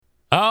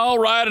All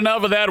right,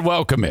 enough of that.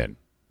 Welcome in.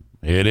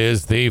 It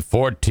is the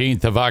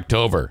 14th of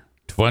October,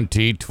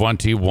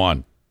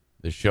 2021.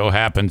 The show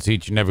happens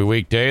each and every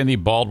weekday in the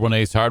Baldwin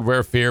Ace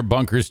Hardware Fear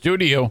Bunker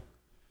Studio.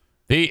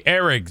 The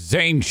Eric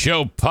Zane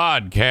Show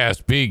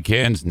Podcast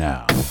begins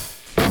now.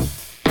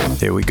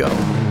 Here we go.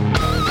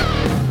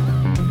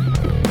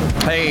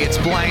 Hey, it's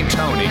Blind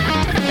Tony.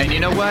 And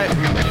you know what?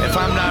 If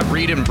I'm not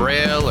reading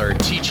Braille or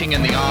teaching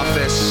in the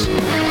office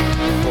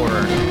or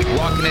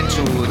walking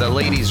into the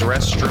ladies'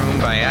 restroom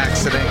by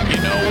accident,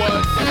 you know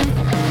what?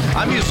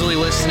 I'm usually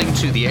listening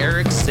to the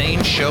Eric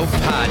Zane Show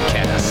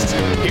Podcast.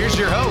 Here's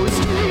your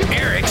host,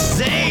 Eric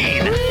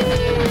Zane.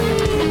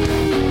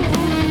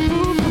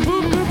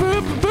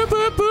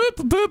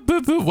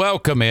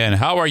 Welcome in.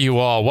 How are you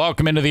all?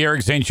 Welcome into the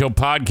Eric Zane Show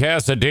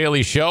Podcast, a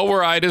daily show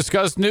where I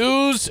discuss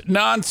news,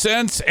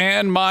 nonsense,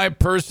 and my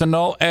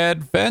personal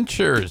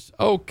adventures.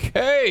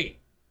 Okay.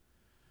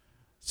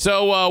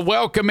 So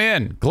welcome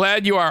in.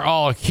 Glad you are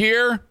all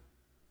here.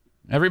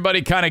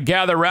 Everybody kind of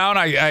gather around.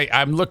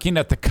 I'm looking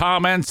at the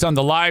comments on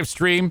the live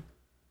stream.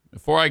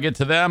 Before I get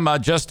to them,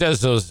 just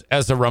as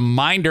a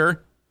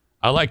reminder,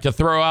 I like to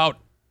throw out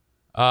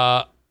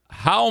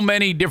how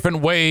many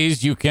different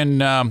ways you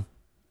can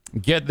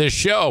get this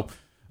show.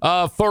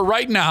 For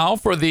right now,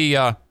 for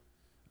the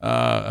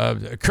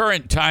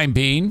current time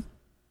being,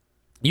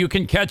 you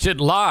can catch it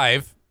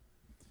live,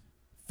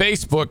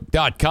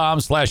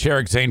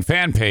 facebook.com/Eric Zane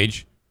fan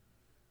page,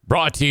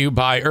 brought to you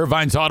by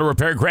Irvine's Auto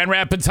Repair, Grand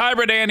Rapids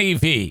Hybrid and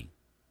EV.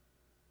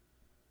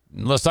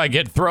 Unless I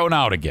get thrown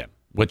out again,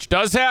 which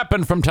does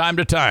happen from time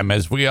to time,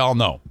 as we all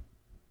know.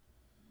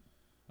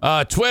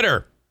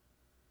 Twitter,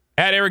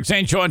 at Eric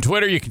Zane Show on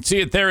Twitter. You can see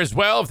it there as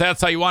well, if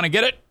that's how you want to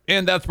get it.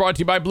 And that's brought to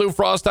you by Blue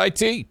Frost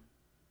IT.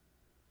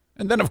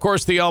 And then, of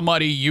course, the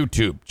almighty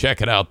YouTube.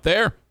 Check it out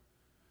there.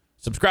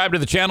 Subscribe to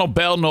the channel,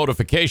 bell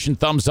notification,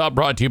 thumbs up,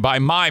 brought to you by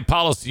My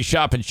Policy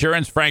Shop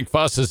Insurance. Frank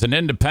Fuss is an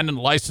independent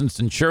licensed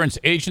insurance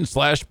agent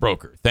 /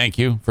 broker. Thank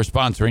you for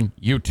sponsoring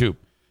YouTube.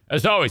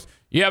 As always,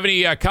 you have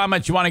any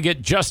comments you want to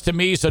get just to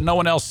me so no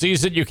one else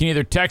sees it, you can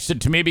either text it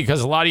to me,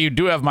 because a lot of you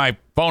do have my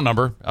phone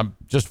number. I'm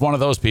just one of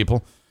those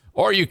people.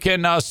 Or you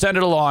can send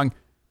it along,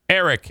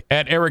 Eric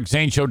at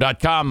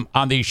ericzaneshow.com,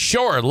 on the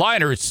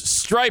Shoreliners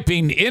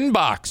Striping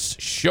inbox.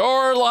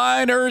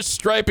 Shoreliners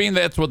Striping,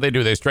 that's what they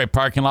do. They stripe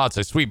parking lots,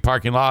 they sweep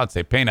parking lots,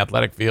 they paint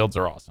athletic fields.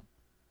 They're awesome.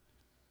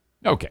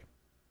 Okay.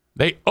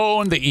 They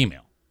own the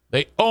email.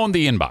 They own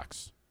the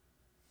inbox.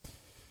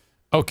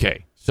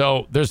 Okay,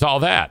 so there's all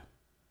that.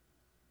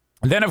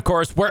 And then, of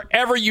course,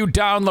 wherever you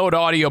download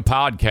audio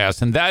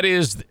podcasts, and that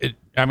is,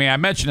 I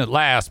mentioned it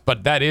last,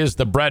 but that is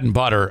the bread and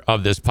butter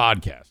of this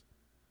podcast,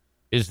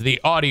 is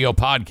the audio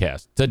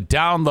podcast. To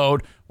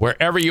download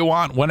wherever you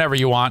want, whenever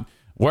you want.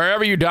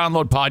 Wherever you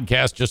download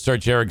podcasts, just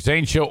search Eric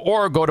Zane Show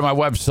or go to my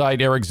website,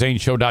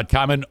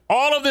 ericzaneshow.com, and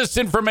all of this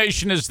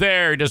information is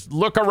there. Just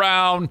look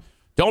around.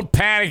 Don't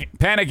panic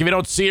if you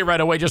don't see it right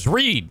away. Just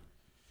read.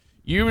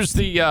 Use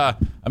the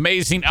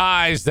amazing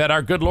eyes that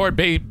our good Lord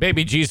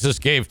baby Jesus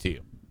gave to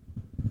you.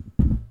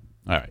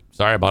 All right.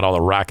 Sorry about all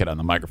the racket on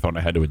the microphone.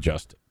 I had to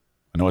adjust it.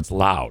 I know it's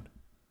loud.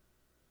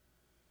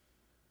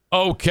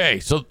 Okay,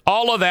 so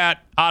all of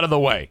that out of the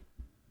way.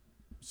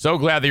 So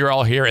glad that you're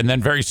all here. And then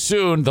very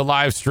soon, the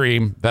live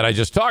stream that I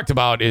just talked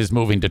about is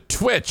moving to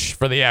Twitch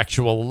for the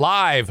actual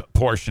live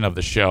portion of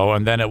the show.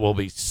 And then it will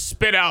be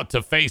spit out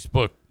to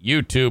Facebook,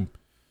 YouTube,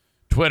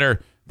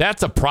 Twitter.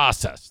 That's a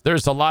process.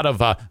 There's a lot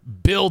of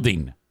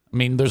building.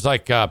 There's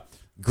like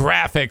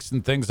graphics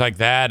and things like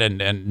that,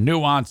 and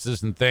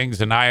nuances and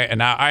things. And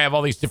I have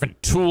all these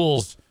different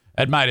tools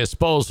at my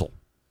disposal,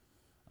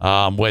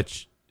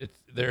 which...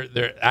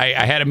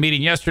 I had a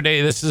meeting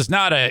yesterday. This is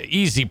not an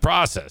easy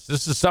process.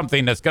 This is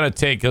something that's going to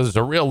take, there's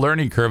a real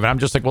learning curve. And I'm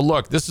just like, well,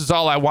 look, this is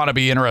all I want to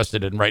be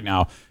interested in right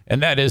now.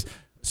 And that is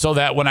so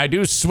that when I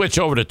do switch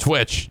over to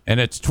Twitch, and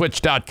it's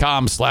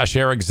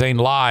twitch.com/Eric Zane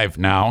Live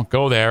now,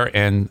 go there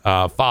and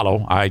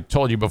follow. I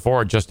told you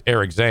before, just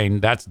Eric Zane.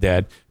 That's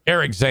dead.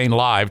 Eric Zane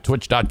Live,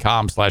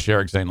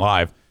 twitch.com/Eric Zane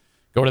Live.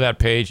 Go to that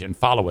page and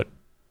follow it.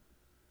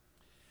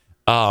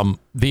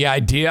 The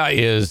idea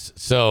is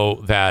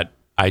so that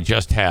I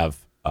just have,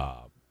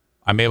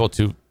 I'm able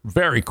to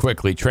very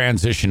quickly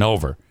transition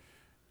over.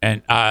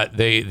 And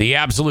the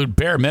absolute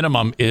bare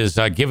minimum is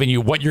giving you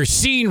what you're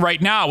seeing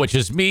right now, which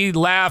is me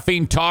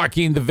laughing,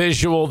 talking, the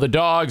visual, the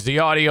dogs, the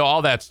audio,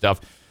 all that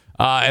stuff,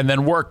 and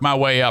then work my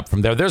way up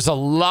from there. There's a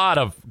lot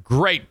of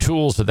great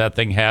tools that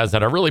thing has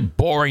that are really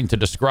boring to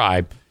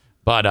describe,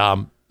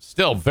 but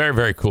still very,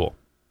 very cool.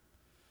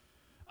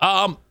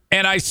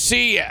 And I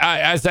see,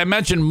 as I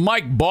mentioned,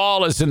 Mike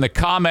Ball is in the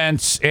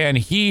comments, and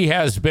he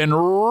has been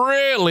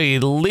really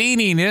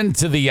leaning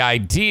into the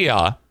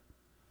idea.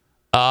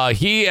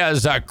 He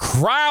has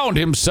crowned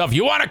himself.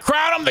 You want to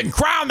crown them? Then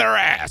crown their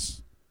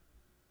ass.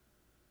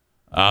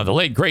 The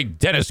late, great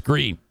Dennis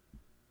Green.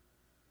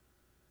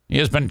 He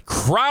has been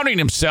crowning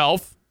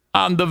himself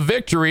on the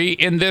victory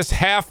in this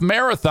half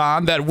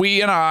marathon that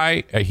he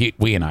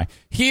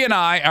and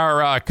I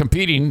are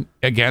competing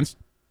against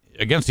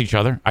each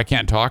other. I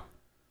can't talk.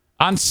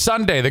 on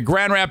Sunday, the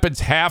Grand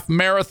Rapids Half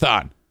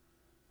Marathon.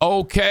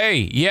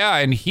 Okay, yeah,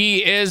 and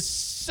he is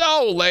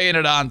so laying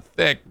it on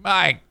thick.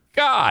 My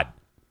God.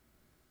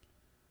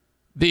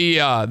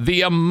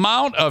 The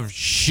amount of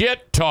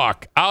shit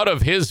talk out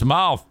of his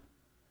mouth.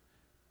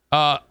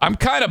 I'm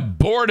kind of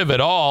bored of it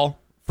all,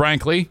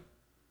 frankly.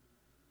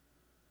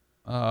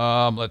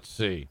 Let's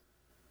see.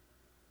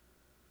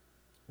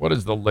 What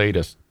is the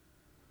latest?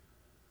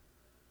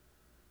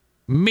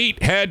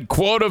 Meathead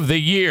quote of the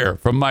year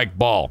from Mike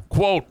Ball.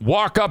 Quote,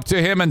 walk up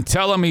to him and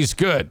tell him he's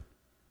good.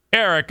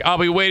 Eric, I'll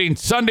be waiting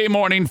Sunday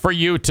morning for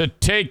you to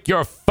take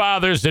your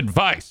father's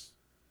advice.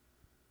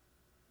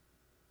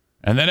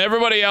 And then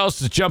everybody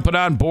else is jumping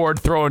on board,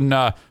 throwing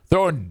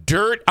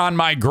dirt on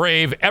my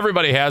grave.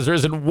 Everybody has. There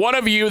isn't one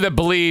of you that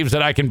believes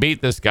that I can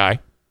beat this guy.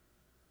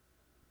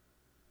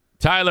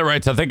 Tyler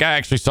writes, I think I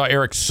actually saw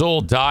Eric's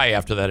soul die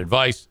after that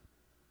advice.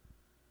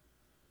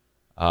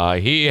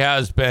 He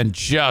has been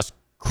just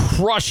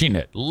crushing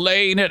it,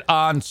 laying it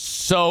on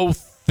so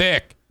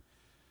thick.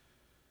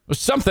 It was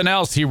something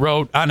else he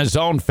wrote on his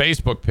own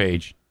Facebook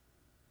page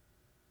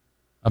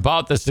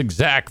about this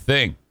exact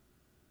thing.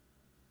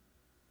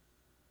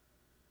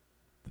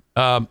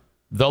 The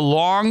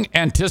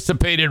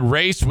long-anticipated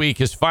race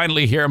week is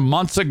finally here.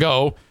 Months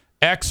ago,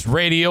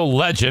 ex-radio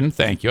legend,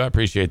 thank you, I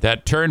appreciate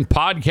that, turned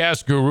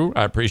podcast guru,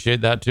 I appreciate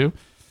that too,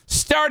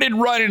 started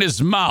running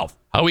his mouth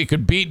how he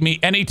could beat me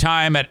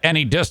anytime at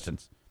any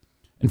distance.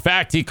 In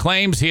fact, he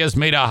claims he has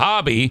made a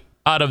hobby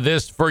out of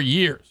this for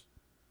years.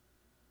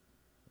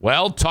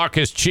 Well, talk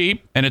is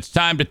cheap, and it's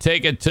time to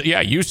take it to,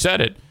 yeah, you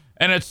said it,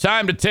 and it's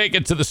time to take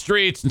it to the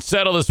streets and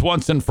settle this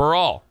once and for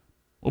all.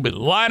 We'll be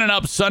lining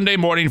up Sunday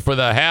morning for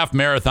the half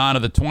marathon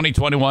of the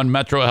 2021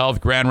 Metro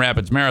Health Grand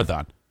Rapids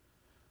Marathon.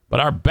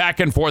 But our back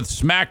and forth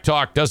smack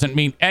talk doesn't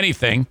mean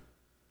anything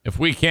if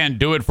we can't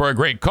do it for a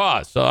great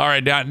cause. So, all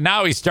right,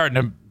 now he's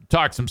starting to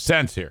talk some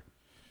sense here.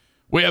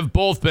 We have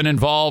both been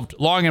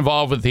long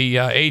involved with the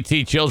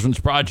AT Children's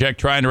Project,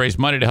 trying to raise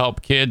money to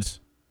help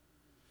kids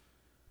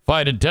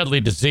fight a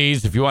deadly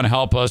disease. If you want to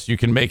help us, you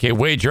can make a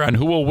wager on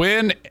who will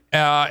win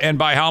and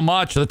by how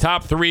much. The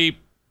top three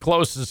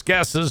closest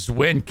guesses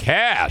win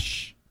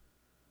cash.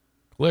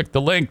 Click the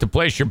link to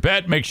place your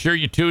bet. Make sure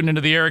you tune into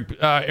the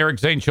Eric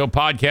Zane Show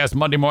podcast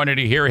Monday morning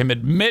to hear him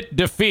admit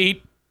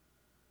defeat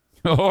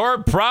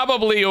or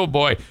probably, oh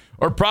boy,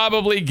 or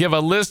probably give a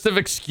list of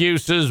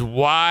excuses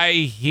why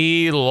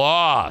he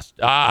lost.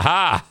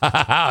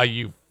 Aha,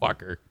 you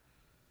fucker.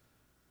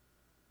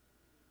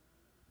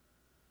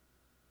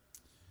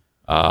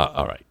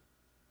 All right.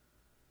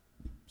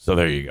 So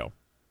there you go.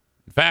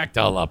 In fact,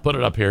 I'll put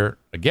it up here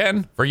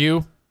again for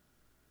you.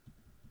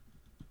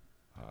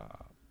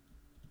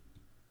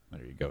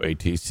 There you go.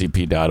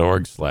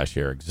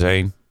 atcp.org/Eric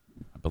Zane.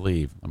 I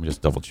believe. Let me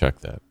just double check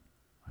that.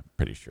 I'm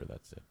pretty sure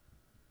that's it.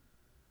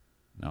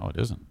 No, it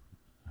isn't.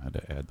 I had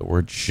to add the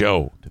word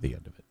show to the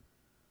end of it.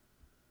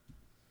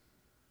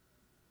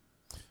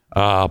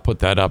 I'll put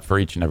that up for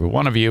each and every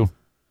one of you.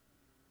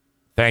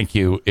 Thank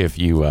you if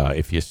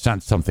you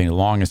sent something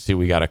along. I see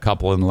we got a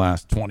couple in the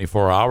last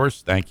 24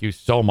 hours. Thank you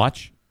so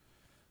much.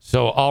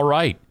 So, all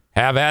right,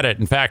 have at it.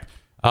 In fact,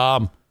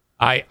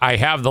 I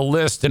have the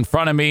list in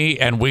front of me,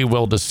 and we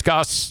will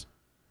discuss.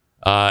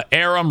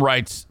 Aram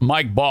writes,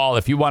 Mike Ball,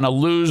 if you want to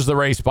lose the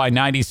race by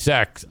 90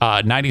 seconds,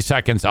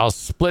 I'll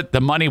split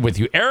the money with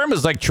you. Aram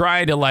is like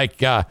trying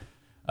to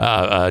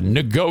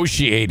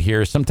negotiate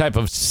here, some type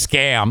of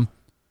scam.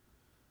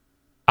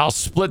 I'll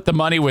split the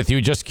money with you.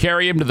 Just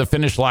carry him to the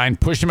finish line,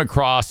 push him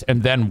across,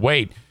 and then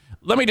wait.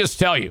 Let me just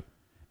tell you,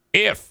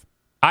 if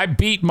I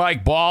beat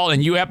Mike Ball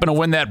and you happen to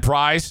win that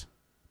prize,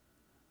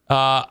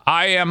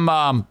 I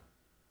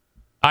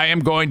am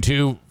going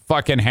to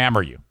fucking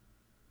hammer you.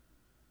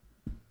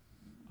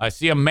 I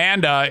see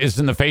Amanda is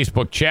in the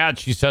Facebook chat.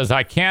 She says,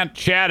 I can't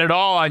chat at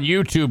all on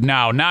YouTube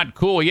now. Not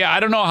cool. Yeah,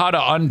 I don't know how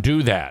to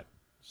undo that.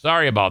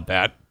 Sorry about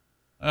that.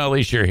 Well, at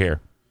least you're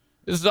here.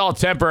 This is all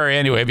temporary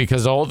anyway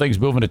because the whole thing's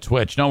moving to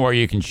Twitch. Don't worry,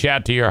 you can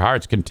chat to your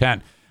heart's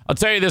content. I'll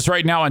tell you this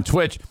right now on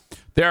Twitch.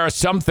 There are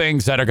some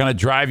things that are going to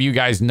drive you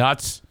guys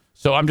nuts.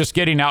 So I'm just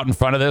getting out in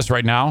front of this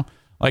right now.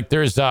 Like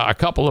there's a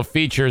couple of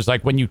features,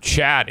 like when you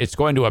chat, it's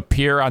going to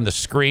appear on the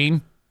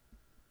screen.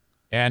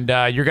 And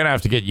you're going to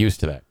have to get used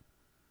to that.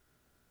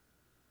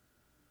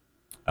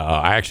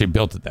 I actually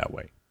built it that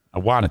way. I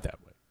want it that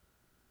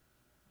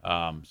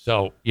way.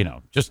 So,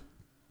 just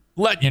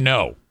let you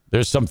know.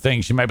 There's some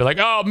things you might be like,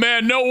 oh,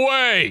 man, no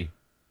way.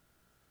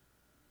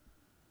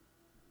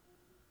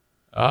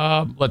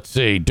 Let's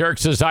see. Dirk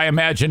says, I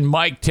imagine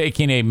Mike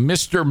taking a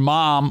Mr.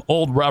 Mom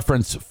old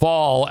reference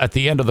fall at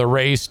the end of the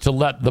race to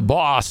let the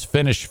boss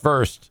finish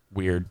first.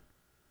 Weird.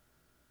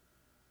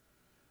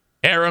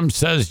 Aram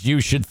says, you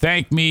should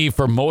thank me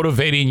for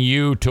motivating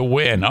you to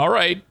win. All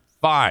right,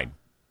 fine.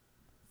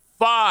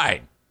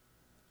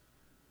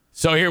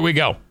 So here we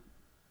go.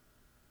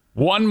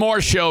 One more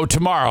show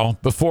tomorrow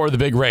before the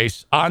big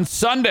race on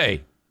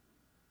Sunday.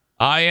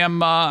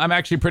 I'm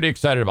actually pretty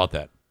excited about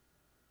that.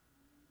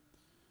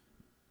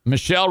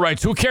 Michelle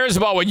writes, who cares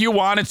about what you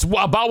want? It's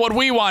about what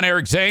we want,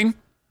 Eric Zane.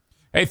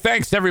 Hey,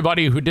 thanks to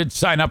everybody who did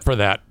sign up for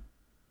that.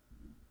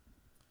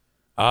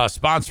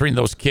 Sponsoring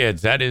those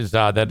kids. That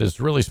is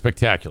really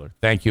spectacular.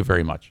 Thank you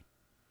very much.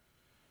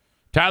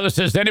 Tyler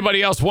says,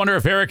 anybody else wonder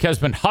if Eric has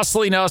been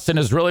hustling us and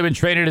has really been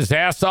training his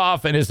ass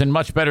off and is in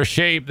much better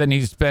shape than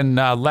he's been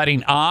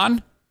letting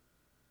on?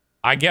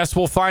 I guess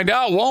we'll find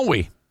out, won't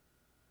we?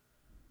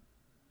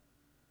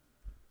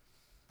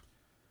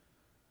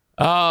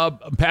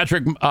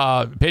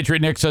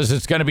 Patriot Nick says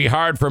it's going to be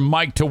hard for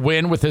Mike to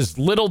win with his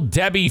little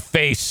Debbie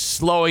face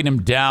slowing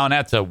him down.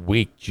 That's a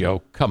weak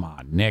joke. Come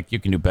on, Nick. You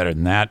can do better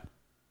than that.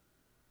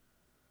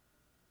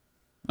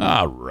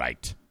 All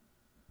right.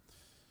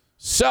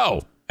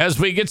 So, as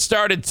we get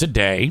started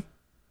today,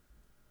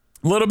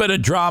 a little bit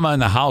of drama in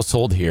the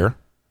household here.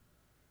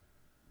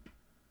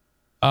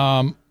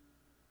 The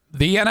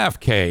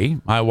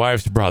NFK, my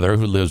wife's brother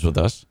who lives with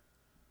us,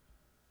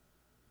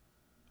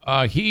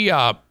 he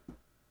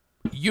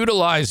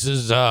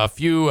utilizes a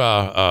few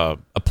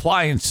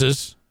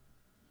appliances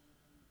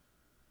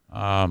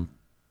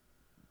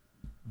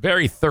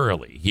very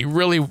thoroughly. He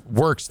really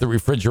works the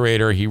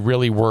refrigerator. He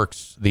really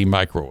works the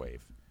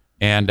microwave.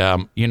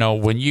 And,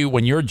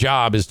 when your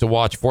job is to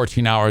watch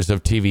 14 hours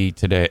of TV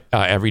today,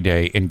 every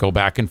day and go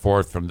back and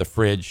forth from the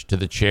fridge to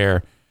the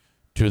chair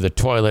to the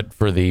toilet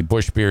for the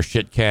Bush Beer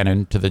shit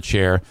cannon to the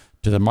chair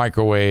to the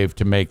microwave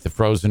to make the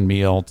frozen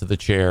meal to the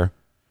chair,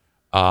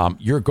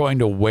 you're going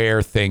to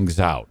wear things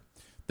out.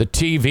 The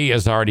TV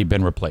has already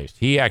been replaced.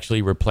 He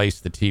actually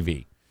replaced the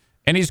TV.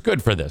 And he's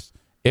good for this.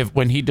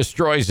 When he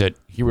destroys it,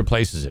 he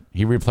replaces it.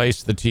 He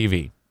replaced the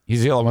TV.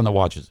 He's the only one that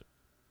watches it.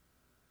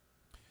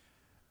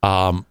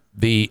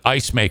 The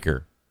ice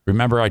maker.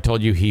 Remember I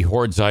told you he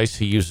hoards ice.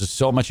 He uses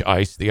so much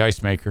ice. The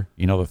ice maker,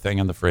 the thing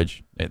on the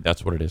fridge.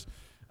 That's what it is.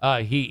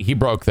 He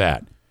broke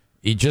that.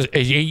 He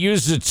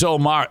uses it so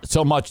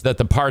much that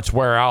the parts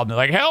wear out and they're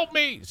like, help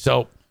me.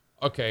 So,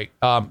 okay.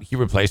 He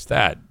replaced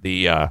that.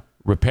 The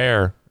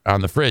repair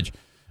on the fridge.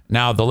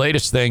 Now, the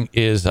latest thing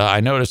is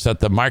I noticed that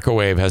the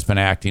microwave has been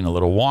acting a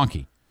little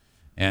wonky.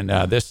 And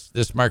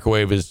this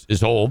microwave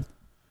is old.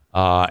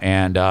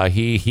 And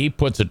he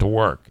puts it to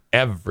work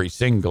every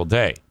single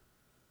day.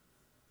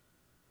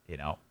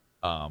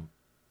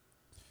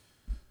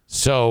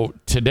 So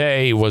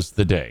today was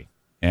the day.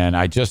 And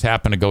I just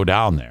happened to go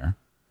down there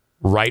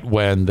right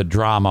when the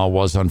drama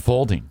was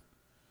unfolding.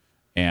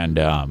 And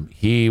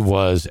he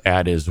was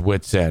at his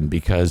wit's end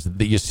because,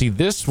 you see,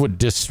 this would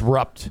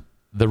disrupt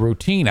the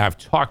routine. I've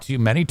talked to you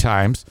many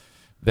times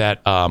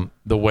that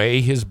the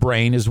way his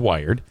brain is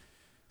wired,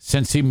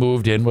 since he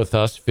moved in with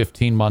us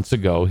 15 months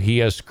ago, he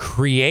has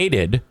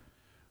created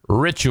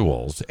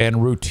rituals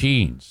and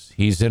routines.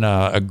 He's in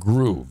a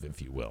groove,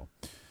 if you will.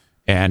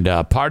 And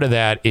part of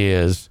that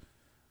is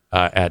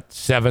at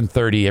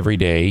 7:30 every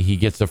day, he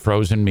gets a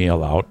frozen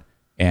meal out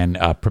and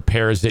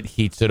prepares it,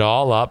 heats it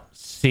all up,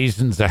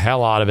 seasons the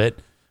hell out of it.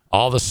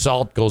 All the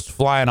salt goes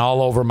flying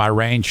all over my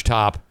range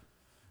top.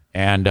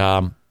 And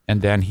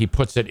then he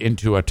puts it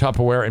into a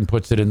Tupperware and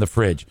puts it in the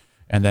fridge.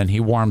 And then he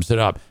warms it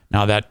up.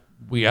 Now that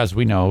as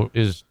we know,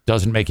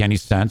 doesn't make any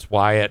sense.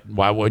 Why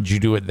would you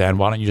do it then?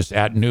 Why don't you just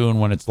at noon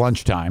when it's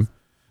lunchtime,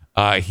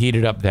 heat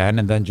it up then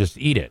and then just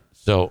eat it?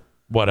 So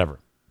whatever.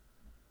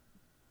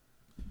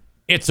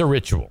 It's a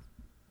ritual.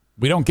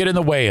 We don't get in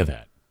the way of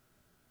that.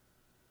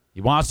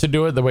 He wants to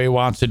do it the way he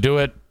wants to do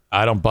it.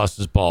 I don't bust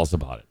his balls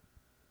about it.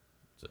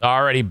 It's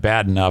already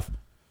bad enough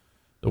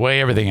the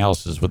way everything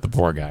else is with the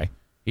poor guy.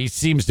 He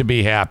seems to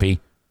be happy.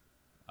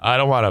 I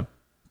don't want to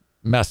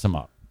mess him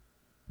up.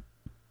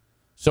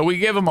 So we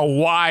give him a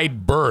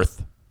wide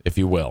berth, if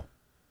you will.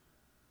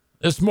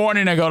 This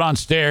morning I go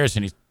downstairs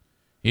and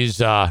he's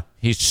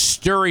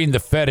stirring the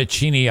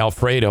fettuccine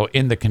Alfredo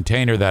in the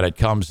container that it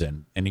comes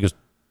in. And he goes,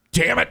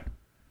 damn it.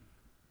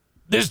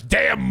 This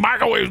damn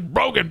microwave is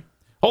broken.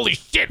 Holy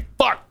shit,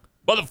 fuck,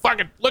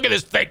 motherfucker, look at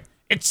this thing.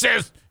 It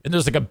says, and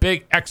there's like a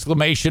big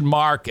exclamation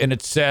mark, and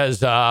it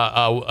says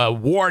a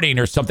warning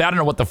or something. I don't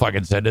know what the fuck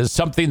it said. It's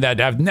something that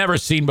I've never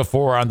seen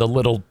before on the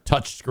little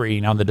touch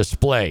screen on the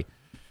display.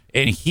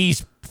 And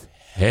he's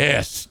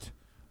pissed.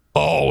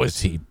 Oh,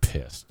 is he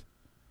pissed?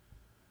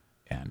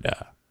 And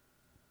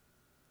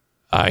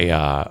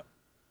the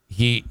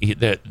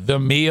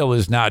meal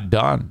is not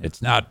done.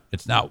 It's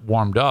not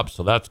warmed up.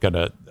 So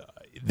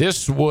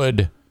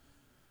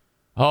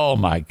oh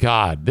my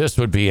God, this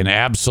would be an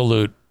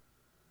absolute,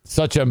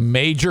 such a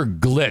major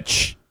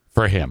glitch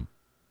for him.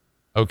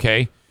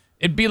 Okay.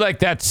 It'd be like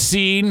that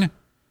scene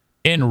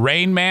in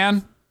Rain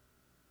Man.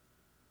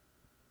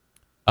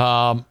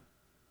 You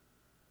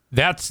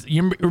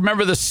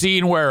remember the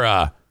scene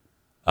where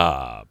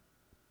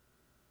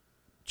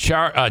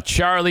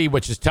Charlie,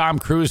 which is Tom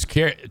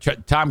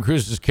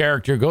Cruise's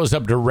character, goes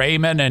up to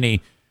Raymond and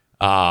he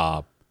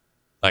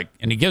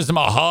gives him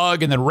a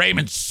hug, and then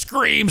Raymond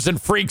screams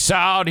and freaks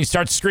out. He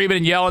starts screaming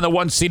and yelling the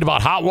one scene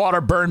about hot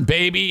water burn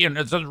baby, and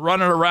it's just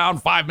running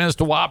around 5 minutes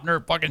to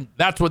Wapner. Fucking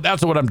that's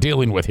what I'm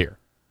dealing with here.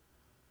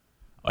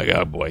 Like,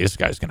 oh boy, this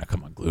guy's gonna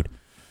come unglued.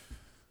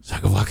 So I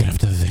go walking up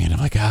to the thing and I'm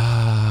like,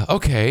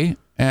 okay.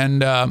 And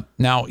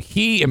now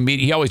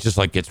he always just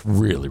like gets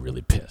really,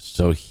 really pissed.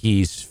 So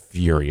he's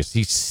furious.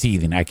 He's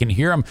seething. I can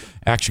hear him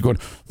actually going.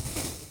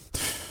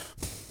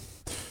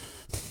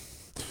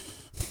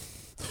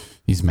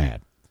 He's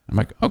mad. I'm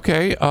like,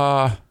 okay,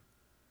 all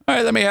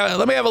right, let me have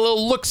a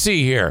little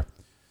look-see here.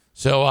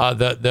 So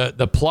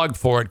the plug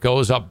for it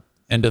goes up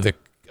into the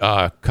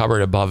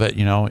cupboard above it.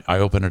 I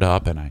open it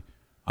up and I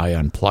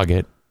unplug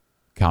it,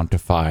 count to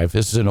 5.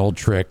 This is an old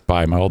trick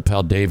by my old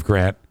pal Dave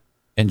Grant,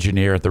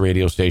 engineer at the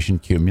radio station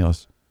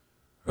Cumulus.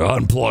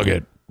 Unplug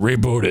it,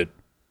 reboot it.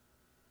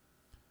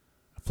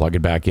 Plug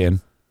it back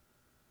in.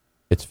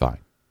 It's fine.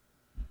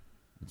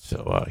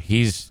 So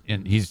he's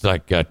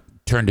like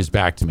turned his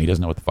back to me. He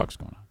doesn't know what the fuck's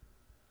going on.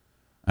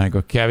 And I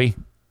go, Kevy,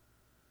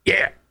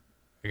 yeah,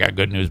 I got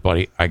good news,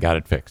 buddy. I got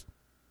it fixed.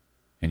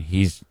 And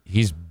he's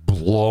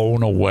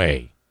blown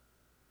away.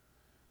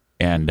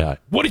 And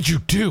what did you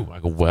do? I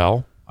go,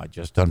 well, I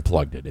just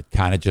unplugged it. It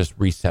kind of just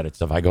reset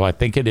itself. I go, I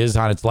think it is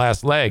on its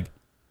last leg.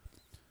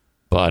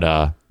 But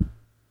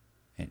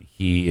and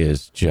he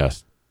is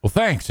just, well,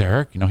 thanks,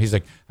 Eric. He's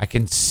like, I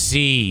can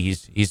see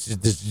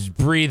he's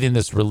breathing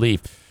this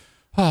relief.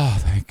 Oh,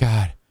 thank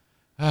God.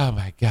 Oh,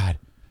 my God.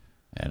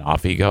 And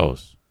off he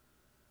goes.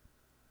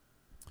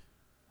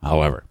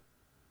 However,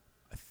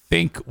 I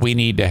think we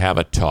need to have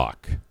a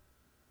talk.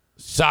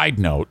 Side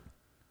note,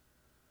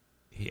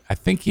 I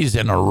think he's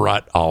in a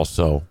rut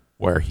also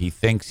where he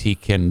thinks he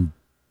can,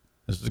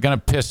 this is going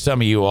to piss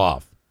some of you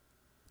off,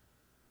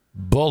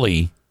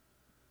 bully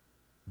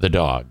the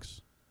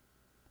dogs.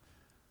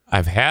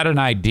 I've had an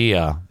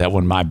idea that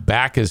when my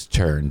back is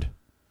turned,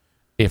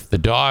 if the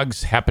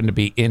dogs happen to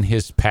be in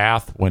his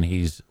path when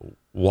he's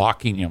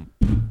walking him,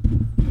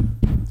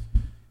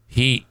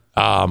 he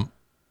kind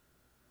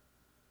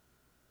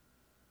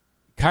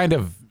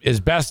of, as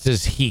best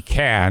as he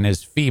can,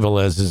 as feeble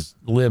as his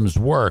limbs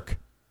work,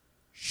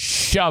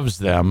 shoves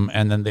them,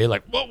 and then they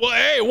like, well,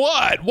 hey,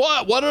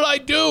 what did I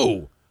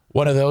do?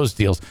 One of those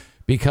deals.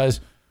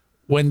 Because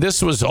when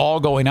this was all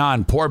going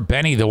on, poor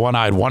Benny, the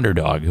one-eyed wonder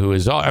dog, who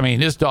is,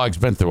 this dog's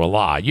been through a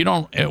lot.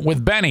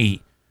 With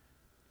Benny,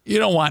 you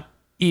don't want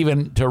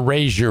even to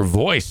raise your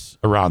voice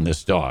around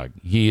this dog.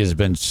 He has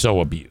been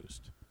so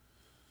abused.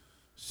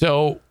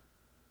 So,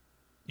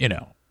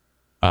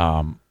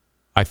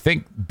 I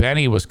think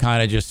Benny was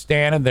kind of just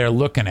standing there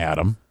looking at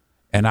him,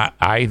 and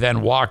I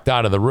then walked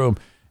out of the room,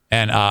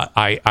 and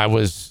I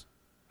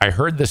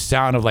heard the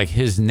sound of like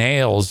his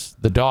nails,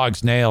 the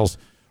dog's nails,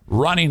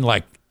 running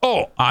like,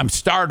 oh, I'm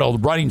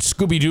startled, running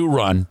Scooby-Doo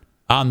run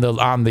on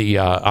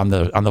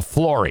the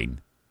flooring,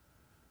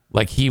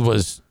 like he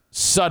was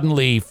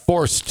suddenly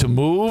forced to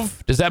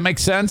move. Does that make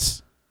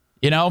sense?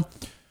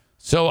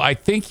 So I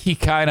think he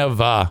kind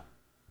of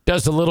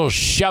does a little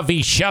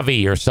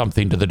shovey or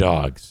something to the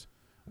dogs,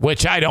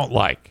 which I don't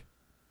like.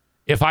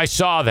 If I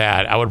saw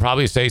that, I would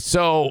probably say,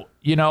 so,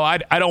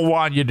 I don't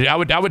want you to,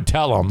 I would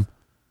tell him.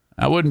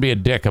 I wouldn't be a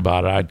dick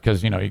about it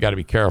because, you got to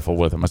be careful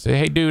with him. I say,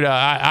 hey, dude,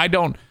 I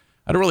don't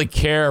really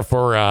care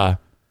for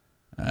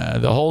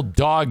the whole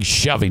dog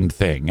shoving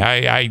thing.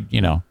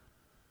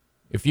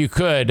 If you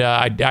could,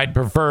 I'd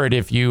prefer it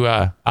if you,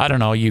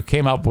 you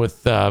came up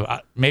with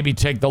maybe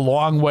take the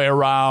long way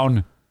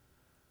around,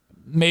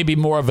 maybe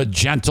more of a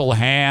gentle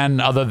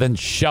hand other than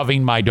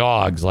shoving my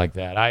dogs like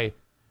that.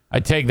 I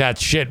take that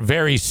shit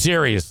very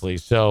seriously.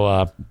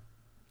 So,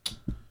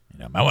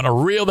 I want to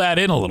reel that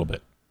in a little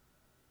bit.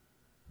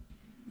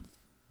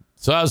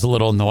 So that was a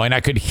little annoying. I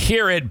could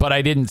hear it, but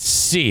I didn't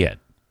see it.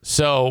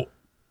 So,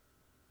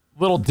 a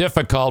little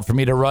difficult for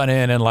me to run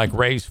in and like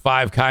raise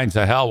 5 kinds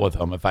of hell with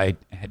him if I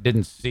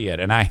didn't see it.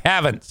 And I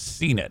haven't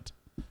seen it,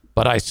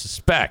 but I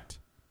suspect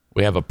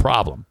we have a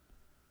problem.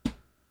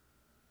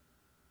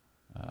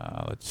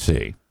 Let's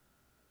see.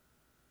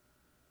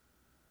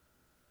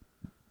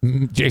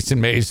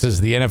 Jason Mays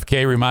says the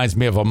NFK reminds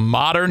me of a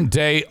modern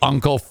day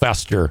Uncle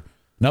Fester.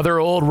 Another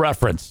old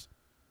reference.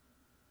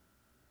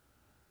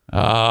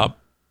 Tyler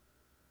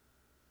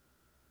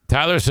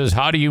says,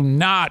 how do you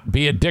not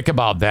be a dick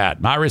about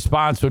that? My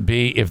response would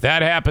be, if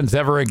that happens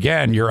ever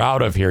again, you're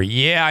out of here.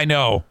 Yeah, I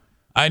know.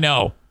 I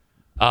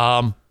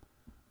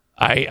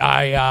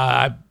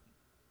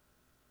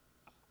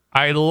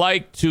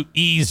like to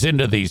ease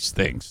into these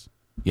things,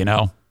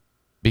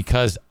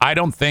 because I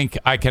don't think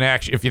I can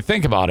actually, if you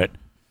think about it,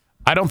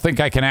 I don't think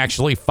I can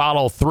actually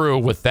follow through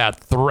with that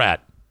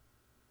threat.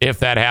 If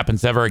that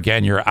happens ever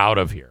again, you're out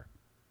of here.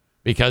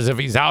 Because if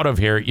he's out of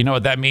here, you know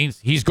what that means?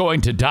 He's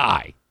going to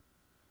die.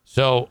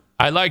 So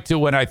I like to,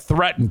 when I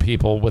threaten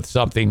people with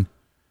something,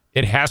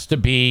 it has to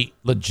be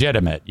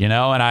legitimate, and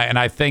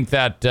I think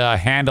that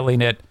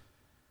handling it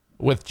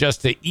with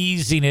just the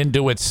easing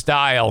into its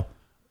style,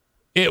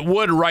 it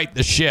would right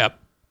the ship.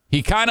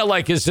 He kind of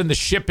like is in the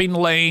shipping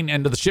lane,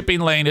 and the shipping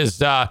lane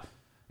is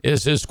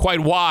quite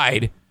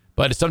wide,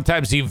 but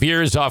sometimes he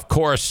veers off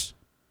course,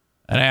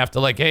 and I have to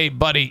like, hey,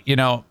 buddy,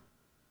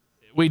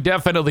 we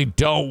definitely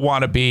don't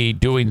want to be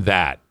doing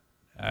that.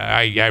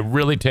 I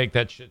really take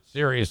that shit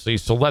seriously,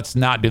 so let's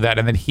not do that.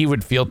 And then he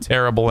would feel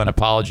terrible and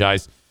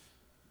apologize.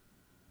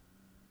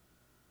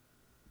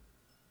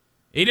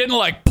 He didn't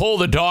like pull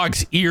the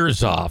dog's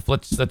ears off.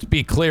 Let's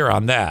be clear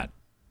on that.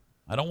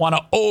 I don't want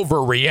to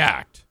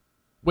overreact,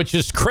 which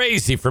is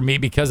crazy for me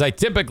because I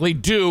typically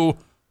do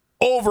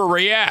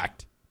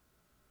overreact.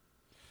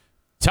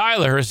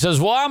 Tyler says,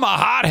 well, I'm a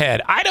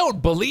hothead. I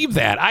don't believe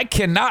that. I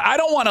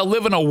don't want to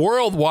live in a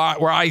world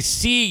where I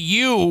see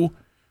you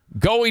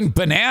going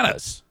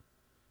bananas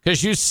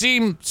because you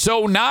seem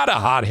so not a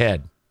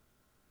hothead.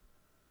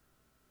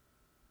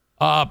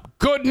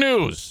 Good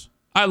news.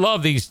 I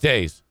love these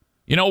days.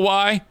 You know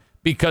why?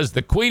 Because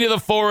the queen of the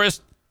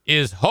forest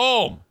is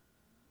home.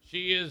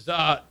 She is,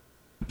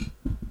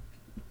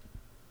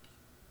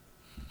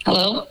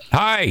 Hello?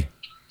 Hi.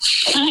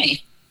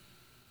 Hi.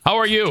 How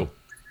are you?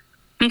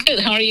 I'm good.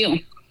 How are you?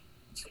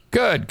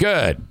 Good.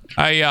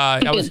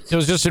 I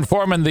was just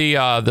informing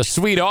the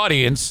sweet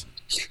audience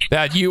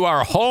that you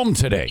are home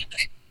today.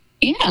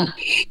 Yeah.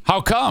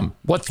 How come?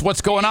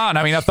 What's going on?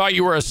 I mean, I thought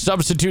you were a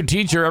substitute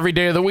teacher every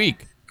day of the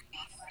week.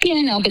 Yeah,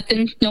 I know, but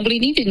then nobody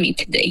needed me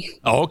today.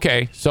 Oh,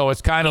 okay. So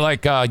it's kind of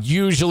like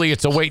usually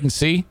it's a wait and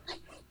see.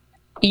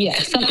 Yeah,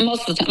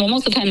 most of the time. Well,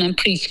 most of the time I'm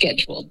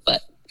pre-scheduled,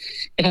 but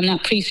if I'm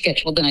not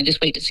pre-scheduled, then I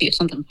just wait to see if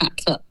something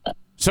pops up. But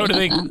so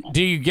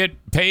do you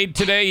get paid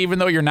today even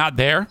though you're not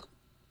there?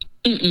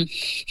 Mm-mm.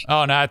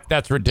 Oh, no,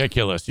 that's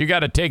ridiculous. You got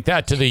to take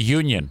that to the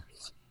union.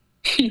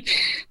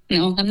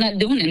 No, I'm not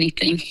doing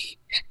anything.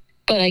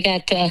 But I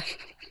got to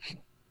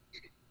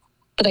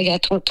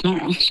work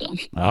tomorrow, so.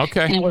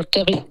 Okay. And I worked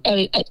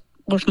I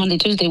worked Monday,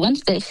 Tuesday,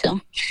 Wednesday, so.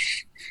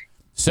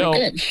 So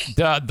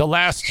the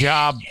last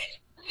job,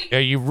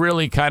 you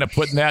really kind of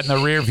putting that in the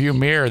rearview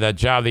mirror, that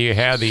job that you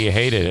had that you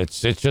hated.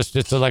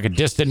 It's like a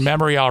distant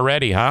memory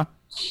already, huh?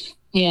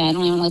 Yeah, I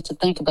don't even like to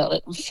think about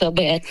it. It's so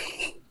bad.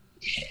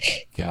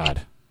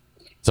 God.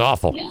 It's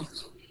awful.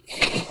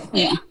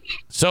 Yeah.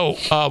 So,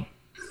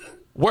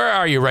 where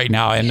are you right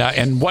now?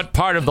 And what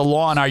part of the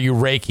lawn are you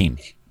raking?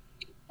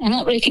 I'm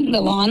not raking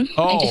the lawn.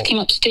 Oh. I just came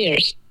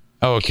upstairs.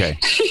 Oh, okay.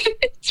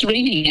 It's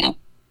raining out.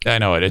 I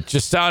know it. It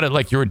just sounded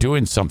like you were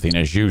doing something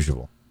as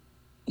usual.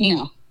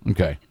 Yeah.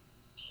 Okay.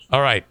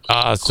 All right.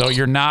 So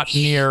you're not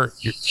near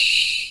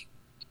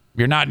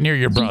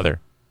your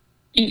brother.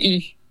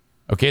 Mm-mm.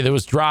 Okay. There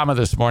was drama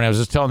this morning. I was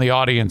just telling the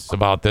audience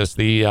about this.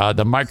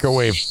 The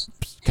microwave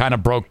kind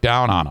of broke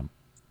down on him.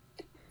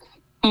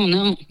 Oh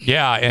no.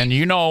 Yeah, and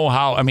you know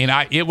how? I mean,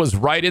 it was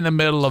right in the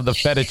middle of the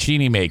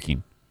fettuccine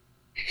making.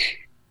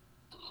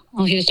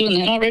 Oh, he was doing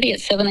that already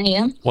at 7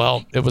 a.m.?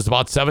 Well, it was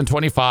about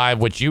 7:25,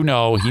 which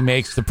he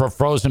makes the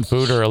frozen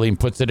food early and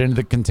puts it into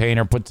the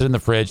container, puts it in the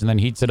fridge, and then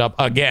heats it up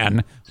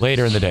again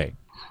later in the day.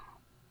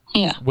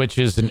 Yeah. Which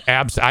is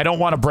I don't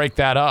want to break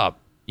that up,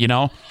 you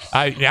know?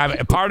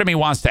 Part of me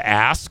wants to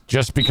ask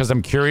just because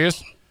I'm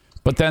curious,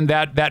 but then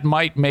that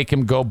might make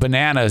him go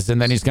bananas, and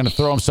then he's going to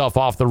throw himself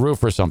off the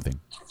roof or something.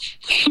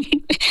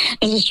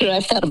 This is true.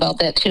 I've thought about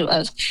that, too.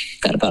 I've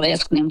thought about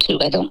asking him, too.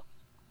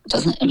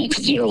 It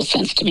makes zero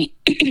sense to me.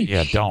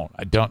 Yeah,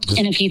 I don't.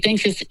 And if he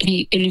thinks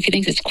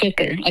it's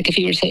quicker, like if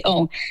he were to say,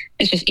 "Oh,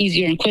 it's just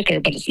easier and quicker,"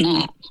 but it's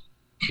not.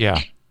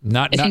 Yeah,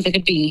 it seems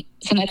like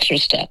it's an extra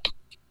step.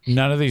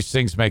 None of these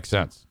things make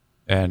sense,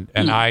 and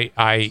I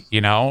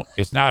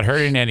it's not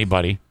hurting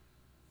anybody.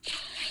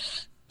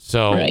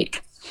 So right,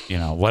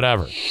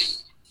 whatever.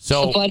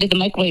 So why did the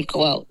microwave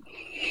go out?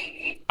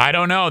 I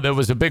don't know. There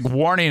was a big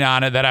warning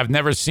on it that I've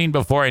never seen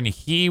before, and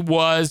he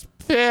was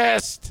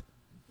pissed.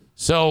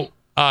 So.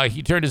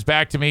 He turned his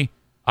back to me.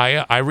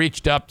 I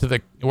reached up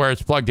to where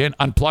it's plugged in,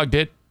 unplugged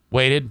it,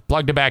 waited,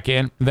 plugged it back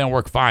in, and then it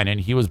worked fine. And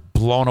he was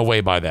blown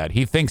away by that.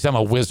 He thinks I'm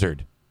a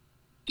wizard.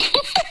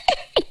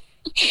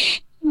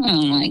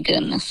 Oh, my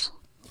goodness.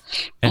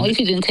 At least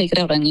he didn't take it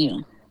out on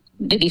you.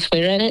 Did he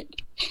swear at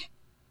it?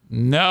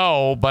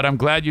 No, but I'm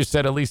glad you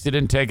said at least he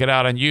didn't take it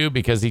out on you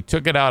because he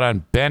took it out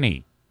on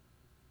Benny.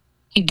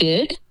 He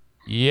did?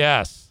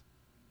 Yes.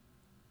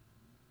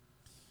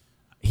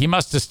 He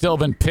must have still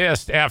been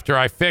pissed after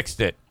I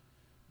fixed it.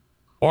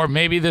 Or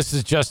maybe this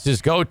is just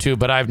his go-to,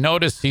 but I've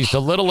noticed he's a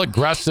little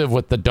aggressive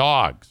with the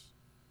dogs.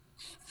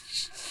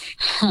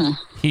 Huh.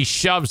 He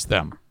shoves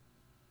them.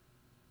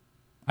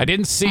 I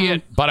didn't see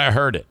it, but I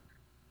heard it.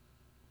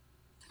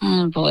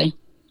 Oh, boy.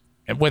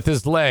 And with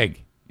his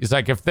leg. He's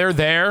like, if they're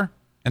there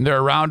and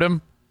they're around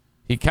him,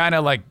 he kind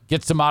of like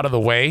gets them out of the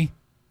way.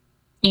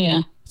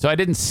 Yeah. So I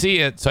didn't see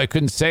it, so I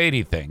couldn't say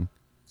anything.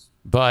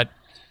 But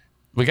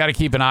we got to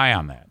keep an eye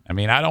on that. I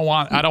mean, I don't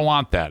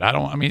want that.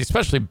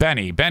 Especially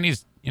Benny.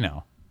 Benny's,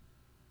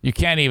 you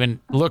can't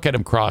even look at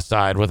him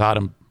cross-eyed without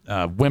him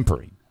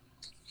whimpering.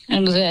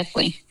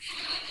 Exactly.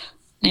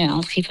 Yeah,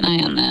 I'll keep an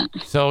eye on that.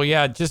 So,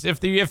 yeah, just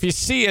if you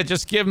see it,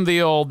 just give him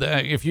the old,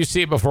 if you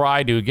see it before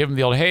I do, give him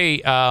the old,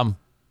 hey,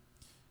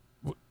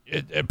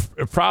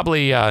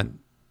 probably,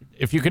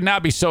 if you could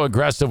not be so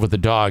aggressive with the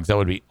dogs, that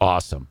would be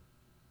awesome.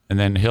 And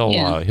then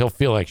he'll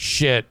feel like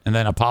shit and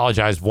then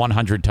apologize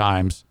 100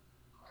 times.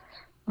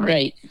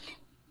 Right.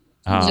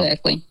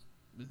 Exactly.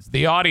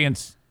 The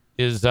audience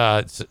is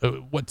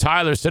what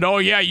Tyler said. Oh,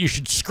 yeah, you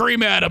should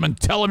scream at him and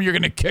tell him you're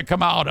going to kick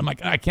him out. I'm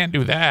like, I can't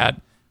do that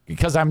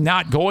because I'm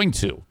not going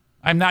to.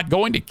 I'm not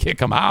going to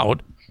kick him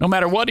out. no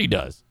matter what he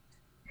does.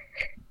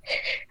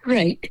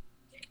 Right.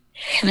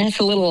 And that's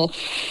a little.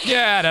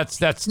 Yeah,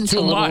 that's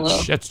too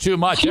much. That's too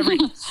much.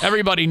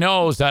 Everybody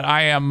knows that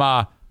I am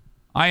not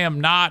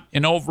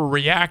an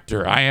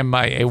overreactor. I am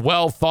a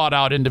well thought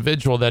out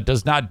individual that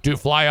does not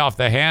fly off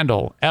the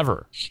handle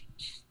ever.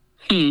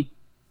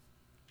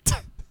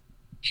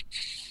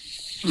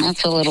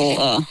 That's a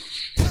little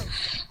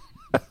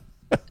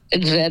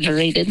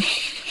exaggerated.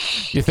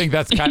 You think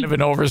that's kind of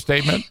an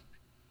overstatement?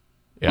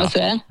 Yeah. What's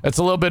that? That's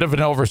a little bit of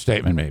an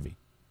overstatement, maybe.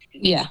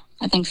 Yeah,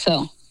 I think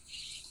so.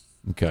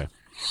 Okay.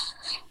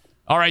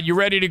 All right, you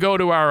ready to go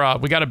to our,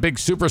 we got a big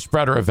super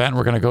spreader event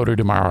we're going to go to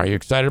tomorrow. Are you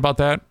excited about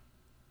that?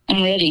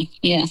 I'm ready,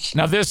 yes.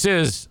 Now, this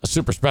is a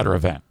super spreader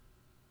event.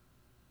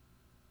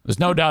 There's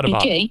no doubt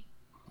about it.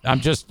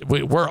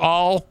 We're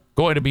all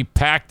going to be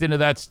packed into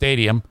that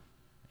stadium,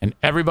 and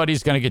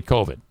everybody's going to get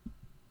COVID.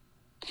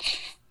 I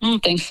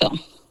don't think so.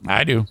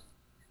 I do.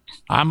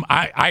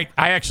 I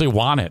actually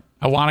want it.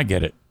 I want to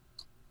get it.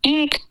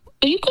 Eric,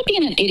 are you could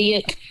being an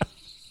idiot?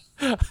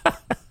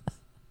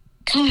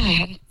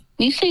 God,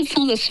 you say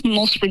some of the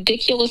most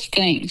ridiculous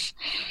things.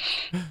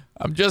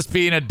 I'm just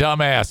being a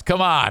dumbass.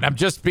 Come on. I'm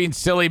just being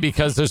silly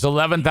because there's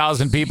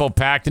 11,000 people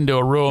packed into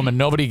a room and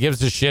nobody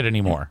gives a shit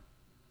anymore.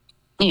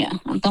 Yeah,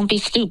 don't be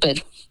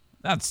stupid.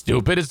 Not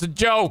stupid. It's a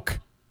joke.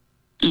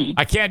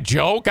 I can't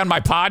joke on my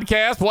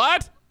podcast?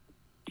 What?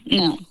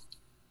 No.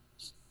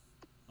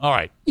 All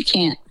right. You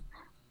can't.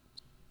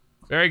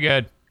 Very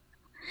good.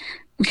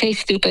 Okay,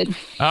 stupid.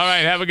 All right.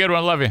 Have a good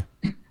one. Love you.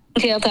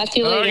 Okay, I'll talk to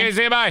you later. Okay,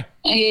 say bye.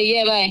 Okay,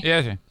 yeah, bye.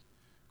 Yes.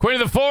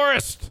 Queen of the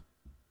Forest.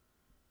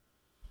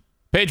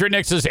 Patriot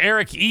Nick says,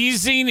 Eric,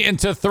 easing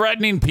into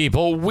threatening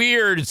people.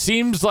 Weird. It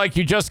seems like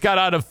you just got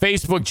out of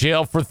Facebook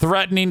jail for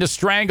threatening to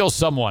strangle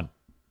someone.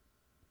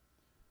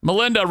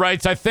 Melinda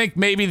writes, I think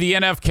maybe the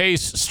NFK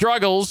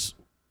struggles,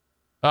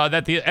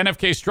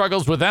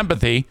 with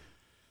empathy.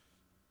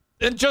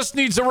 It just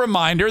needs a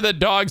reminder that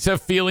dogs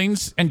have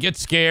feelings and get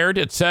scared,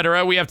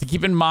 etc. We have to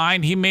keep in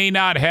mind he may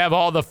not have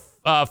all the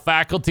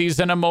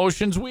faculties and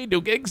emotions we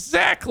do.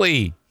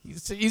 Exactly.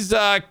 He's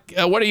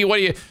what are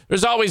you?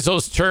 There's always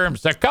those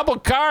terms. A couple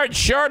cards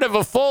short of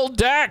a full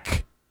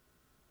deck.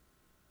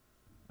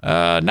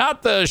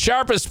 Not the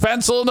sharpest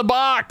pencil in the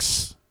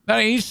box. I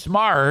mean, he's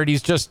smart. He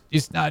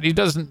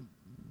doesn't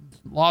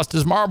lost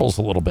his marbles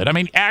a little bit. I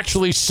mean,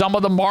 actually, some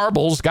of the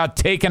marbles got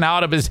taken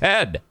out of his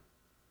head.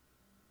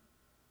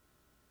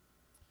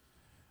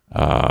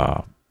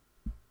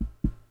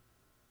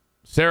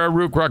 Sarah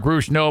Rook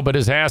Roosh, no, but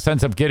his ass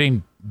ends up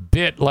getting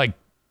bit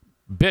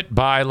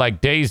by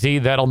like Daisy.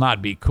 That'll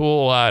not be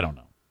cool. I don't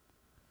know.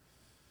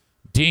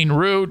 Dean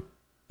Root,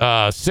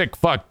 sick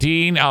fuck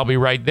Dean. I'll be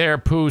right there.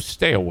 Pooh,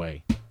 stay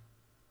away.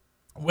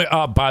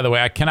 By the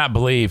way, I cannot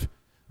believe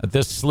that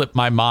this slipped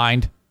my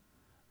mind.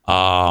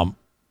 God,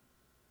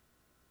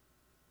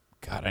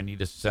 I need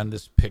to send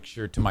this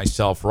picture to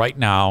myself right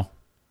now.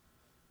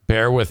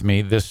 Bear with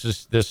me. This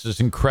is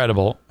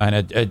incredible.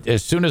 And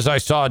as soon as I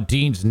saw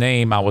Dean's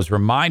name, I was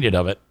reminded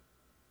of it.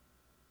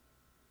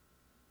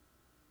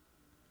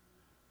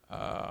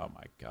 Oh,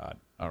 my God.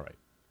 All right.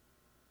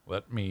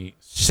 Let me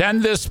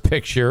send this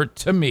picture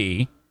to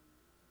me.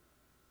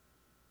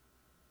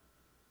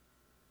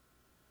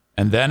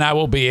 And then I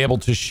will be able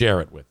to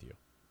share it with you.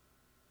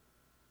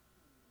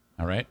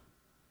 All right?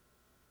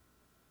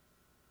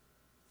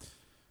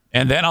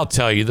 And then I'll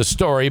tell you the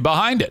story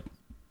behind it.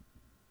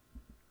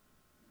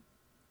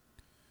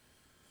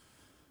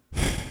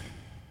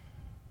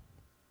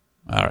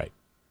 All right.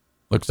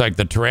 Looks like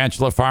the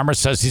tarantula farmer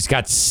says he's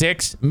got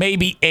 6,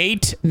 maybe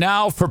 8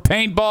 now for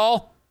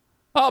paintball.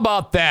 How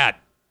about that?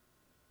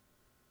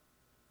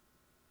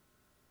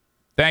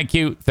 Thank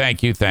you,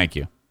 thank you, thank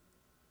you.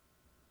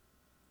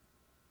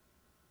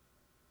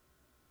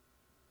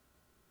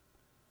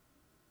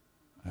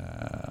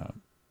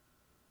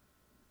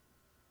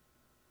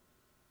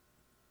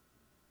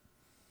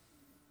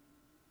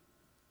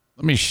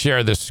 Let me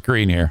share this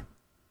screen here.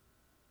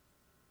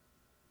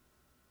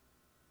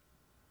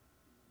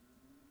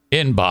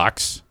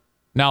 Inbox.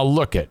 Now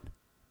look it.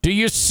 Do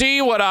you see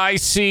what I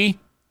see?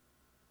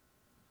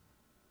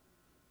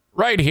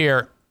 Right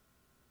here.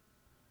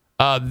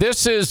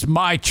 This is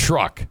my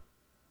truck.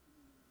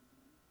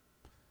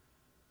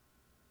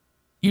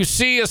 You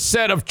see a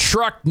set of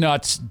truck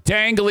nuts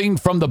dangling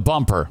from the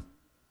bumper.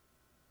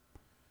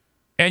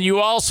 And you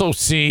also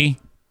see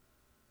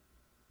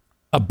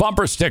a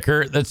bumper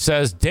sticker that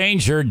says,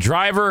 danger,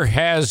 driver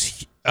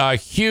has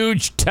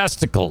huge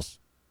testicles.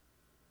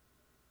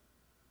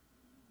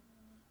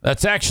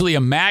 That's actually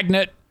a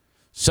magnet.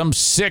 Some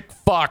sick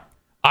fuck.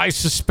 I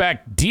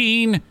suspect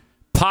Dean,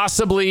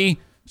 possibly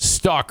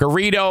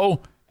Stalkerito,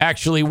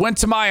 actually went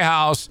to my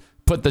house,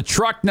 put the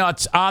truck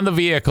nuts on the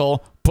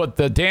vehicle, put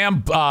the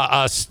damn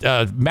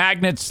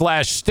magnet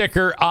 /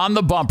 sticker on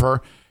the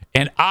bumper,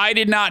 and I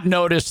did not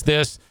notice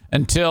this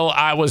until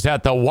I was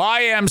at the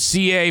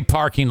YMCA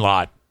parking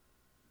lot.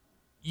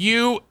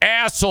 You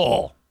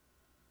asshole.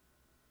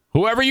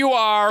 Whoever you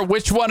are,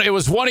 which one, it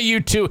was one of you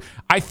two.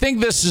 I think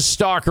this is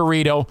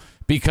Stalkerito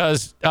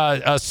because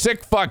a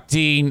sick fuck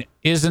Dean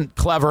isn't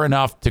clever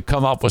enough to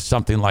come up with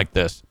something like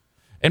this.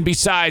 And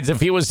besides,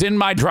 if he was in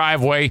my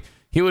driveway,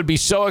 he would be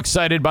so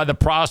excited by the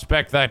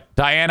prospect that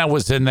Diana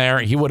was in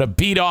there, he would have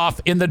beat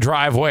off in the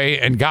driveway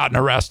and gotten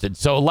arrested.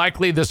 So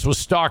likely this was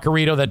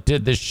Stalkerito that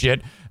did this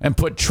shit and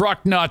put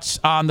truck nuts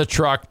on the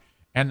truck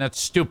and that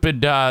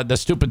stupid the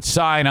stupid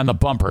sign on the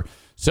bumper.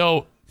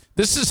 So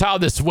this is how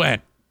this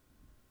went.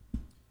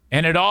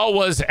 And it all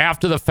was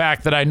after the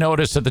fact that I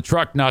noticed at the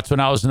truck nuts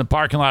when I was in the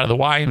parking lot of the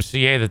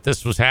YMCA that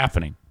this was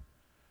happening.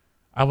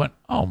 I went,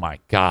 oh, my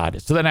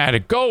God. So then I had to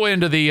go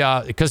into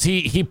the, because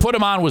he put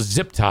them on with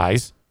zip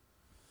ties.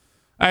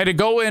 I had to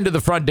go into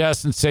the front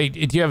desk and say,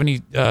 do you have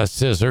any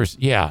scissors?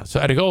 Yeah. So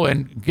I had to go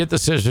in, get the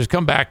scissors,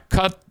 come back,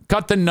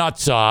 cut the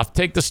nuts off,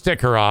 take the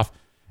sticker off.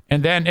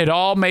 And then it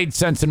all made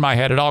sense in my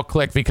head. It all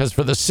clicked because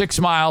for the 6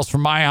 miles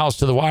from my house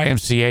to the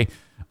YMCA,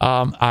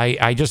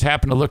 I just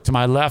happened to look to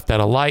my left at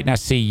a light and I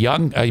see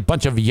a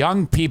bunch of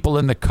young people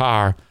in the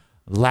car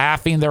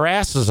laughing their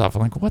asses off.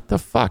 I'm like, what the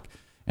fuck?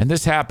 And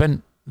this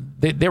happened.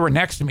 They were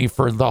next to me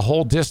for the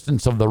whole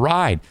distance of the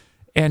ride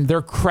and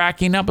they're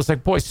cracking up. It's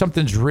like, boy,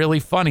 something's really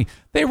funny.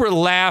 They were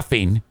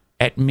laughing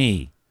at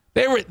me.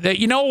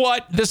 You know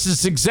what? This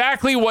is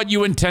exactly what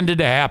you intended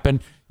to happen.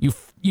 You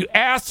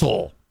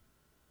asshole.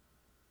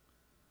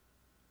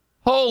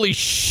 Holy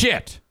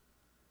shit.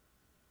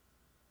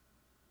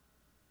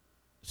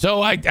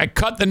 So I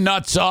cut the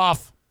nuts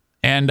off,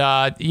 and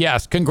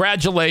yes,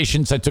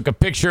 congratulations. I took a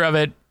picture of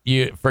it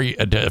for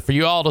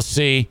you all to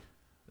see.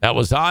 That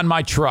was on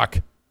my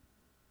truck.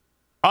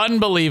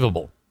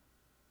 Unbelievable.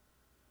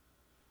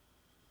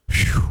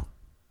 Whew.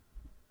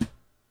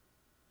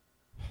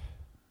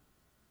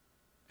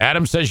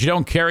 Adam says you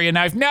don't carry a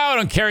knife. No, I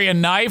don't carry a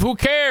knife. Who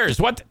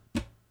cares? What?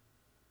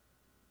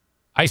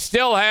 I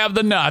still have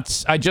the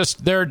nuts. I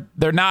just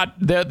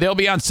they'll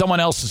be on someone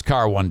else's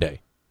car one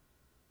day.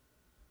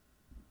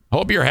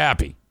 Hope you're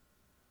happy.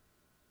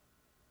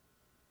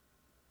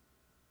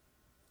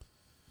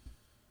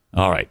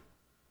 All right.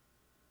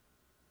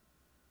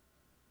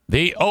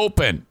 The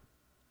Open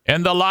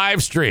and the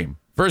live stream.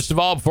 First of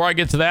all, before I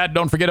get to that,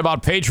 don't forget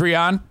about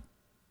Patreon.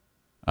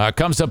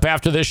 Comes up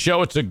after this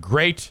show. It's a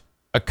great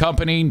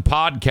accompanying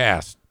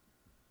podcast.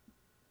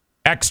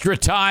 Extra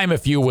time,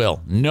 if you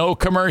will. No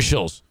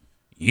commercials.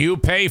 You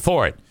pay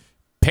for it.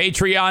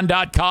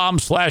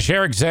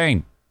 Patreon.com/Eric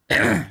Zane.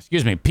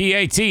 Excuse me.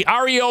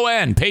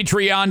 Patreon.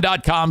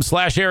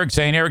 Patreon.com/Eric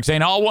Zane. Eric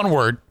Zane, all one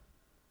word.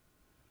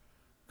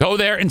 Go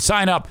there and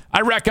sign up.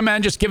 I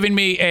recommend just giving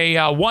me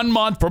a 1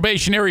 month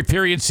probationary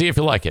period. See if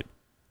you like it.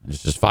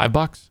 It's just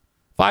 $5.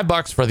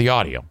 $5 for the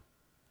audio.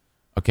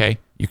 Okay.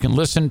 You can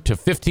listen to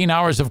 15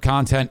 hours of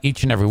content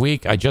each and every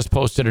week. I just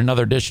posted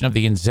another edition of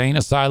the Insane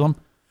Asylum,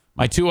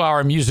 my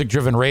 2-hour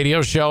music-driven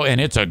radio show, and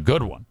it's a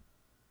good one.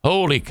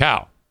 Holy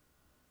cow.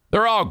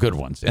 They're all good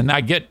ones. And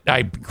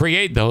I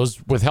create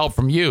those with help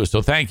from you.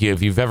 So thank you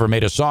if you've ever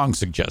made a song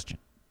suggestion.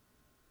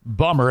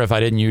 Bummer if I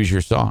didn't use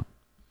your song.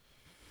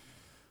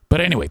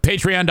 But anyway,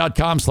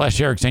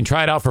 patreon.com/Eric Zane.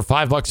 Try it out for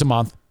 $5 a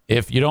month.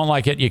 If you don't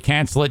like it, you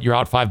cancel it. You're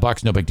out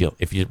 $5. No big deal.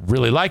 If you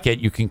really like it,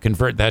 you can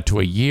convert that to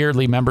a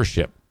yearly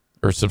membership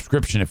or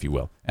subscription, if you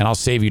will. And I'll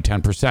save you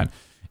 10%.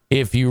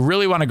 If you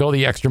really want to go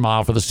the extra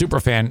mile for the super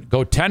fan,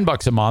 go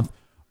 $10 a month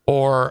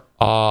or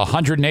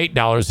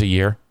 $108 a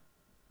year.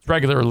 It's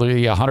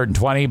regularly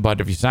 $120,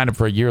 but if you sign up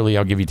for a yearly,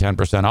 I'll give you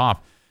 10% off.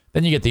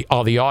 Then you get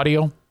all the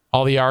audio,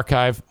 all the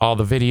archive, all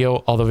the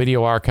video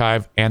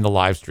archive, and the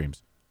live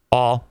streams.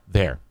 All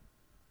there.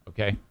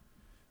 Okay?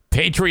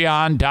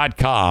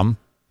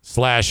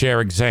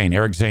 Patreon.com/Eric Zane.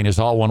 Eric Zane is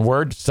all one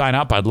word. Sign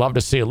up. I'd love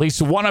to see at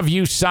least one of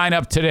you sign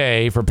up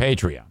today for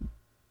Patreon.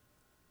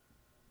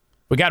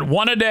 We got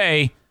one a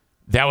day.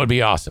 That would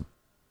be awesome.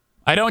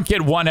 I don't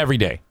get one every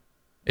day.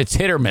 It's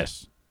hit or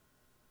miss.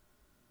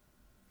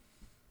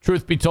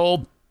 Truth be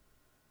told,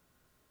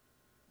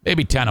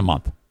 maybe 10 a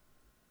month.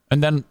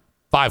 And then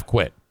 5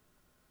 quit.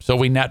 So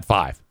we net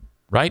 5,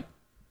 right?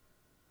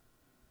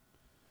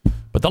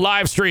 But the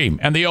live stream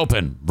and the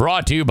Open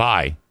brought to you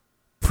by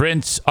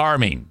Prince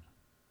Arming.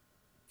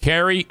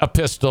 Carry a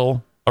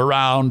pistol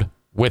around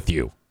with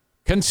you.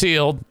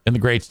 Concealed in the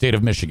great state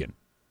of Michigan.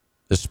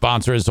 This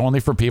sponsor is only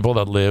for people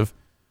that live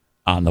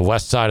on the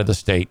west side of the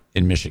state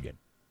in Michigan.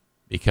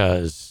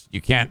 Because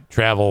you can't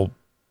travel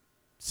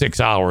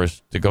 6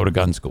 hours to go to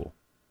gun school.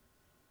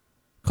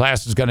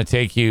 Class is going to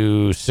take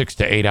you 6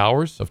 to 8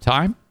 hours of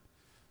time.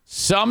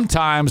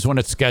 Sometimes when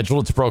it's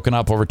scheduled, it's broken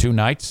up over 2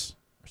 nights.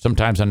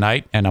 Sometimes a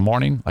night and a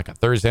morning, like a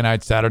Thursday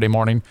night, Saturday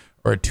morning,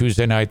 or a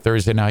Tuesday night,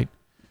 Thursday night.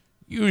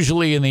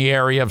 Usually in the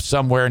area of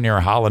somewhere near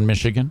Holland,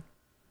 Michigan.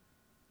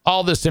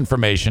 All this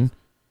information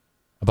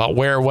about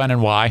where, when,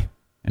 and why,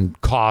 and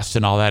costs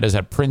and all that is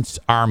at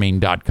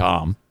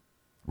princearming.com.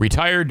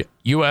 Retired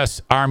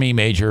U.S. Army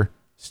Major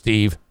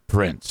Steve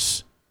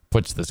Prince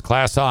puts this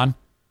class on.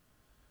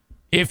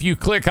 If you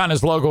click on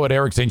his logo at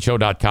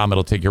ericzaneshow.com,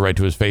 it'll take you right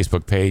to his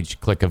Facebook page.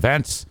 Click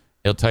events.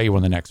 It'll tell you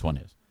when the next one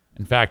is.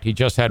 In fact, he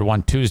just had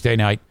one Tuesday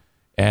night,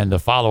 and the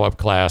follow-up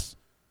class,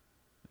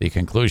 the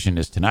conclusion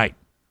is tonight.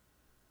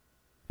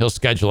 he'll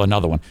schedule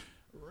another one.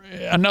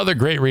 Another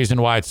great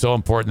reason why it's so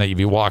important that you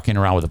be walking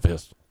around with a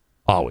pistol.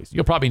 Always.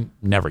 You'll probably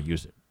never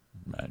use it.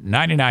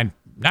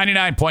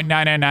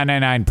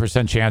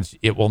 99.9999% chance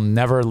it will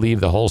never leave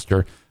the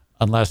holster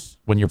unless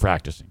when you're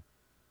practicing.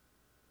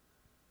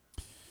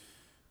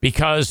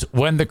 Because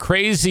when the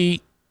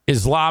crazy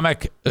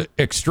Islamic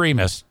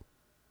extremist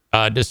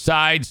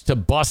decides to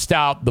bust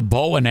out the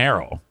bow and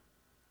arrow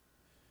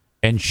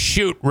and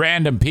shoot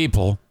random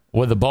people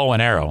with a bow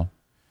and arrow,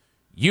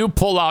 you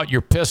pull out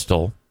your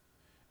pistol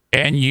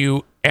and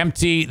you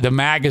empty the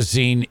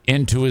magazine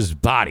into his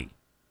body.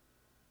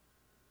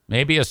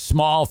 Maybe a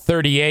small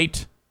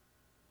 38.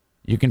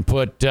 You can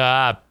put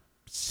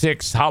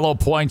 6 hollow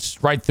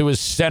points right through his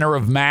center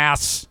of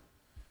mass.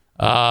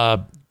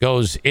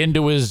 Goes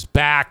into his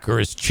back or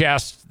his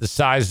chest, the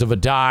size of a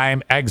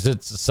dime,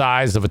 exits the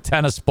size of a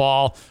tennis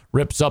ball,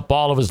 rips up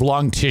all of his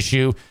lung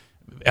tissue,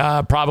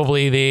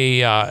 probably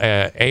the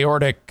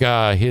aortic,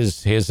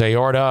 his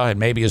aorta and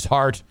maybe his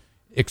heart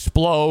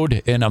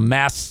explode in a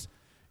mess,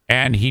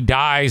 and he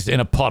dies in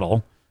a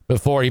puddle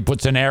before he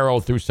puts an arrow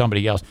through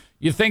somebody else.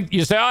 You say,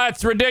 oh,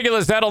 that's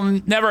ridiculous. That'll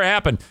never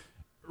happen.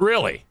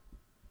 Really?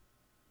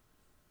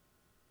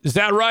 Is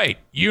that right?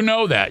 You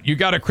know that. You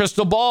got a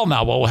crystal ball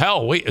now. Well,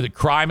 hell, the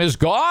crime is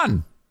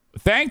gone.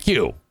 Thank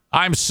you.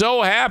 I'm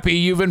so happy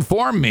you've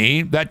informed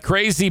me that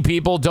crazy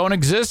people don't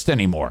exist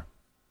anymore.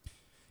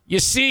 You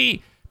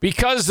see,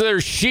 because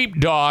there's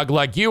sheepdog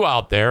like you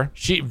out there,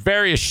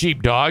 various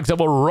sheepdogs that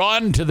will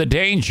run to the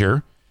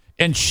danger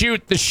and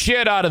shoot the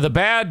shit out of the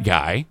bad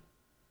guy.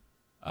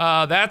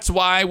 That's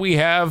why we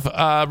have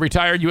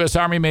retired U.S.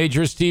 Army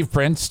Major Steve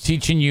Prince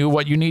teaching you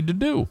what you need to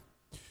do.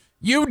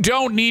 You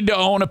don't need to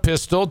own a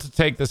pistol to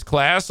take this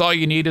class. All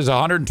you need is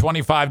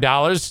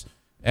 $125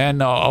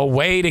 and a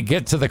way to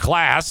get to the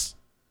class,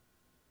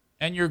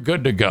 and you're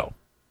good to go.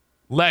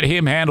 Let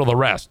him handle the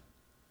rest.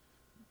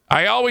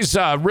 I always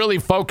really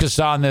focus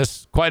on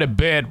this quite a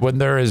bit when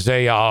there is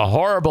a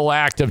horrible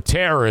act of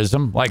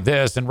terrorism like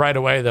this, and right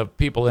away the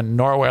people in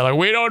Norway are like,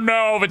 we don't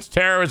know if it's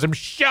terrorism.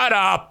 Shut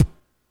up.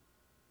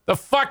 The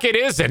fuck it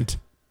isn't.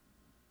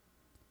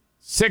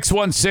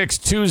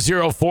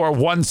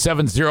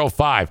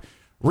 616-204-1705.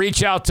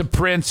 Reach out to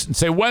Prince and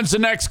say, when's the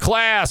next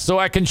class so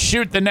I can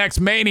shoot the next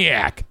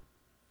maniac?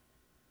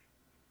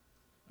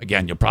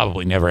 Again, you'll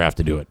probably never have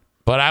to do it.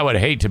 But I would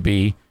hate to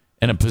be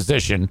in a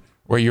position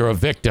where you're a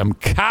victim,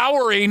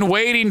 cowering,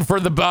 waiting for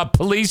the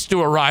police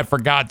to arrive, for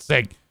God's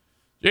sake.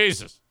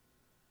 Jesus.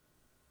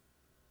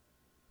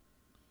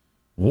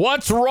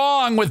 What's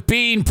wrong with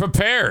being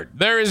prepared?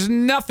 There is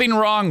nothing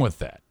wrong with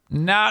that.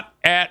 Not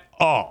at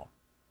all.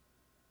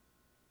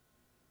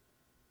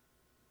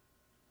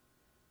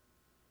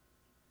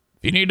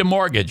 If you need a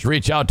mortgage,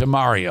 reach out to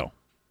Mario.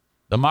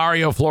 The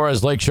Mario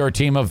Flores Lakeshore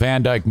team of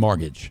Van Dyke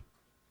Mortgage.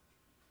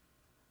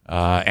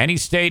 Any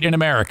state in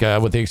America,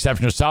 with the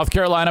exception of South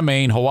Carolina,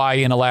 Maine,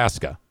 Hawaii, and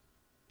Alaska.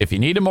 If you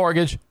need a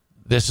mortgage,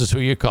 this is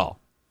who you call.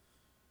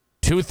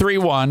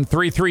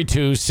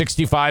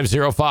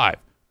 231-332-6505.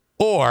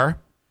 Or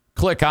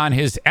click on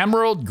his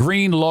emerald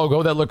green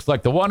logo that looks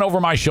like the one over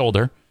my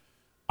shoulder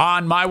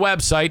on my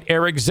website,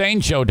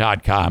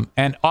 ericzaneshow.com,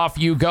 and off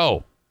you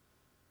go.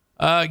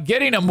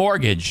 Getting a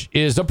mortgage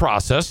is a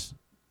process,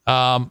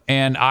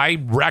 and I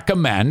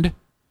recommend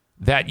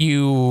that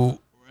you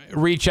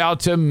reach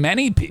out to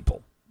many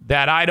people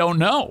that I don't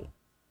know.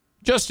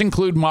 Just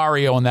include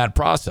Mario in that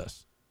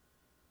process.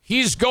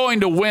 He's going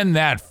to win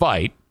that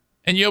fight,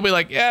 and you'll be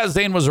like, yeah,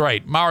 Zane was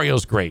right.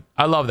 Mario's great.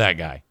 I love that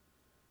guy.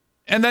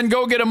 And then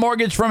go get a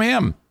mortgage from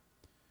him.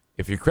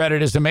 If your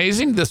credit is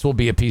amazing, this will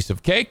be a piece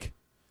of cake.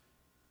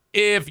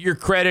 If your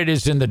credit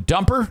is in the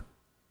dumper,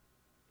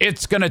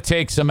 it's going to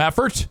take some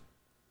effort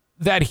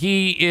that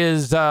he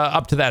is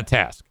up to that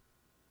task.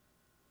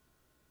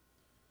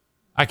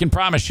 I can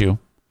promise you,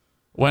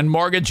 when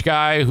mortgage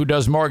guy who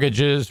does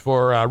mortgages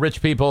for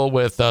rich people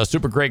with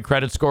super great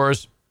credit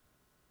scores,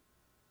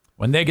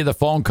 when they get the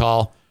phone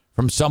call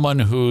from someone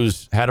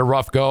who's had a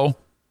rough go,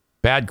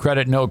 bad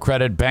credit, no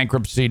credit,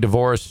 bankruptcy,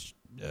 divorce,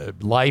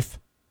 life,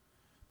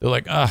 they're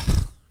like,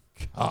 oh,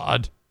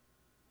 God,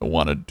 I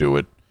want to do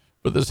it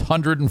for this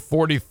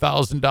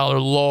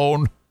 $140,000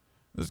 loan.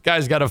 This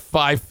guy's got a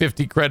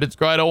 550 credit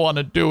score. I don't want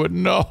to do it.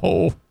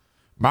 No.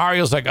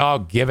 Mario's like, oh,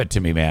 give it to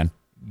me, man.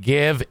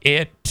 Give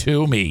it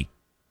to me.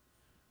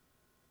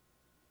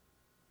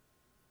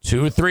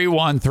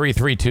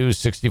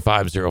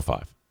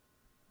 231-332-6505.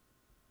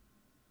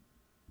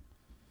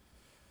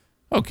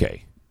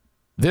 Okay.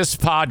 This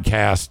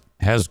podcast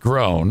has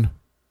grown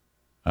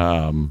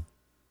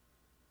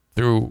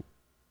through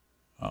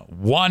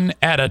one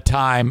at a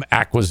time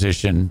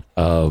acquisition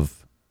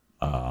of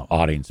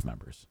audience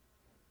members.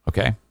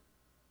 Okay?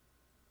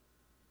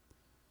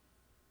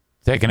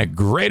 Taking a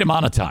great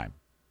amount of time.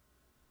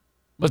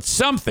 But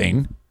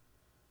something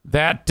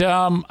that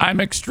I'm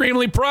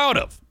extremely proud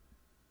of.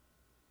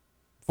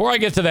 Before I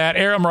get to that,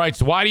 Aram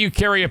writes, why do you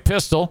carry a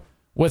pistol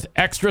with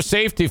extra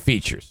safety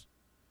features?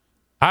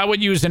 I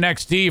would use an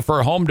XD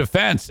for home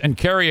defense and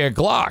carry a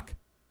Glock.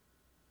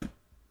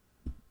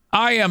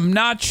 I am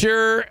not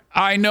sure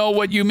I know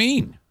what you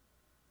mean.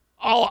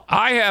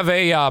 I have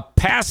a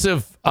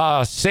passive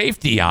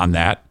safety on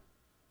that.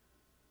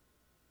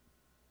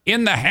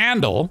 In the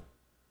handle,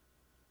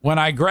 when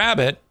I grab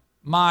it,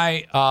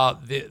 my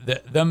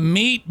the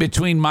meat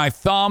between my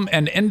thumb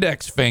and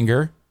index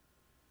finger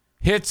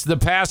hits the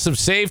passive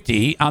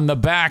safety on the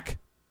back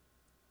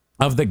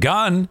of the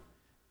gun,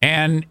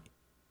 and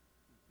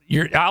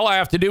all I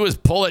have to do is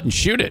pull it and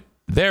shoot it.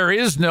 There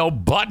is no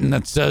button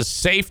that says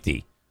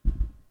safety.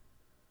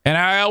 And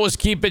I always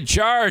keep it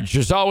charged.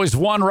 There's always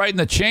one right in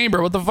the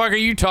chamber. What the fuck are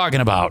you talking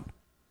about?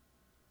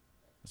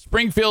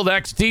 Springfield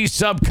XT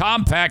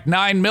subcompact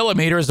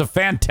 9mm is a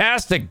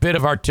fantastic bit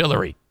of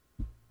artillery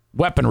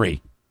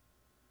weaponry.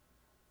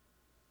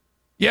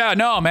 Yeah,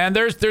 no, man.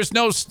 There's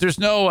no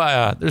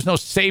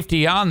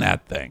safety on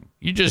that thing.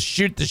 You just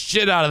shoot the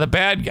shit out of the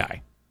bad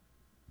guy.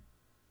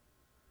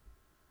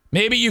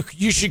 Maybe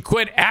you should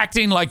quit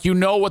acting like you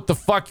know what the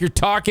fuck you're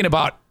talking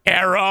about,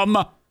 Aram.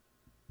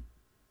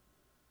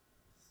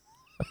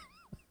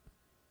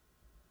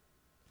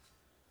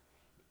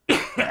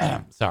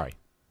 Sorry.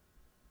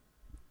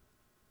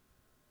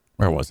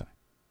 Where was I?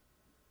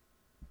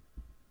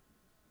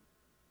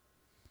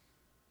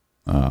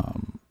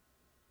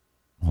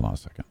 Hold on a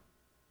second.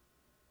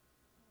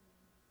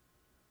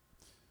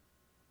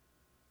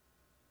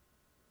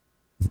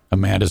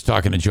 Amanda's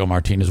talking to Joe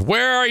Martinez.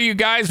 Where are you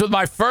guys with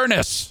my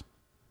furnace?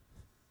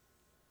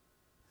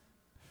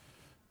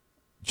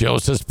 Joe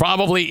says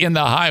probably in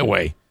the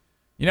highway.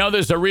 You know,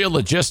 there's a real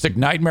logistic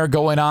nightmare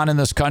going on in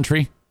this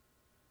country.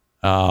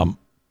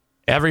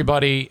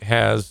 Everybody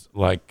has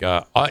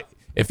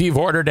if you've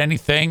ordered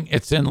anything,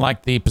 it's in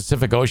like the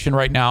Pacific Ocean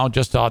right now,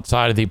 just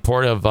outside of the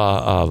port of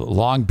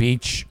Long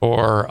Beach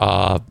or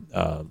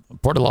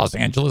Port of Los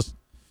Angeles.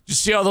 You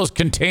see all those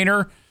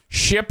container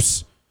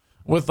ships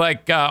with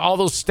all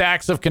those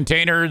stacks of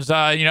containers?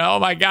 Oh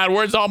my God,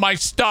 where's all my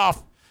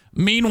stuff?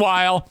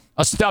 Meanwhile,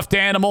 a stuffed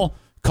animal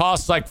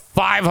costs like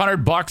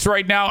 $500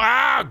 right now.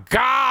 Oh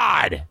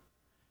God!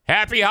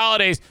 Happy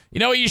holidays. You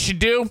know what you should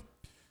do?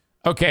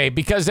 Okay,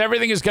 because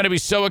everything is going to be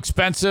so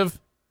expensive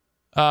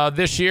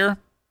this year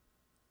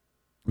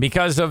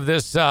because of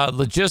this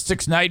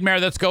logistics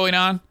nightmare that's going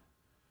on,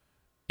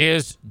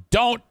 is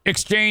don't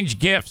exchange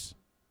gifts.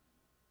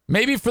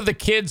 Maybe for the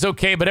kids,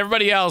 okay, but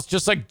everybody else,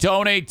 just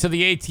donate to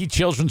the AT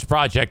Children's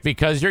Project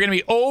because you're going to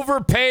be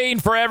overpaying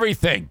for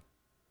everything.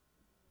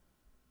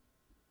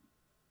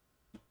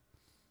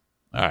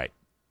 All right.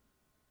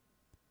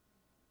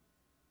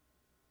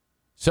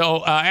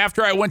 So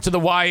after I went to the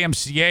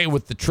YMCA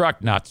with the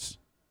truck nuts,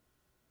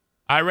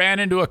 I ran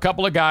into a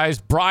couple of guys,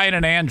 Brian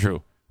and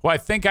Andrew, who I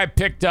think I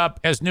picked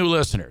up as new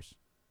listeners.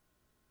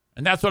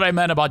 And that's what I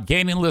meant about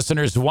gaining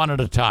listeners one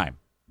at a time.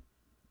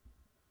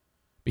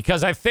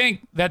 Because I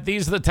think that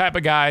these are the type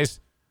of guys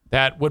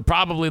that would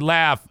probably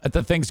laugh at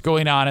the things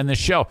going on in this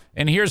show.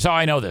 And here's how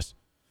I know this.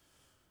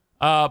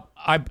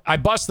 I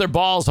bust their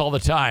balls all the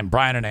time,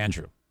 Brian and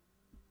Andrew.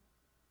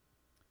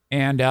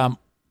 And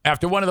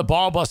after one of the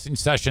ball busting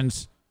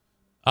sessions,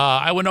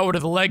 I went over to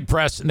the leg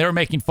press, and they were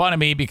making fun of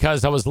me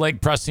because I was leg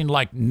pressing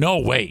like no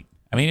weight.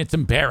 I mean, it's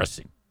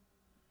embarrassing.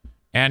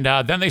 And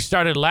then they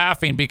started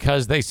laughing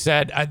because they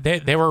said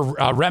they were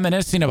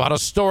reminiscing about a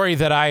story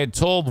that I had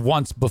told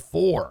once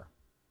before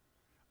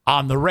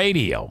on the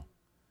radio.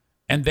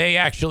 And they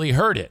actually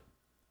heard it,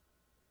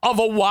 of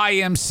a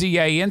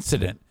YMCA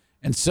incident.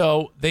 And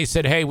so they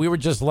said, hey, we were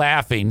just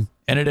laughing,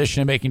 in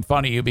addition to making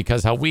fun of you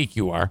because how weak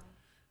you are.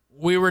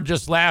 We were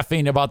just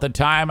laughing about the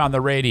time on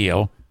the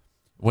radio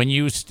when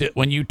you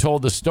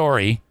told the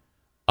story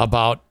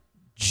about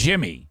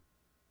Jimmy,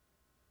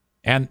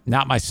 and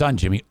not my son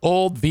Jimmy,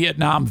 old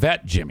Vietnam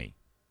vet Jimmy.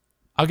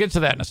 I'll get to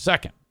that in a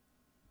second.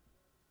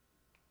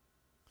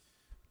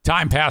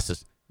 Time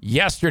passes.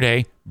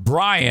 Yesterday,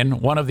 Brian,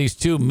 one of these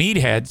two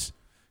meatheads,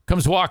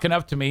 comes walking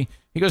up to me.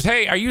 He goes,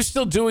 hey, are you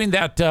still doing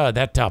that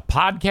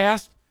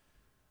podcast?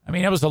 I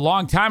mean, it was a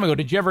long time ago.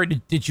 Did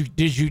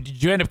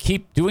you end up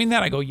keep doing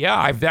that? I go, yeah,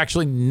 I've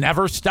actually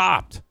never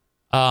stopped.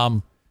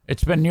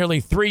 It's been nearly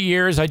 3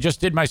 years. I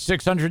just did my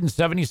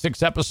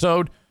 676th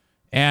episode.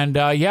 And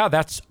yeah,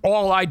 that's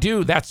all I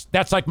do.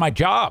 That's like my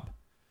job.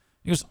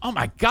 He goes, oh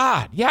my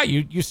God. Yeah,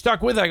 you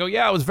stuck with it. I go,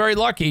 yeah, I was very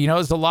lucky. You know,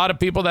 there's a lot of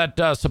people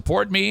that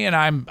support me, and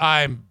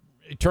I'm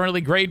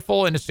eternally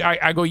grateful. And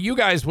I go, you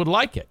guys would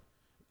like it.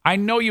 I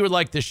know you would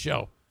like this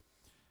show.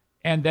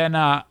 And then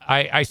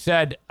I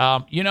said,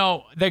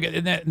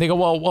 they go,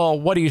 well,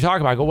 what are you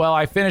talking about? I go, well,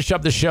 I finish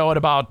up the show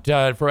at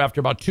after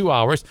about 2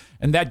 hours,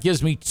 and that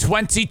gives me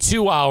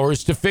 22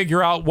 hours to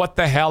figure out what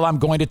the hell I'm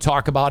going to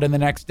talk about in the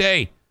next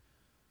day.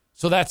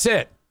 So that's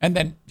it. And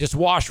then just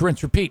wash,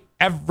 rinse, repeat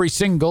every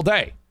single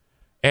day.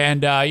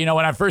 And,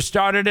 when I first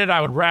started it,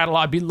 I would rattle.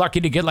 I'd be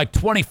lucky to get like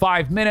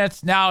 25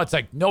 minutes. Now it's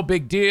like no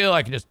big deal.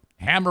 I can just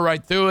hammer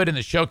right through it, and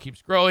the show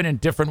keeps growing in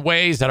different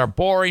ways that are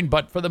boring.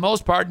 But for the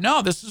most part,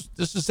 no, this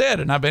is it.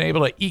 And I've been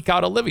able to eke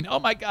out a living. Oh,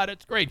 my God,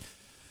 it's great.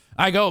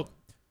 I go,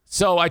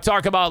 So I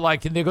talk about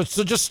like, and they go,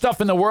 so just stuff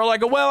in the world. I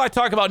go, well, I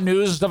talk about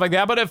news and stuff like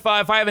that. But if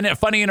I have a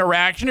funny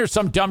interaction or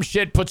some dumb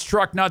shit puts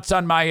truck nuts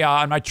on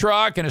my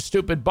truck and a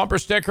stupid bumper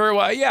sticker,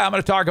 well, yeah, I'm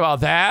going to talk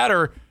about that.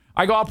 Or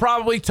I go, I'll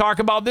probably talk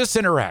about this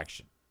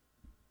interaction.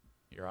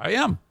 Here I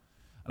am.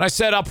 And I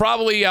said, I'll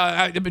probably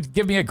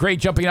give me a great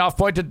jumping off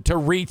point to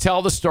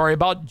retell the story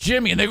about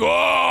Jimmy. And they go,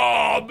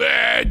 oh,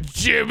 man,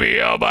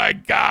 Jimmy. Oh, my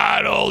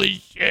God. Holy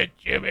shit,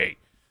 Jimmy.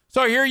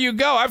 So here you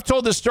go. I've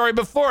told this story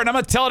before, and I'm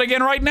going to tell it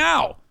again right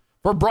now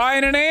for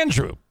Brian and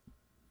Andrew.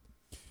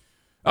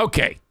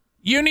 Okay.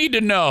 You need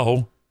to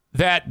know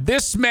that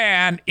this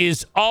man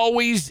is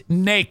always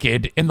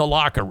naked in the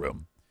locker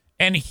room,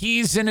 and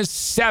he's in his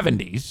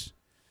 70s,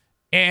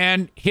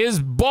 and his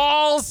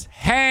balls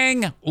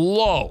hang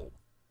low.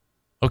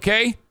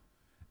 Okay?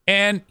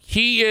 And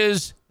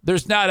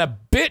there's not a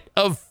bit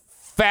of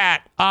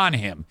fat on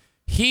him.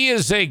 He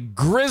is a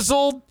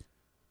grizzled,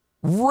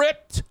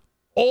 ripped,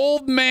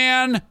 old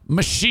man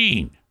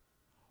machine.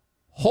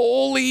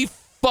 Holy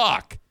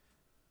fuck.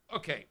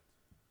 Okay.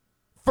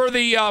 For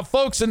the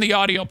folks in the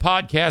audio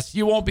podcast,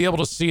 you won't be able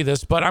to see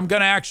this, but I'm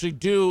going to actually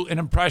do an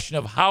impression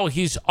of how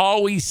he's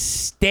always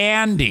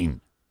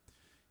standing.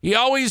 He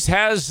always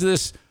has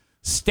this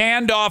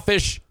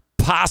standoffish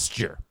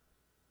posture.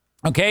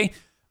 Okay?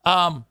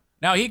 Now,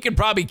 he could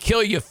probably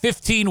kill you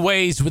 15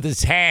 ways with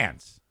his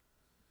hands.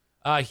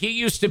 He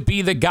used to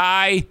be the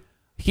guy.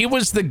 He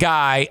was the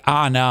guy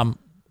on,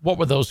 what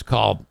were those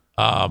called?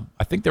 I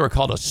think they were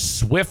called a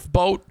swift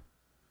boat.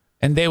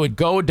 And they would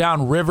go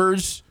down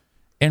rivers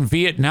in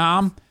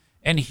Vietnam.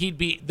 And he'd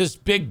be this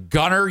big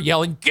gunner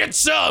yelling, get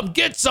some,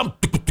 get some.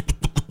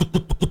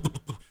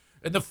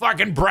 And the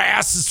fucking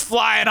brass is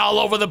flying all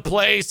over the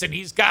place. And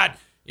he's got,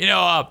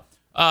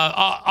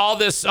 all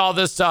this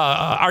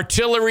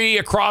artillery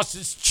across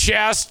his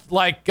chest,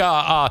 like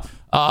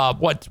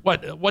what's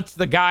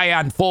the guy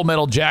on Full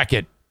Metal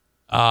Jacket?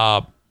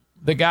 The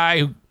guy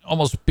who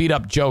almost beat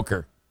up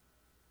Joker.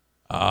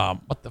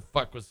 What the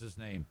fuck was his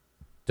name?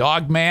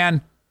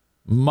 Dogman,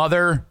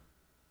 mother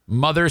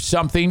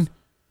something.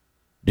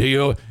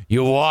 Do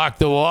you walk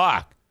the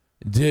walk?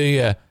 Do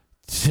you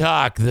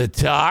talk the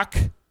talk?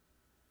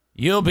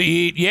 You'll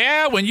be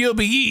when you'll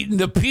be eating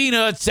the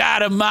peanuts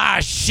out of my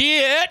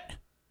shit.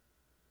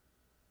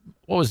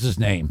 What was his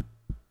name?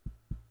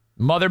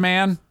 Mother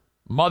man?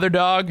 Mother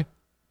dog?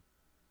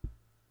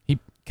 God,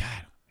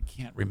 I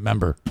can't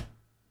remember.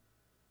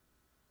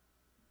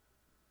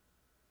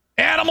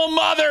 Animal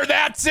mother,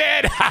 that's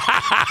it.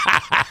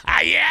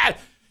 Yeah.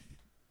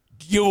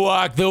 You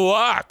walk the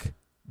walk.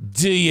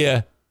 Do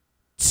you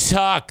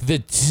talk the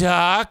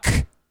talk?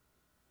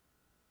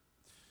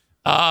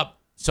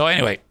 So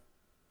anyway,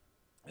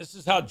 this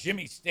is how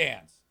Jimmy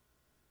stands.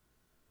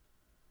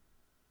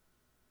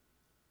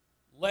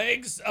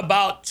 Legs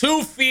about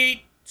 2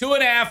 feet,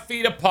 2.5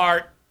 feet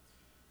apart.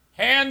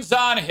 Hands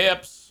on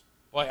hips.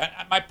 Boy,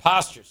 my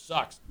posture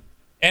sucks.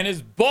 And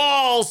his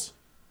balls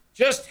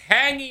just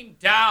hanging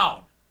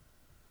down.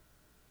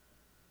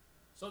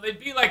 So they'd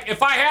be like,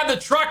 if I had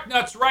the truck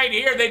nuts right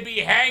here, they'd be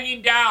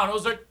hanging down.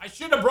 I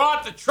should have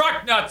brought the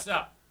truck nuts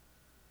up.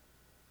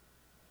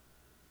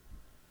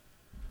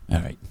 All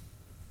right.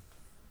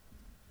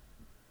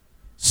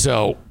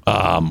 So,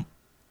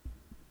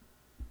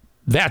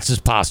 that's his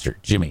posture,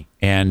 Jimmy.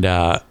 And,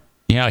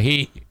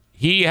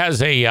 he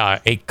has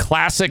a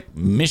classic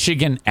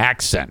Michigan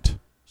accent.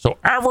 So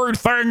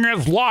everything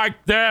is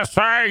like this,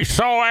 hey?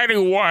 So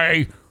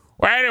anyway,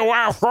 what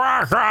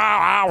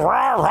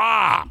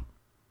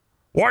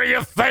do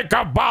you think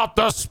about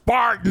the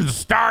Spartans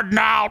starting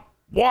out?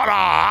 What a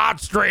hot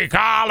streak,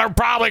 huh? They're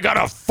probably going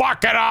to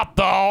fuck it up,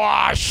 though.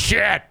 Oh,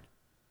 shit.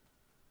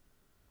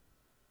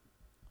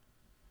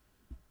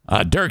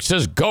 Dirk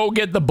says, go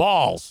get the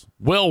balls.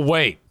 We'll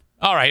wait.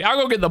 All right,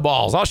 I'll go get the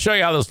balls. I'll show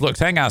you how this looks.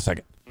 Hang on a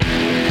second.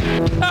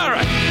 All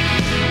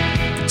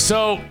right.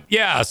 So,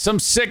 yeah, some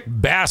sick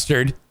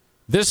bastard.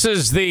 This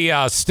is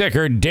the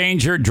sticker.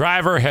 Danger.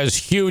 Driver has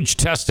huge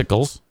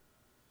testicles.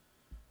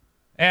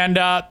 And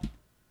I'm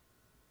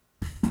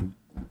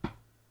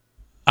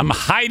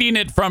hiding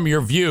it from your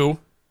view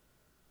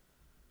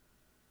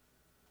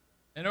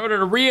in order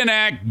to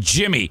reenact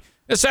Jimmy.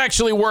 This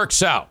actually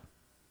works out.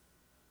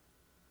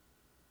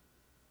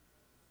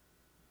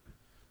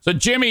 So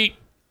Jimmy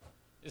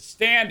is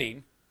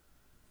standing,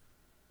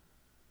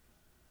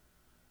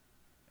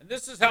 and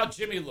this is how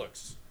Jimmy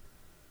looks.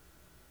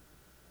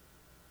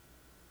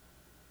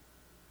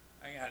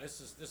 Hang on, this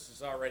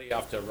is already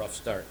off to a rough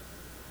start.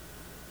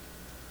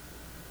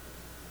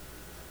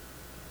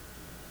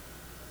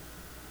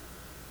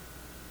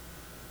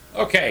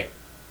 Okay.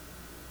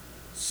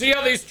 See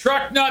how these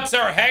truck nuts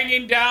are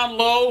hanging down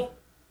low?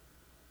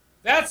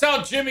 That's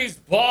how Jimmy's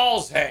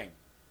balls hang.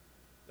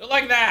 They're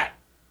like that.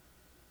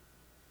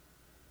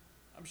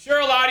 I'm sure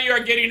a lot of you are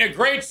getting a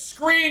great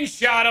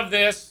screenshot of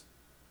this.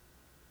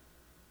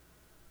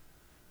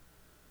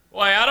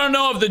 Boy, I don't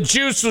know if the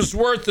juice was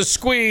worth the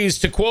squeeze,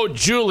 to quote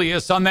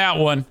Julius on that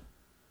one.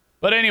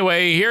 But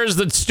anyway, here's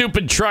the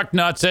stupid truck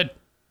nuts at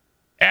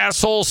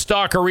asshole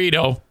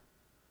Stalkerito.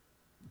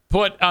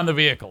 put on the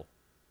vehicle.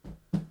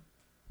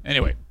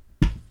 Anyway.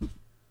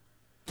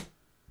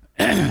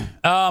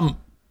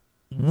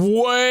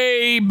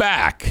 Way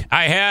back,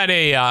 I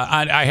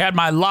had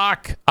my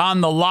lock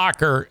on the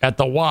locker at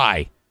the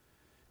Y,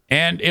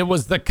 and it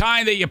was the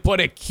kind that you put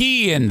a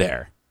key in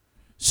there.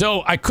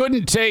 So I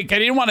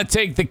didn't want to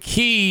take the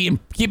key and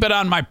keep it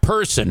on my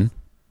person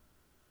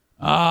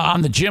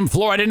on the gym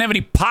floor. I didn't have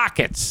any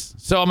pockets.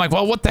 So I'm like,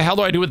 well, what the hell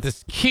do I do with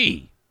this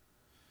key?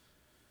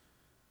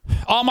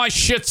 All my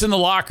shit's in the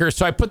locker,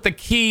 so I put the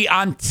key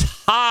on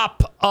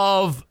top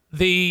of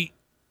the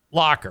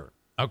locker,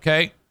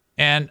 okay?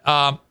 And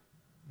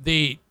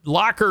the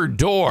locker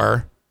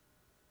door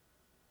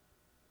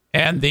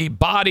and the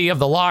body of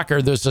the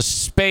locker, there's a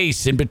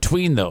space in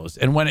between those.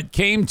 And when it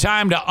came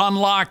time to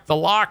unlock the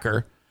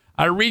locker,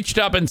 I reached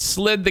up and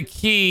slid the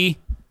key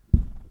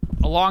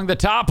along the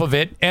top of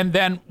it. And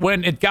then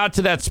when it got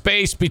to that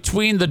space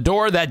between the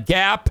door, that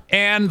gap,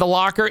 and the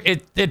locker,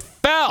 it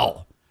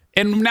fell.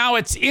 And now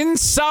it's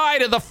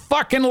inside of the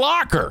fucking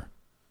locker.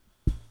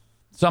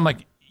 So I'm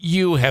like,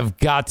 you have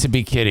got to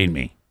be kidding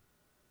me.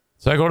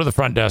 So I go to the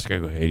front desk. I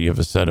go, hey, do you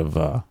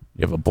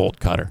have a bolt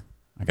cutter?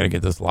 I got to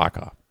get this lock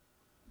off.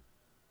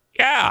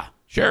 Yeah,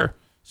 sure.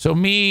 So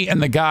me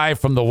and the guy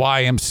from the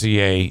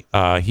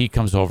YMCA, he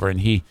comes over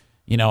and he,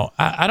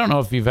 I don't know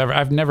if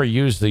I've never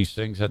used these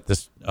things at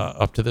this,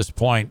 up to this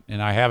point,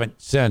 and I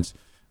haven't since,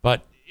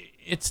 but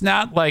it's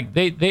not like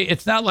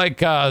it's not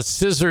like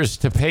scissors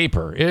to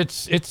paper.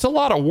 It's a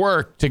lot of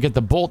work to get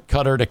the bolt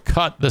cutter to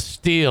cut the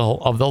steel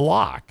of the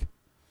lock.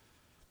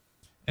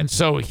 And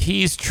so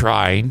he's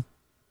trying.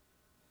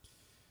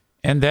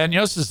 And then,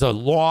 this is a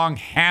long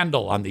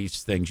handle on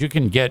these things. You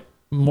can get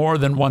more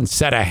than one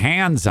set of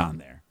hands on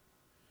there.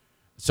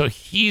 So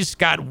he's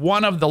got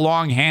one of the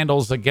long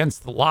handles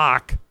against the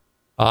locker,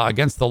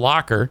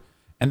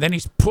 and then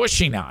he's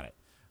pushing on it.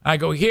 And I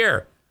go,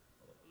 here,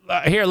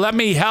 let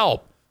me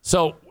help.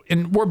 So,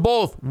 and we're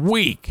both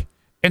weak.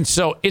 And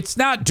so it's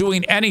not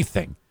doing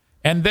anything.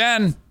 And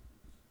then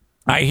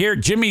I hear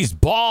Jimmy's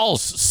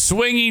balls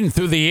swinging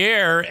through the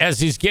air as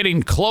he's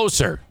getting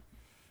closer,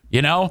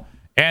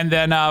 And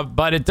then,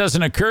 but it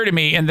doesn't occur to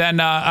me. And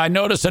then I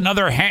notice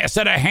another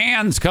set of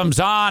hands comes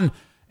on,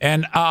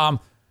 and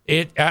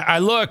I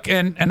look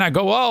and I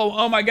go,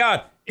 oh my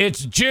God,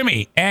 it's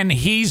Jimmy, and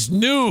he's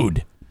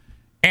nude,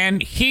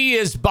 and he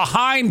is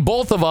behind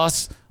both of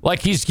us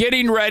like he's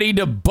getting ready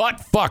to butt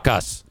fuck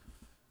us,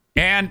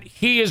 and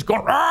he is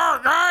going, oh,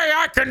 hey,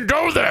 I can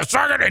do this,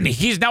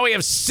 and we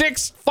have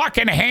 6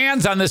 fucking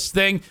hands on this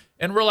thing.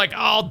 And we're like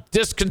all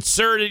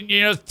disconcerted,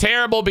 it's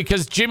terrible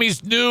because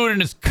Jimmy's nude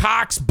and his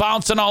cock's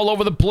bouncing all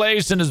over the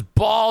place and his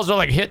balls are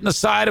like hitting the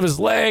side of his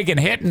leg and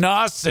hitting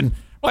us. And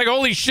we're like,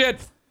 holy shit.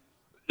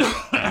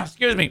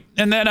 Excuse me.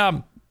 And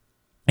then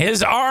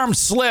his arm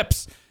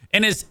slips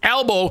and his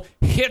elbow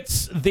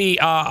hits the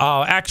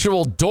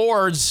actual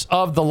doors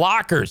of the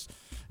lockers.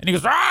 And he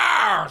goes,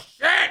 oh,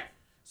 shit.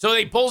 So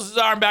he pulls his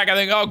arm back. I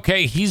think,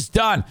 okay, he's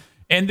done.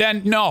 And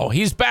then, no,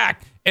 he's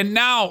back. And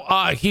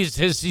now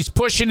he's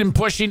pushing and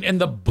pushing,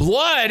 and the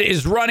blood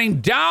is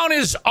running down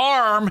his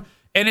arm,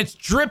 and it's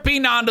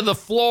dripping onto the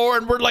floor,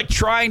 and we're like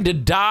trying to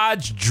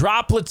dodge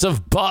droplets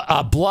of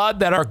blood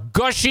that are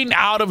gushing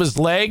out of his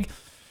leg.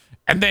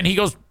 And then he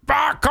goes,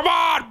 come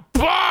on,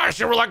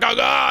 push. And we're like,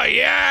 oh,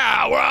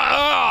 yeah.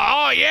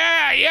 Oh,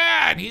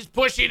 yeah. And he's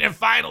pushing, and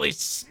finally,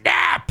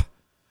 snap.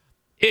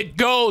 It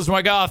goes.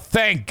 My God,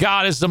 thank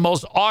God. It's the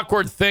most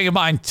awkward thing in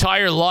my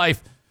entire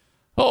life.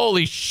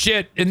 Holy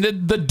shit. And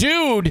the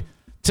dude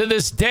to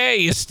this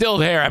day is still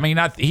there. I mean,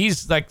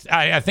 he's like,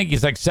 I think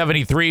he's like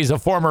 73. He's a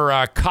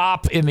former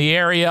cop in the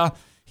area.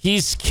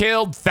 He's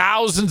killed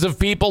thousands of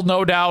people,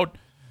 no doubt.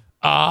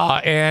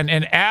 And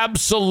an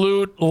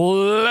absolute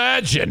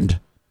legend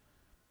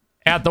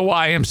at the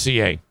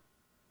YMCA.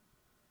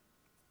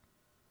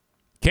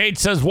 Kate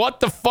says, what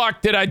the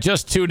fuck did I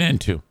just tune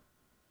into?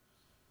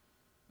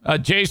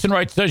 Jason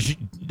writes,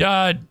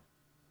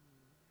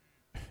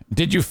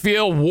 did you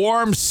feel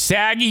warm,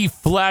 saggy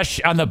flesh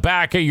on the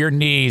back of your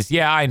knees?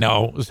 Yeah, I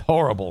know. It was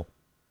horrible.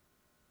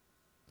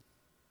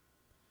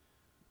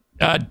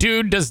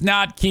 Dude does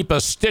not keep a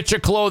stitch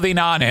of clothing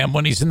on him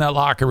when he's in that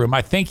locker room.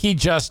 I think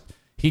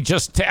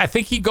I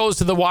think he goes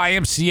to the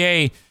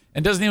YMCA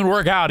and doesn't even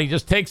work out. He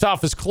just takes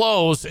off his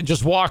clothes and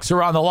just walks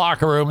around the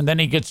locker room, and then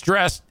he gets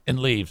dressed and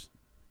leaves.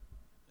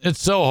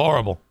 It's so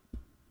horrible.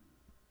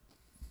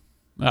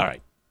 All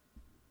right.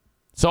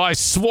 So I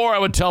swore I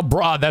would tell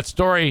that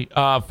story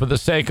for the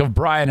sake of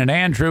Brian and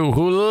Andrew,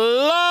 who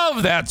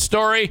love that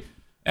story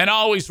and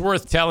always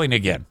worth telling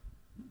again.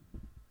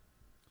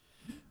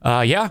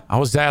 I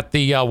was at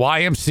the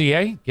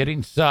YMCA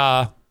getting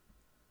a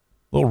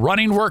little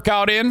running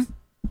workout in.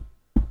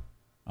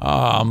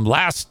 One of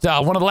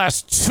the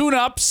last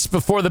tune-ups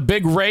before the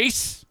big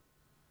race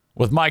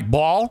with Mike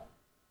Ball.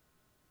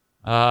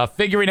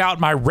 Figuring out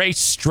my race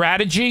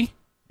strategy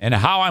and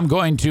how I'm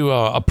going to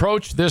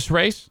approach this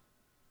race.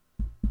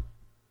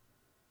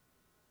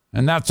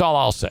 And that's all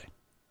I'll say.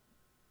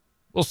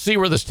 We'll see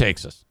where this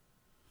takes us.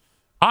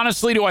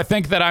 Honestly, do I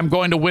think that I'm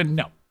going to win?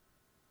 No.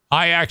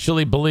 I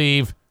actually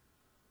believe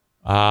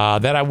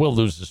that I will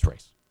lose this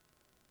race.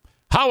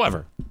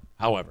 However,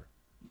 I'm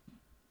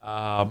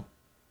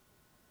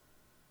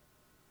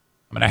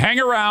going to hang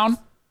around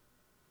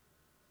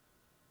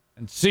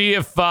and see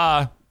if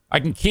I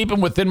can keep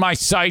him within my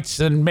sights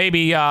and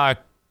maybe have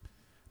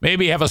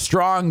a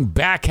strong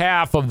back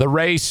half of the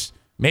race.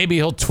 Maybe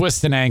he'll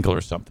twist an ankle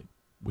or something.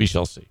 We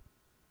shall see.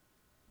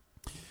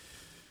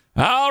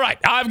 All right.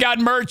 I've got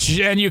merch,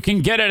 and you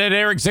can get it at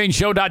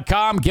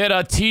ericzaneshow.com. Get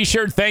a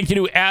T-shirt. Thank you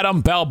to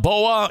Adam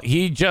Balboa.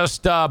 He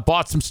just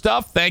bought some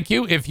stuff. Thank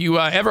you. If you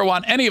ever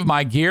want any of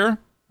my gear,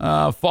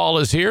 fall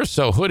is here.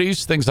 So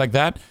hoodies, things like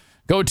that.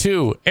 Go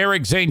to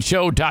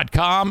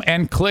ericzaneshow.com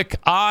and click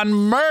on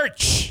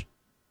merch.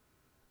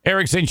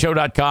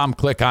 ericzaneshow.com,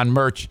 click on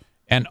merch,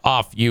 and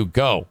off you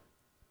go.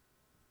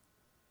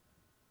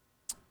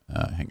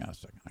 Hang on a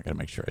second. I got to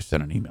make sure I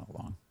sent an email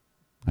along.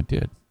 I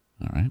did.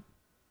 All right.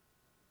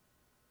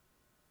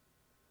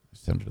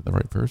 Send it to the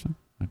right person?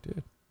 I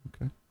did.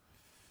 Okay.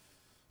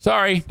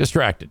 Sorry,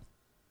 distracted.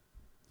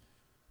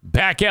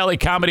 Back Alley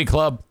Comedy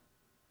Club.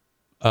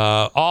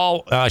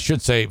 I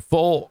should say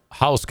Full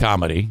House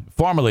Comedy,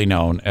 formerly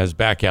known as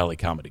Back Alley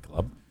Comedy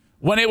Club.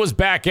 When it was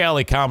Back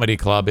Alley Comedy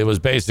Club, it was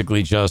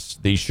basically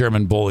just the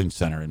Sherman Bowling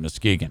Center in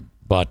Muskegon.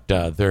 But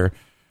there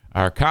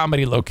are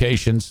comedy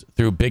locations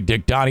through Big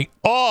Dick Donnie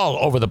all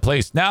over the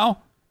place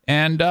now.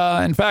 And,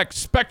 in fact,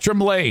 Spectrum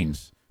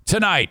Lanes.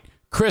 Tonight,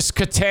 Chris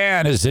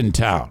Kattan is in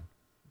town.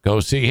 Go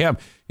see him.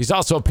 He's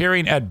also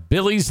appearing at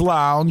Billy's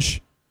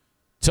Lounge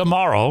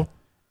tomorrow.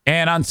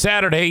 And on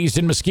Saturday, he's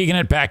in Muskegon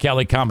at Back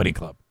Alley Comedy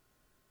Club.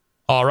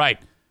 All right.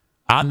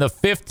 On the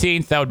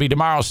 15th, that would be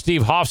tomorrow,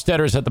 Steve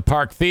Hofstadter's at the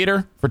Park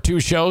Theater for 2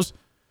 shows.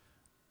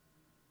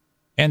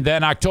 And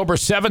then October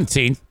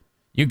 17th,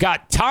 you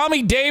got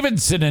Tommy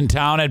Davidson in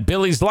town at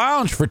Billy's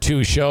Lounge for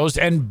 2 shows.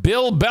 And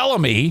Bill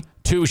Bellamy,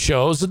 2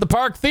 shows at the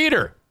Park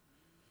Theater.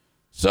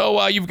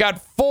 So you've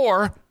got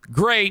 4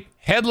 great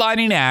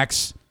headlining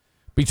acts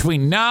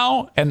between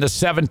now and the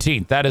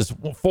 17th. That is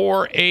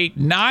 4, 8,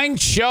 9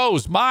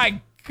 shows. My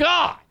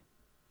God.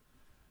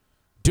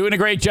 Doing a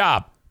great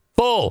job.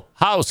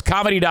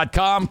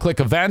 FullHouseComedy.com. Click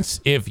events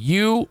if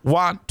you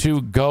want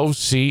to go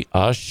see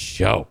a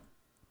show.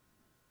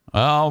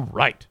 All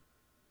right.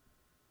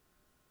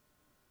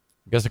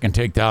 I guess I can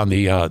take down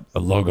the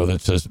logo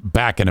that says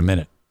back in a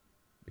minute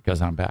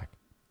because I'm back.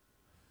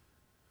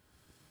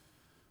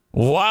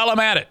 While I'm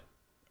at it,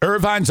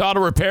 Irvine's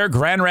Auto Repair,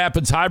 Grand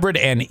Rapids Hybrid,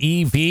 and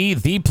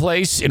EV, the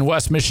place in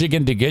West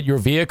Michigan to get your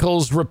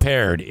vehicles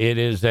repaired. It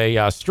is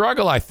a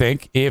struggle, I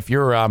think, if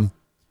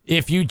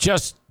you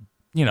just,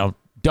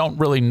 don't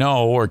really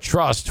know or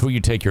trust who you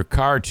take your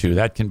car to.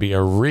 That can be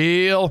a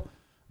real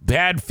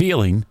bad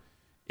feeling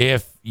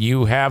if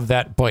you have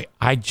that, boy,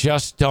 I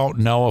just don't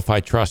know if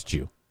I trust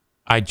you.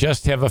 I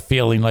just have a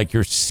feeling like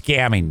you're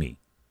scamming me.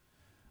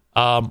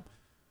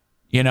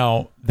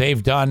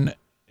 They've done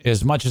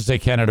as much as they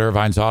can at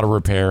Irvine's Auto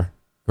Repair,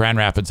 Grand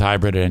Rapids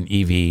Hybrid, and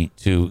EV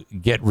to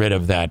get rid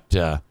of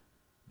that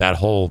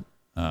whole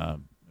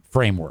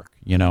framework,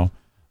 And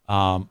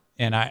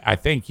I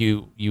think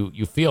you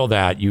feel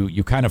that.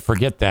 You kind of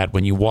forget that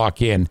when you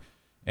walk in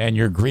and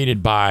you're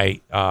greeted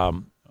by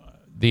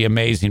the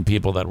amazing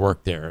people that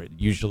work there.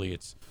 Usually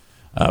it's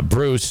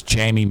Bruce,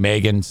 Jamie,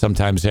 Megan,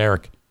 sometimes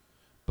Eric.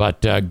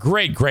 But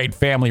great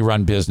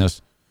family-run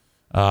business.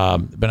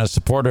 Been a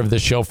supporter of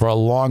this show for a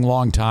long,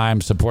 long time,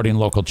 supporting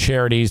local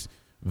charities,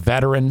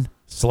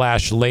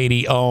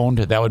 veteran/lady owned.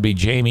 That would be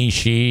Jamie.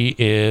 She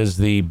is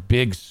the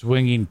big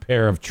swinging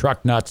pair of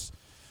truck nuts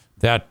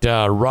that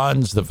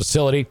runs the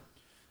facility.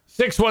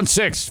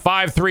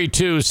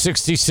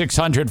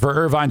 616-532-6600 for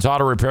Irvine's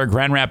Auto Repair,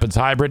 Grand Rapids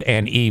Hybrid,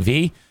 and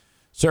EV.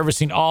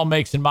 Servicing all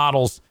makes and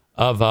models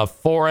of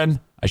foreign,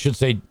 I should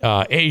say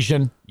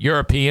Asian,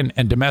 European,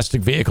 and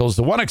domestic vehicles.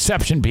 The one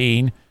exception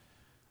being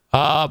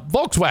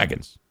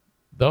Volkswagens.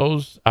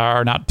 Those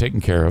are not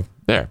taken care of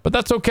there, but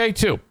that's okay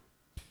too.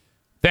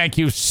 Thank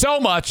you so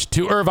much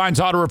to Irvine's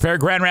Auto Repair,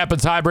 Grand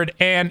Rapids Hybrid,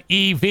 and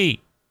EV.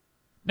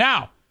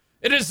 Now,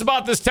 it is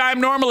about this time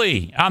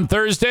normally on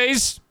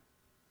Thursdays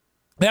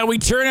that we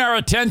turn our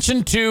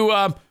attention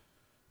to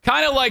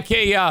kind of like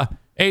a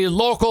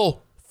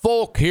local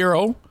folk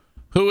hero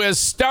who has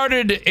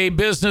started a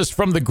business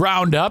from the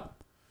ground up,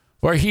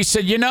 where he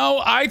said,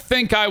 I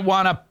think I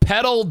want to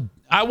pedal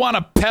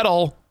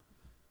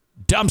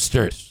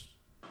dumpsters.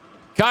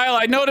 Kyle,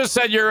 I noticed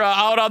that you're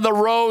out on the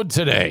road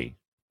today.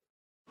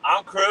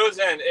 I'm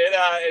cruising.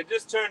 It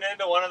just turned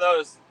into one of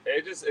those.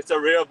 It's a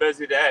real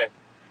busy day.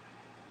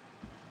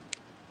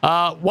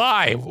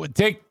 Why?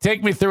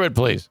 Take me through it,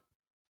 please.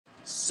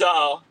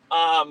 So,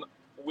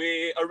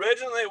 we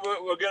originally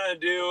we're gonna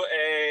do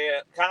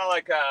a kind of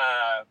like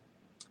a,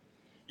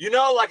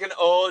 like an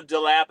old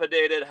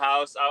dilapidated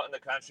house out in the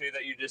country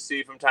that you just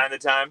see from time to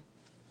time.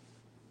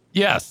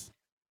 Yes.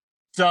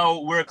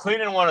 So we're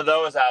cleaning one of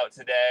those out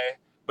today,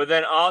 but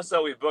then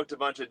also we booked a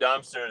bunch of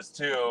dumpsters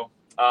too.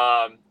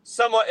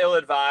 Somewhat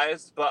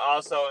ill-advised, but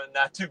also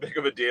not too big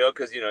of a deal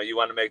because you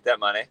want to make that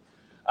money.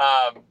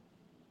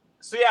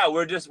 So yeah,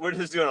 we're just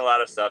doing a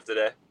lot of stuff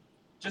today.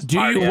 Just Do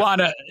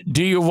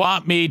you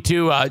want me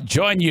to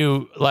join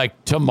you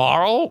like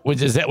tomorrow? Would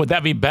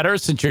that be better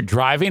since you're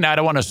driving? I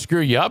don't want to screw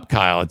you up,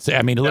 Kyle. It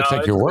looks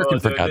like you're working,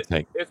 for God's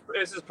sake.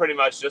 This is pretty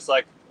much just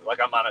like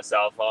I'm on a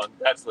cell phone.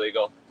 That's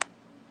legal.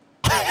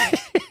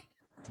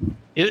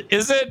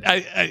 Is it?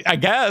 I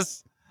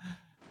guess.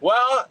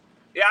 Well,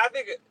 yeah, I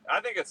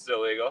think it's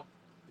still legal.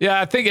 Yeah,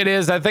 I think it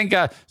is. I think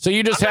so.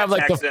 You just have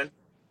like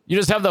you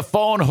just have the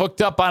phone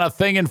hooked up on a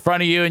thing in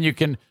front of you, and you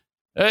can,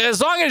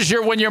 as long as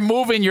when you're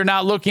moving, you're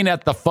not looking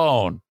at the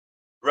phone.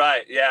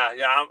 Right. Yeah.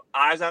 I'm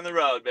eyes on the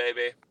road,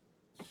 baby.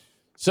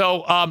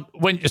 So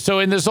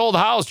in this old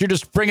house, you're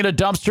just bringing a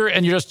dumpster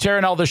and you're just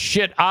tearing all the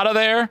shit out of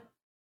there.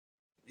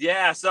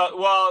 Yeah. So,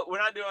 well, we're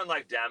not doing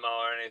like demo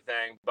or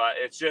anything, but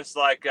it's just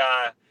like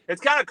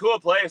it's kind of cool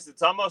place.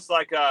 It's almost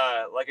like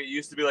it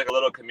used to be like a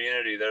little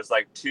community. There's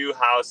like 2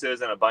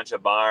 houses and a bunch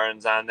of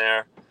barns on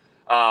there.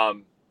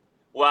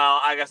 Well,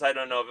 I guess I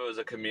don't know if it was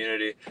a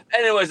community.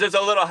 Anyways, there's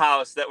a little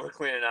house that we're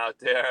cleaning out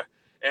there,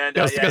 and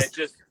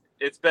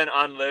it's been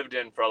unlived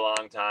in for a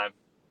long time.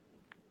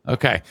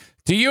 Okay.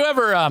 Do you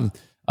ever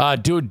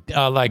do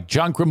like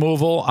junk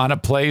removal on a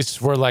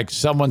place where like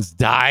someone's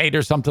died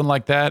or something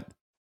like that?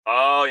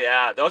 Oh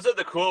yeah, those are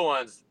the cool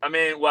ones. I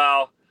mean,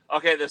 well,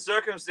 okay, the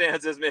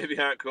circumstances maybe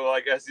aren't cool,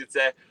 I guess you'd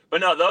say, but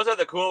no, those are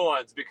the cool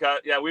ones because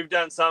we've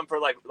done some for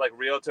like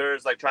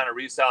realtors, like trying to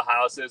resell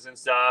houses and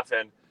stuff,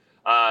 and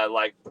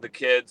like the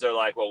kids are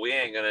like, well, we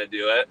ain't gonna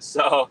do it.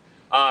 So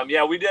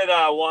we did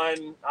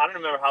one. I don't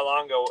remember how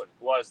long ago it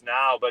was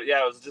now, but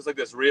yeah, it was just like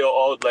this real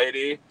old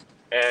lady,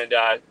 and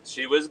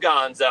she was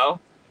gonzo.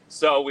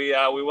 So we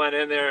went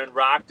in there and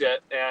rocked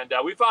it, and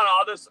we found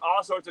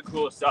all sorts of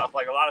cool stuff,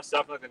 like a lot of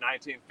stuff in like the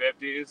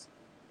 1950s,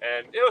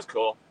 and it was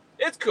cool.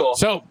 It's cool.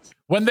 So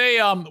when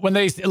they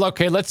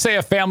okay, let's say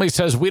a family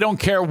says we don't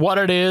care what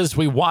it is,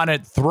 we want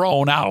it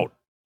thrown out.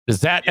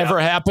 Does that ever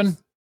happen?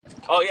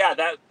 Oh yeah,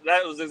 that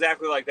was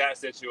exactly like that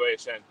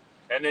situation.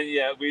 And then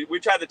we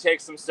tried to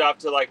take some stuff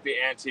to like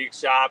the antique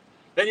shop.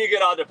 Then you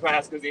get all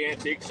depressed because the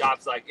antique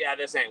shop's like, yeah,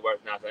 this ain't worth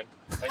nothing.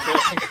 And you're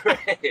like,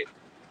 great.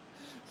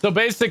 So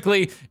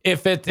basically,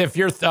 if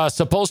you're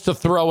supposed to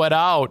throw it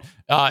out,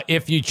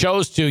 if you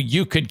chose to,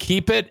 you could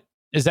keep it.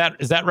 Is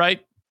that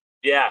right?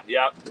 Yeah.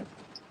 Yep.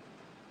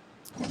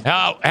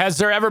 Now, has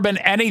there ever been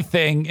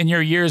anything in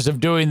your years of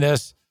doing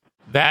this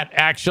that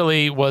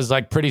actually was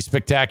like pretty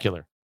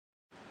spectacular?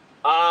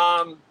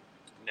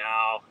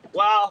 No.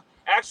 Well,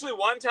 actually,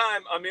 one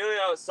time,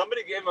 Emilio,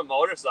 somebody gave him a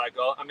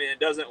motorcycle. I mean, it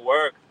doesn't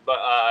work, but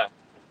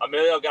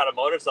Emilio got a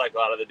motorcycle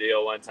out of the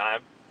deal one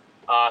time.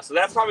 So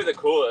that's probably the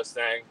coolest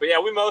thing. But yeah,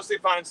 we mostly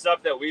find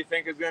stuff that we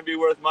think is going to be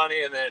worth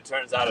money, and then it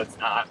turns out it's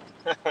not.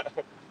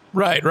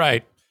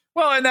 Right.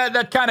 Well, and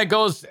that kind of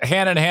goes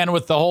hand in hand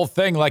with the whole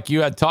thing, like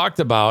you had talked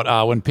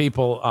about when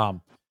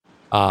people,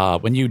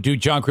 when you do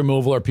junk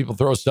removal or people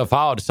throw stuff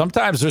out.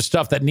 Sometimes there's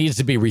stuff that needs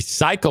to be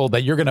recycled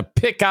that you're going to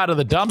pick out of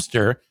the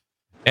dumpster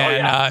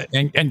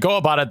and and go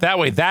about it that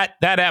way. That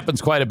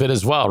happens quite a bit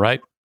as well,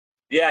 right?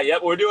 Yeah,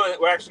 we're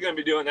actually going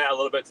to be doing that a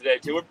little bit today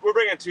too. We're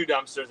bringing 2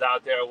 dumpsters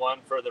out there, one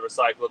for the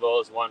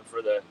recyclables, one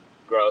for the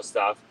gross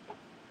stuff.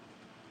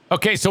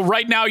 Okay, so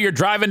right now you're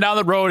driving down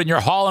the road and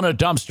you're hauling a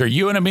dumpster.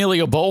 You and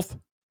Emilio both?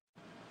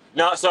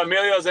 No, so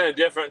Emilio's in a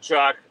different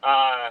truck.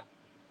 I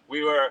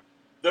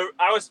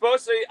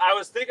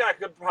was thinking I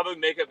could probably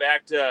make it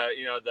back to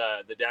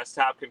the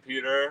desktop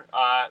computer,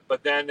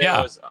 but then there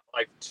was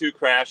like 2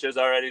 crashes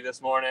already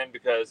this morning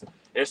because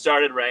it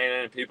started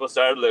raining and people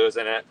started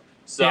losing it.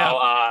 So,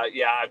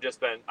 I've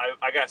just been,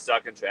 I got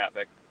stuck in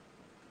traffic.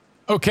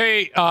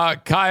 Okay,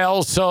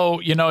 Kyle.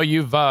 So,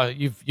 you've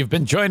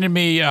been joining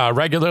me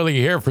regularly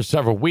here for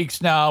several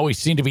weeks now. We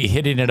seem to be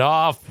hitting it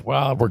off.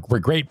 Well, we're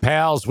great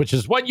pals, which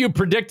is what you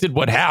predicted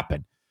would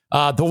happen.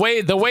 The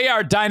way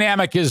our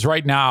dynamic is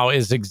right now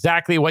is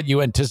exactly what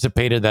you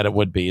anticipated that it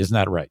would be. Isn't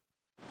that right?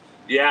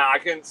 Yeah,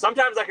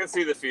 sometimes I can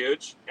see the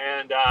future,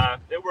 and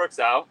it works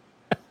out.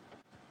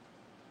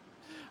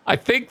 I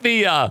think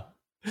the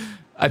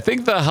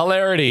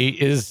hilarity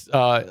is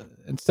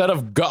instead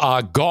of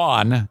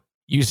gone,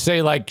 you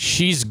say like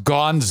she's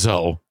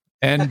gonzo,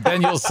 and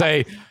then you'll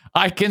say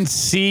I can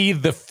see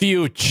the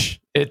future.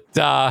 It's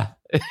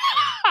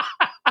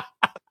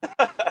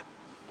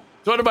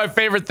one of my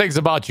favorite things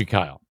about you,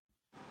 Kyle.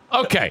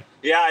 Okay.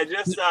 Yeah, I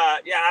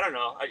don't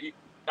know.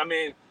 I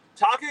mean,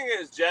 talking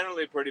is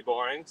generally pretty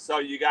boring, so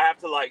you got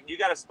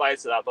to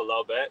spice it up a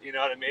little bit. You know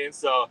what I mean?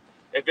 So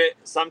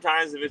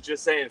sometimes if it's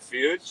just saying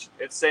future,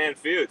 it's saying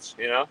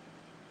future.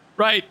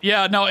 Right.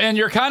 Yeah. No. And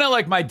you're kind of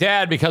like my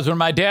dad, because when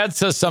my dad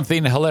says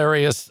something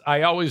hilarious,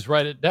 I always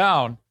write it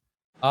down.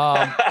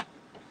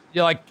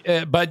 You're like,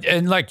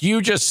 like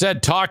you just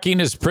said, talking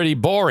is pretty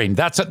boring.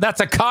 That's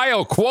a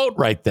Kyle quote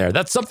right there.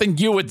 That's something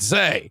you would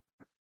say.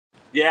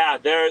 Yeah.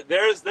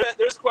 There's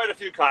quite a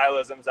few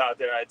Kyleisms out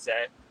there, I'd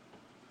say.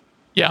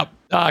 Yeah.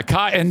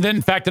 And then,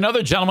 in fact,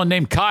 another gentleman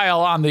named Kyle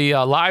on the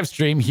live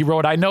stream, he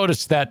wrote, I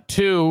noticed that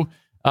too.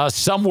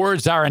 Some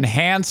words are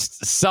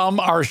enhanced, some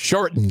are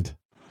shortened.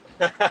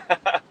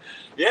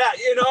 Yeah,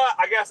 you know what?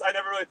 I guess I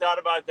never really thought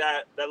about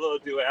that little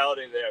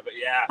duality there, but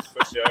yeah,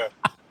 for sure.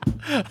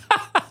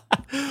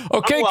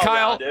 Okay,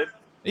 Kyle.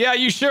 Yeah,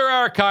 you sure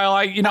are, Kyle.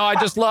 I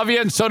just love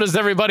you, and so does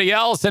everybody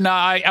else. And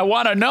I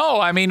want to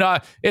know. I mean,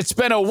 it's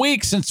been a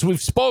week since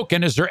we've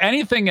spoken. Is there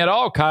anything at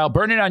all, Kyle,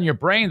 burning on your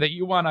brain that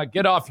you want to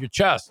get off your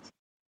chest?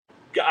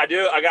 I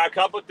do. I got a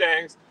couple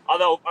things.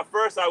 Although,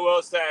 first, I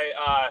will say,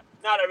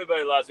 not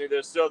everybody loves me.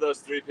 There's still those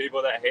 3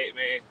 people that hate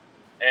me.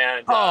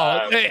 And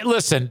hey,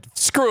 listen,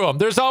 screw them.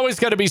 There's always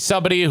going to be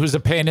somebody who's a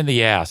pain in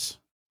the ass.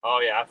 Oh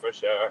yeah, for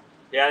sure.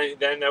 Yeah,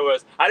 then there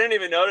was. I didn't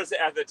even notice it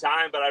at the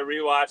time, but I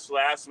rewatched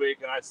last week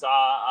and I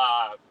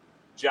saw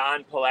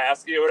John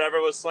Pulaski or whatever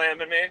was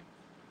slamming me.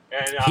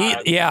 And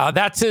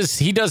that's his.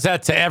 He does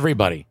that to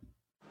everybody.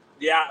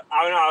 Yeah,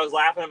 I don't know. I was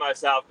laughing at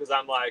myself because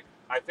I'm like,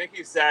 I think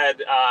he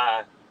said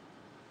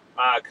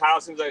Kyle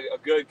seems like a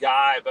good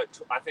guy, but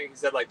I think he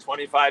said like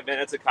 25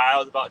 minutes of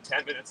Kyle is about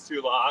 10 minutes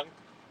too long,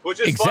 which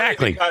is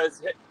exactly funny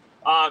because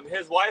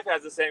his wife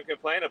has the same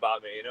complaint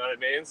about me. You know what I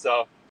mean?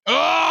 So.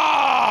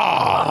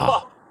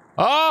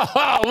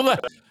 Oh,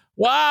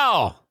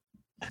 wow.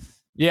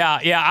 Yeah.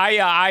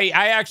 I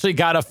actually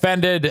got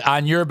offended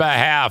on your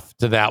behalf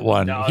to that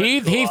one. No,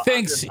 he cool.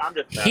 thinks I'm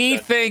just he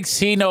thinks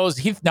he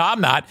knows. No,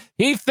 I'm not.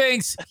 He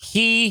thinks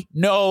he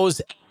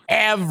knows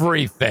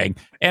everything.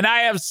 And I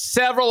have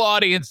several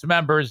audience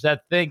members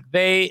that think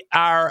they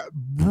are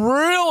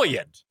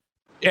brilliant.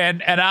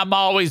 And I'm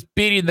always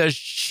beating the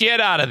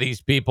shit out of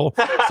these people.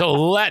 So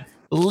let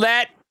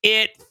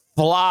it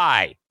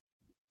fly.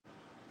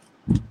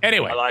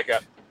 Anyway. I like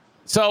it.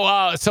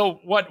 So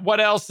what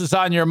else is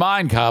on your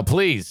mind, Kyle?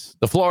 Please,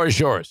 the floor is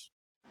yours.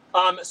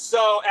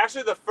 So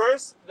actually the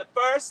first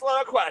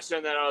little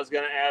question that I was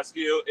going to ask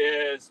you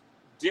is,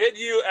 did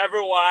you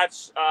ever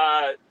watch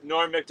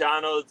Norm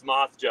Macdonald's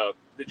moth joke?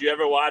 Did you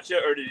ever watch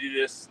it, or did you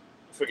just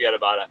forget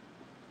about it?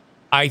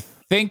 I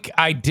think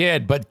I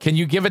did, but can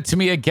you give it to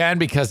me again?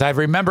 Because I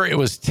remember it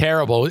was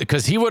terrible,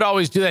 because he would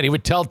always do that. He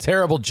would tell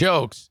terrible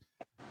jokes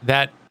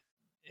that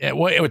it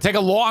would take a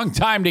long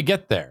time to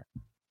get there.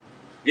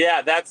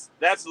 Yeah, that's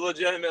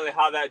legitimately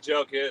how that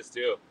joke is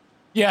too.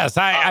 Yes,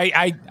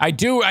 I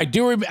do.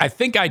 I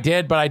think I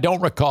did, but I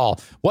don't recall.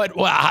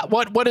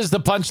 What is the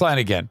punchline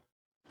again?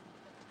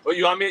 Well,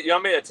 you want me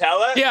to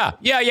tell it?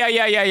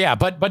 Yeah.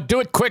 But do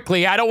it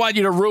quickly. I don't want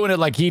you to ruin it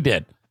like he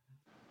did.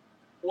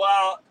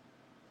 Well,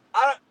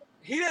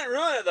 he didn't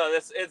ruin it though.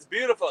 It's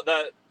beautiful.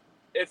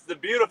 It's the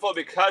beautiful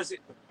because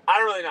I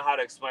don't really know how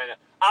to explain it.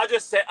 I'll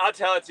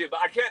tell it to you, but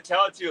I can't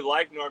tell it to you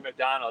like Norm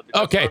Macdonald.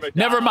 Okay,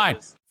 never mind.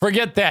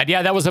 Forget that.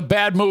 Yeah, that was a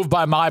bad move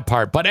by my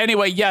part. But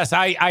anyway, yes,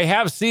 I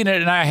have seen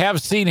it, and I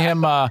have seen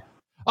him.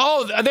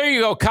 There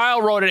you go.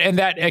 Kyle wrote it, and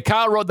that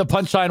Kyle wrote the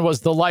punchline was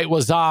the light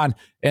was on,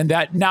 and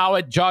that now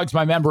it jogs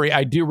my memory.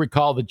 I do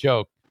recall the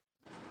joke.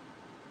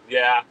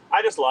 Yeah,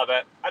 I just love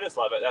it.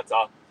 That's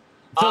all.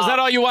 So is that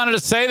all you wanted to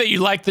say, that you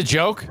liked the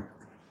joke?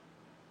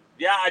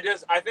 Yeah, I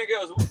think it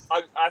was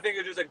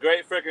just a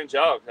great freaking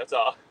joke. That's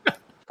all.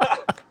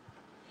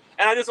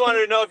 And I just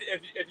wanted to know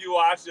if you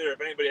watched it or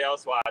if anybody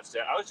else watched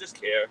it. I was just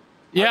curious.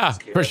 Yeah,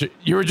 for sure.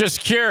 You were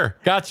just curious.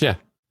 Gotcha.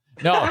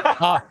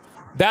 No,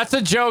 that's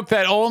a joke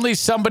that only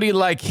somebody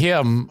like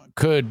him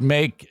could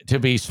make to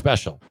be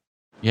special.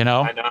 You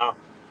know? I know.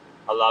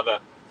 I love it.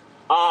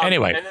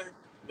 Anyway. And then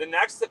the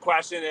next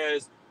question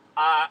is,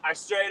 I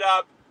straight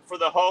up for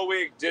the whole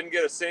week didn't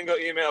get a single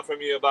email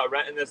from you about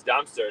renting this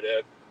dumpster,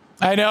 dude.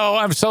 I know.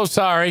 I'm so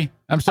sorry.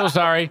 I'm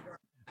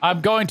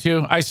going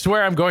to. I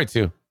swear I'm going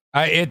to.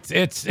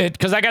 It's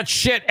because I got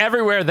shit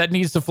everywhere that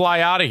needs to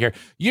fly out of here.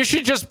 You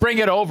should just bring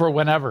it over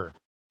whenever,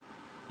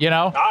 you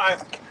know. All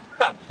right.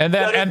 And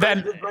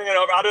then just bring it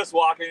over. I'll just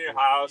walk in your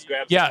house,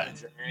 grab.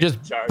 Just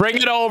bring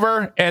it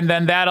over, and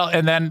then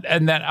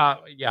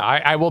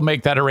I will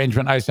make that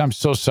arrangement. I'm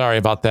so sorry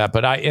about that,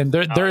 but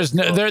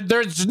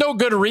there's no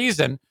good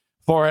reason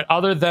for it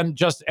other than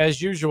just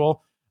as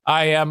usual.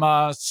 I am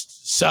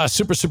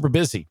super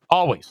busy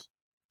always.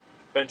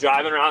 Been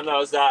driving around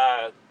those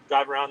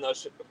what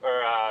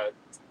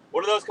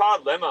are those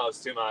called?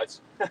 Limos too much.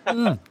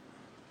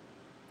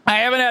 I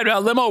haven't had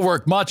limo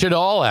work much at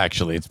all,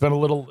 actually. It's been a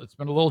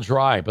little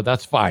dry, but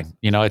that's fine.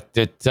 You know,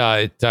 it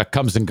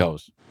comes and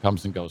goes.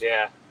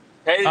 Yeah.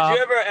 Hey, did you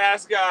ever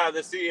ask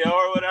the CEO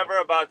or whatever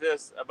about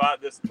this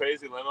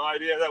crazy limo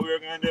idea that we were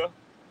going to do?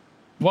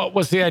 What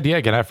was the idea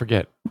again? I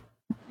forget.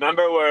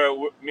 Remember where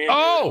me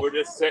and you were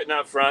just sitting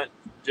up front,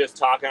 just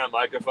talking on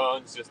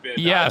microphones, just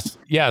being nuts?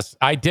 Yes.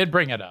 I did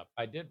bring it up.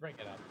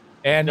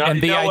 And the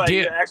idea. What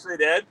you actually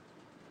did?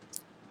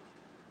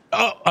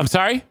 Oh, I'm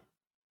sorry.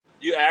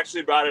 You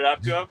actually brought it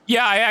up to him?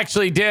 Yeah, I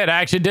actually did.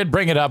 I actually did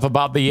bring it up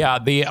about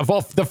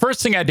the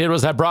first thing I did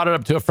was I brought it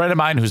up to a friend of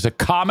mine who's a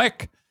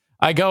comic.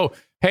 I go,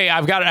 hey,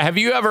 have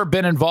you ever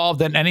been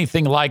involved in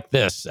anything like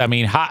this? I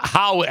mean,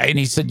 how? And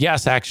he said,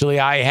 yes, actually,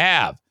 I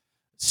have.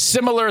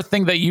 Similar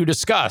thing that you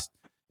discussed.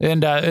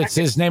 And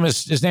his name is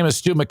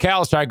Stu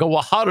McAllister. I go,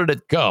 well, how did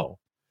it go?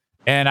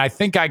 And I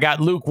think I got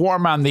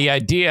lukewarm on the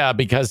idea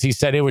because he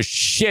said it was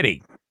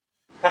shitty.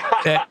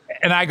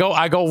 And I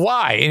go,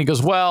 why? And he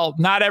goes, well,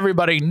 not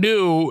everybody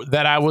knew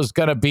that I was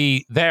going to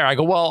be there. I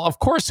go, well, of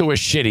course it was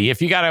shitty.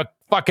 If you got a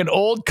fucking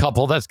old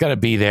couple that's going to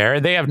be there,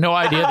 they have no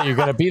idea that you're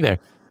going to be there.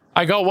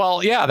 I go,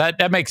 well, yeah,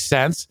 that makes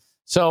sense.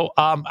 So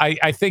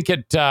I think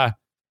it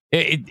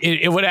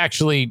would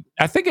actually,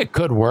 I think it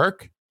could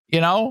work,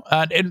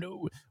 and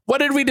what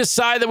did we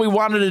decide that we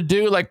wanted to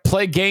do? Like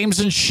play games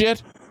and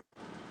shit?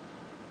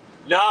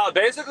 No,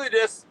 basically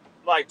just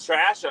like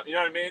trash them. You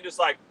know what I mean? Just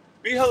like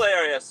be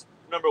hilarious.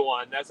 Number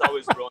one, that's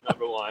always rule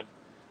number one.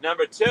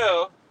 Number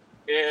two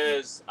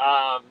is,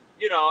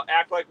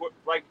 act like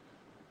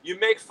you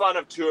make fun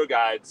of tour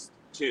guides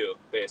too,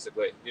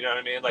 basically. You know what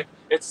I mean? Like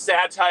it's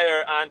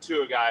satire on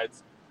tour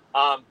guides,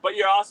 but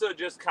you're also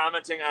just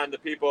commenting on the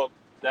people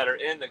that are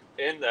in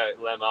the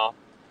limo.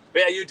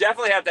 But yeah, you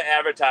definitely have to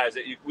advertise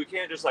it. We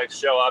can't just like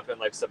show up and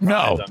like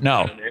surprise them.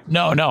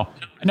 No.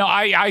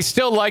 I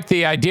still like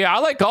the idea. I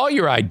like all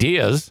your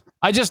ideas.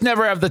 I just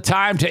never have the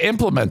time to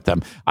implement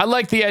them. I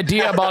like the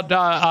idea about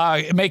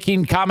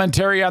making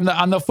commentary on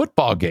the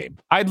football game.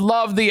 I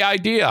love the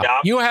idea.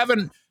 Yeah.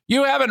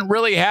 You haven't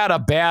really had a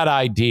bad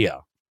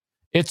idea.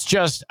 It's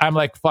just I'm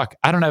like, fuck,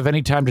 I don't have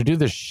any time to do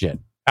this shit.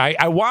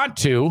 I want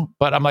to,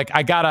 but I'm like,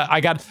 I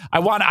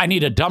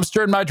need a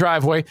dumpster in my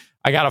driveway.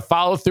 I got to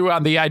follow through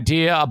on the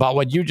idea about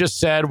what you just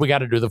said. We got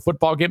to do the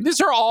football game.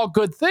 These are all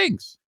good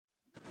things.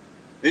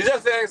 These are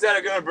things that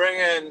are going to bring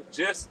in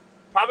just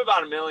probably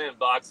about $1 million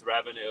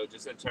revenue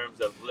just in terms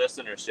of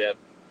listenership,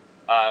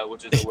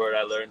 which is a word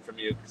I learned from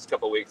you just a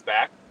couple weeks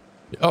back.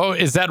 Oh,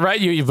 is that right?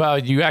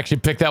 You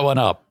actually picked that one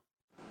up.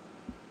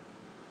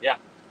 Yeah.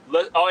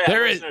 Oh yeah.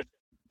 There is.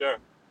 Sure.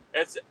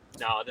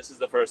 This is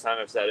the first time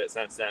I've said it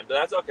since then, but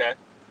that's okay.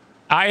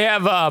 I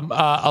have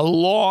a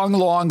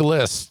long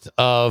list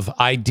of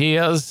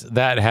ideas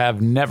that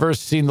have never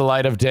seen the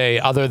light of day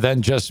other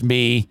than just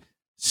me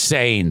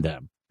saying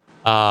them.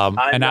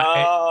 I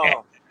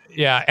know.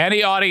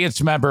 Any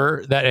audience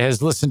member that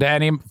has listened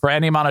to for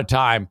any amount of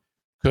time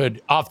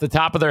could, off the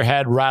top of their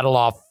head, rattle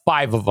off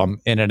 5 of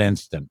them in an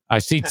instant. I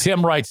see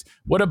Tim writes,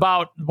 what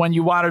about when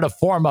you wanted to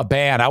form a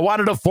band? I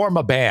wanted to form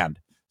a band.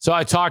 So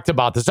I talked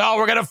about this. Oh,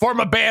 we're going to form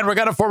a band. We're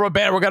going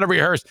to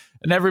rehearse.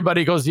 And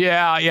everybody goes,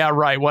 yeah,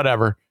 right,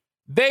 whatever.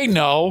 They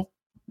know.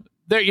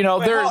 Hold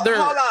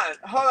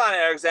on,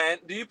 Eric Zane.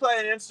 Do you play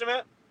an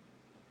instrument?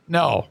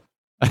 No.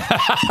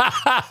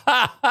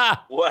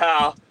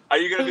 Wow. Are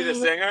you going to be the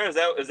singer? Was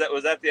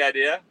that the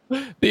idea?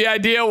 The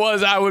idea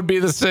was I would be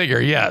the singer,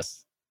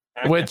 yes.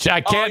 Okay. Which I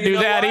can't do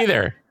that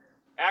either.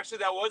 Actually,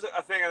 that was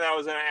a thing that I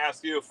was going to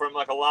ask you from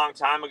like a long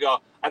time ago.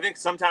 I think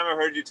sometime I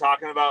heard you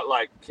talking about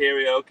like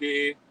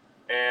karaoke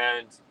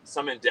and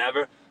some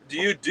endeavor. Do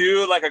you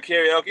do like a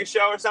karaoke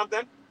show or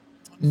something?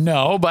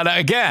 No, but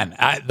again,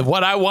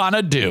 what I want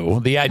to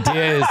do, the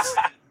idea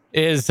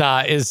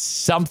is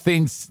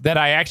something that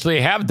I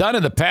actually have done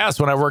in the past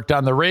when I worked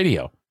on the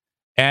radio.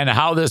 And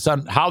how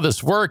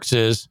this works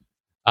is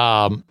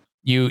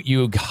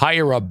you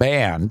hire a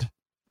band.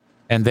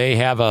 And they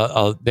have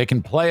they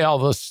can play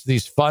all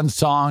these fun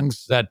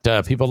songs that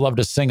people love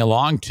to sing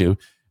along to.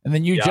 And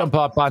then you jump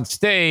up on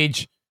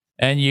stage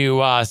and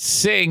you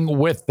sing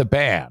with the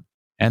band.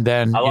 And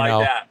then, I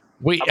like that.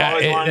 I've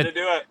always wanted to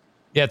do it.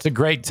 Yeah, it's a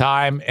great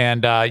time.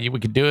 And we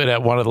could do it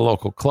at one of the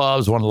local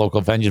clubs, one of the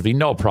local venues. Be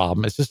no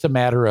problem. It's just a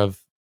matter of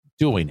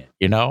doing it,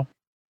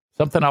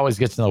 Something always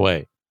gets in the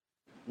way.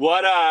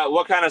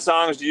 What kind of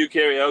songs do you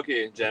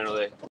karaoke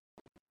generally?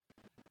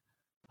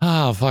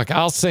 Oh, fuck.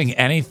 I'll sing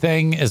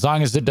anything as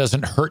long as it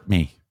doesn't hurt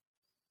me.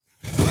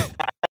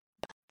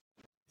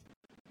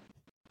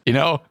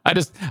 I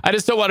just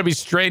don't want to be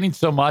straining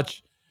so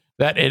much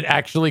that it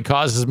actually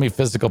causes me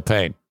physical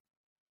pain.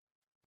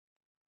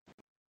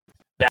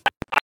 Yeah,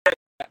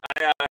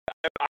 I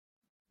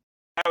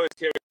always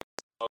carry.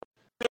 I've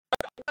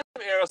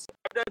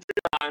done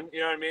Dream On, you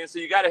know what I mean? So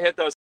you got to hit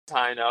those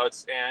high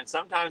notes, and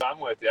sometimes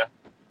I'm with you.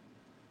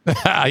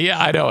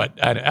 Yeah, I know it.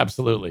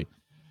 Absolutely.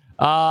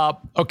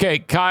 Okay,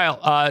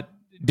 Kyle,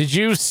 did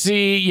you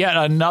see yet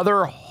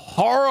another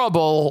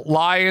horrible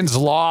Lions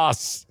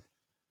loss?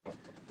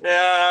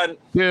 Yeah.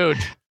 Dude.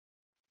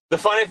 The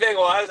funny thing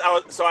was,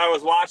 I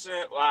was watching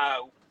it.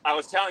 I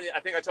was telling you,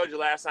 I think I told you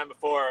last time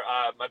before,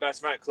 my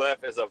best friend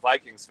Cliff is a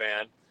Vikings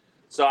fan.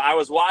 So I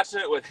was watching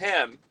it with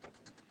him,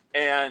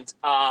 and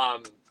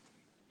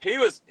he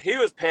was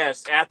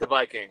pissed at the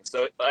Vikings.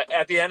 So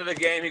at the end of the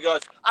game, he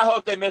goes, I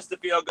hope they missed the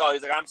field goal.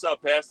 He's like, I'm so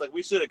pissed. Like,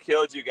 we should have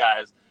killed you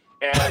guys.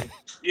 And,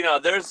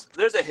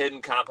 there's a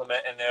hidden compliment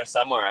in there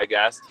somewhere, I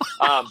guess.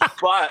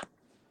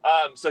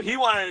 So he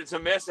wanted to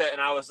miss it. And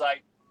I was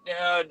like,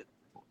 dude,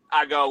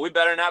 we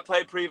better not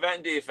play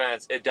prevent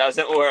defense. It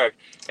doesn't work.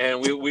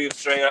 And we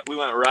went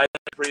right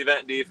into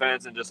prevent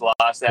defense and just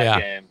lost that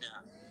game.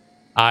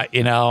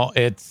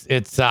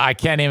 It's I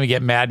can't even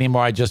get mad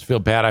anymore. I just feel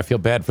bad. I feel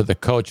bad for the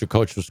coach. The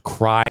coach was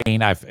crying.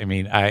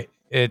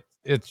 It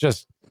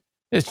just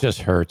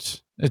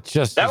hurts. It's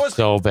just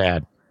so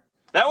bad.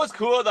 That was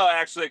cool, though,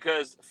 actually,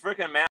 because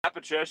freaking Matt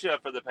Patricia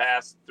for the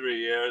past 3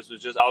 years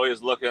was just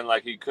always looking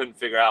like he couldn't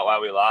figure out why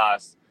we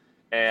lost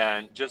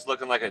and just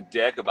looking like a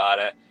dick about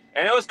it.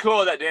 And it was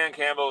cool that Dan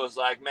Campbell was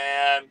like,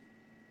 man,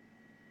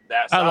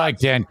 that sucks. I like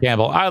Dan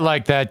Campbell. I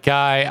like that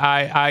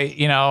guy.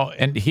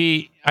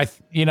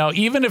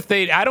 Even if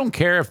I don't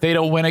care if they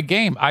don't win a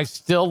game. I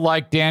still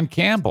like Dan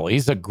Campbell.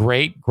 He's a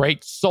great,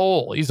 great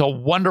soul. He's a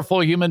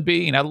wonderful human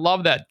being. I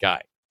love that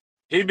guy.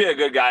 He'd be a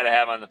good guy to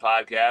have on the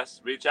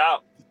podcast. Reach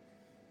out.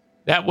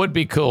 That would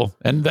be cool.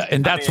 And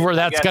that's where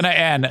that's going to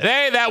end.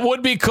 Hey, that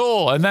would be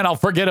cool. And then I'll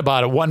forget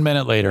about it 1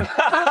 minute later.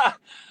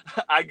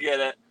 I get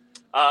it.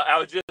 I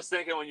was just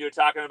thinking when you were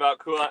talking about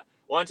cool.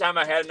 One time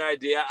I had an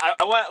idea.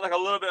 I went like a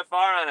little bit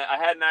far on it. I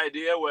had an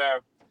idea where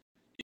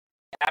you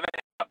have an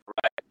app,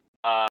 right,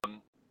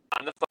 on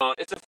the phone.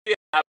 It's a free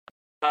app.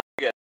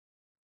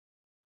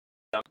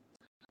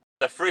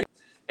 It's free.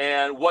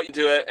 And what you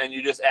do it, and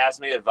you just ask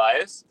me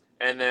advice.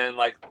 And then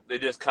like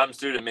it just comes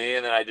through to me,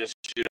 and then I just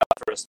shoot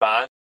off a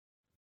response.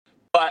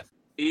 But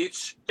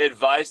each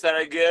advice that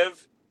I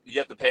give, you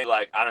have to pay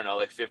like, I don't know,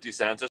 like 50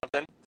 cents or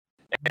something.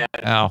 And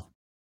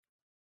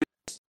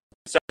it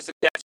starts to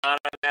catch on,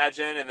 I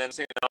imagine, and then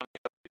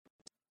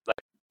like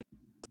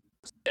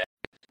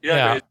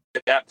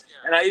that.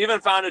 And I even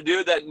found a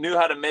dude that knew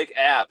how to make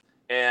app.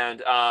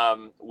 And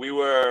we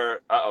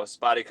were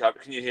spotty cover.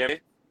 Can you hear me?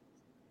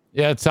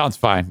 Yeah, it sounds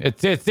fine.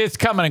 It's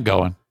coming and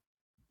going.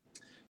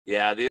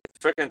 Yeah, these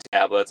freaking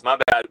tablets. My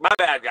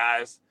bad,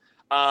 guys.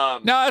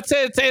 No,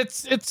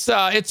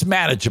 it's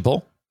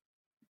manageable.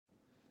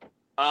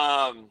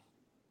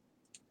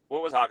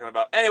 What was I talking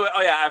about? Anyway,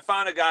 I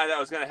found a guy that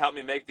was going to help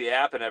me make the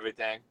app and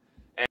everything,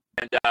 and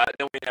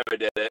then we never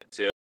did it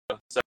too.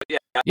 So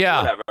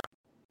yeah, whatever.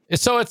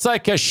 So it's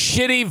like a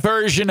shitty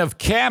version of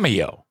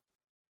Cameo.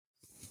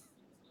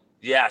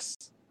 Yes,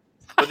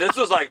 but this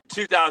was like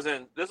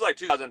 2000. This was like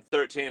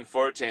 2013,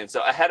 14,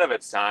 so ahead of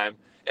its time,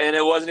 and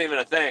it wasn't even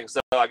a thing. So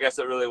I guess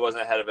it really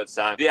wasn't ahead of its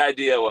time. The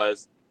idea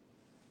was.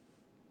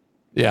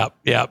 Yeah.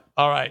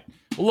 All right.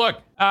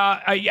 Look,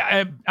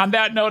 on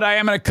that note, I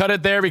am going to cut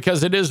it there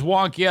because it is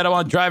wonky. I don't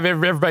want to drive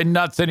everybody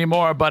nuts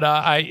anymore, but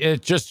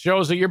it just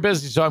shows that you're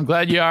busy, so I'm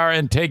glad you are,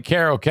 and take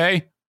care,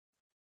 okay?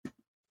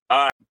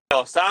 All right.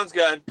 Well, sounds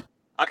good.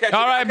 I'll catch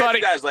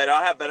you guys later.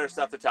 I'll have better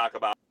stuff to talk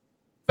about.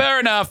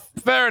 Fair enough.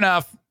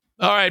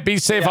 All right, be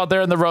safe out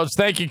there on the roads.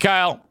 Thank you,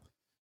 Kyle.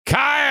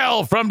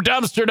 Kyle from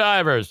Dumpster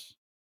Divers.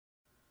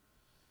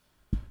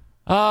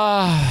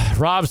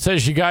 Rob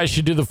says you guys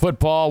should do the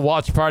football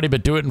watch party,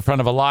 but do it in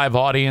front of a live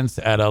audience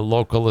at a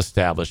local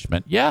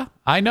establishment. Yeah,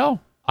 I know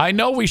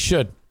we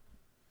should.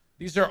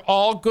 These are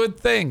all good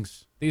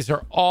things.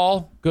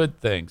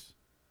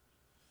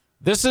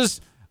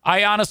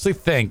 I honestly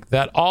think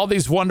that all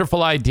these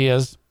wonderful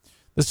ideas,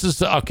 this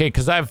is okay,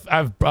 because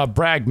I've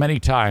bragged many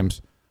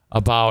times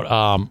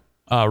about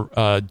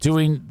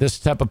doing this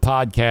type of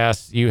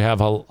podcast. You have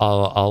a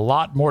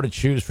lot more to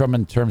choose from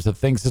in terms of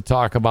things to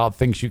talk about,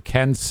 things you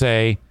can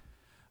say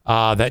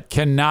that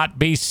cannot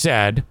be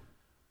said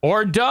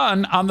or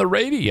done on the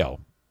radio.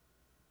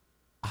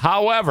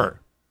 However,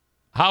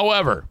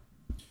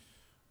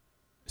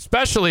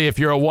 especially if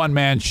you're a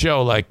one-man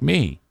show like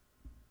me,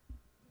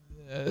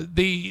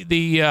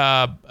 the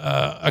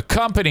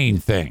accompanying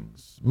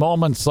things,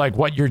 moments like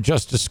what you're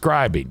just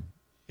describing,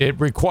 it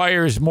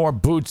requires more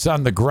boots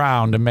on the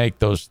ground to make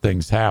those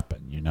things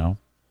happen, you know?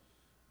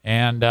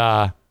 And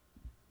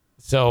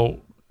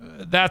so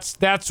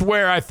that's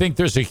where I think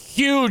there's a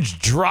huge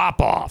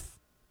drop-off,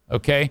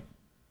 okay?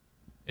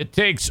 It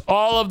takes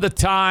all of the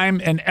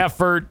time and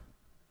effort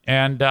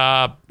and,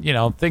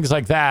 things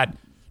like that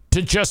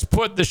to just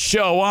put the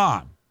show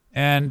on.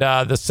 And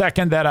the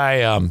second that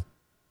I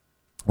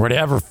were to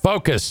ever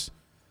focus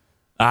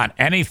on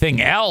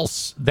anything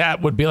else, that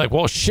would be like,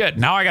 well, shit,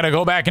 now I got to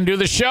go back and do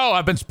the show.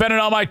 I've been spending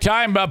all my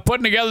time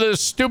putting together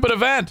this stupid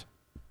event.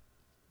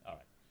 All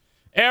right.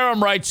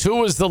 Aram writes, who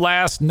was the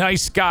last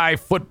nice guy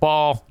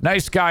football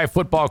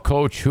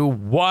coach who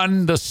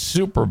won the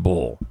Super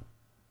Bowl?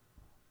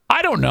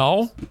 I don't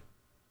know.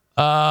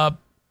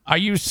 Are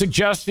you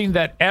suggesting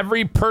that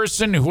every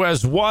person who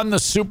has won the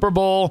Super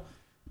Bowl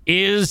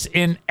is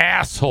an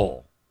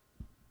asshole?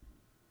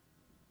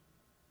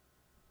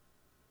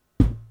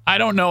 I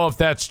don't know if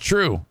that's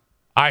true.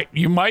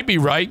 You might be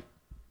right.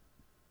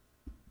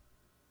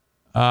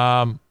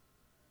 But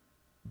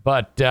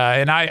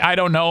I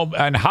don't know.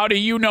 And how do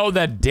you know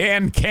that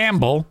Dan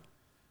Campbell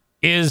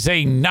is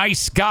a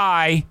nice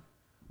guy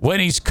when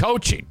he's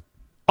coaching?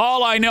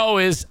 All I know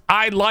is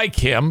I like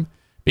him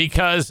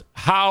because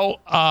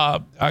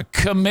how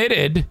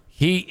committed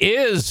he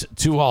is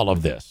to all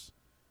of this.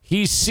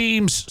 He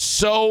seems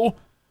so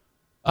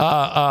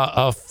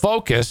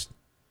focused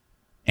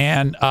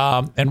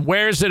and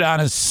wears it on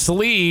his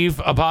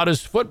sleeve about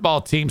his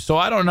football team. So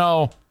I don't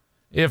know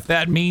if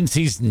that means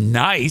he's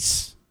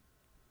nice.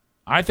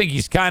 I think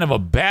he's kind of a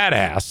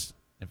badass,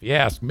 if you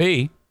ask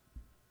me.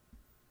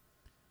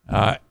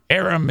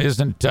 Aram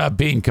isn't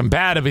being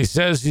combative. He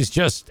says he's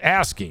just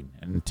asking.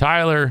 And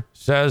Tyler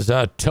says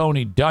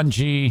Tony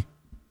Dungy.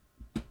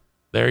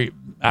 There,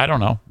 I don't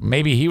know.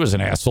 Maybe he was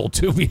an asshole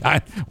too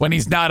when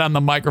he's not on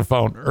the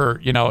microphone or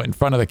in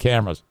front of the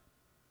cameras.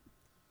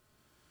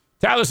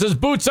 Tyler says,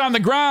 boots on the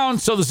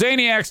ground, so the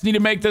Zaniacs need to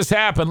make this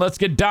happen. Let's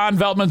get Don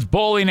Veltman's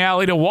bowling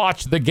alley to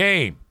watch the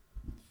game.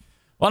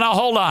 Well, now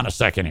hold on a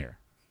second here.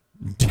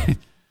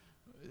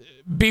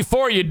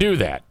 Before you do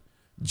that,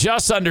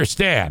 just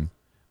understand,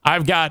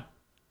 I've got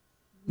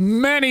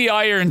many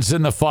irons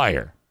in the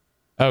fire,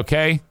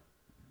 okay?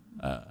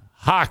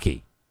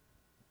 Hockey,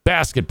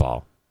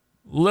 basketball,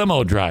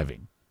 limo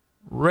driving,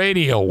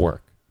 radio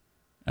work,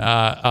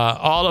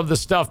 all of the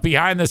stuff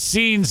behind the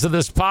scenes of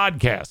this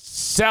podcast,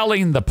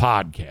 selling the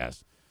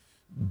podcast.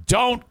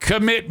 Don't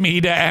commit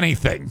me to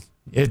anything.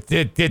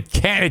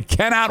 It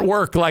cannot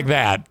work like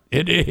that.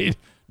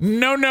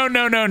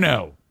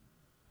 No.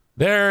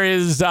 There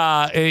is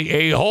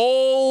a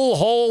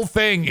whole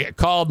thing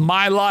called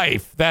my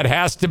life that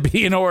has to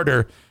be in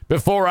order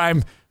before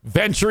I'm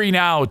venturing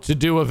out to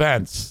do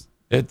events.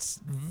 It's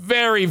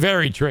very,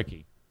 very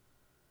tricky.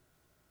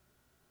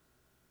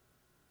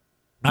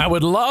 I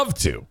would love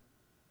to.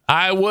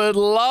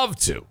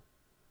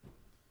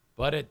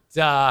 But it's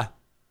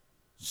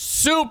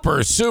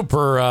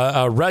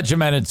super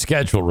regimented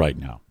schedule right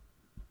now.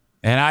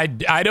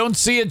 And I don't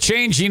see it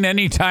changing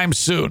anytime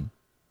soon.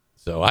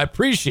 So I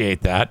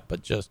appreciate that,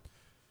 but just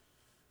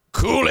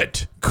cool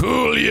it.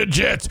 Cool your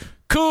jets.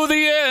 Cool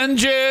the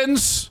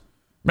engines.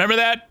 Remember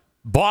that?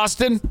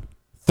 Boston,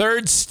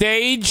 Third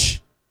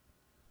Stage?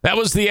 That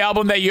was the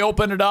album that you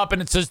open it up and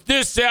it says,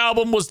 this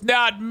album was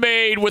not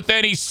made with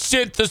any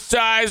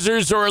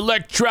synthesizers or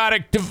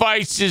electronic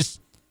devices.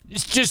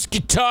 It's just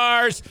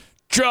guitars,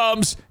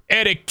 drums,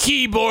 and a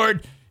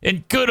keyboard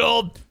and good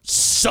old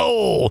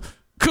soul.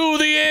 Cool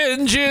the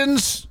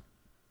engines.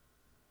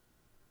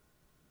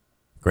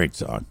 Great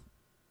song.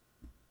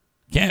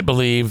 Can't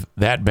believe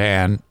that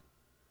band.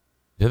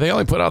 Did they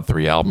only put out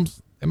 3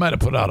 albums? They might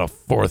have put out a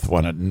 4th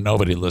one that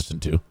nobody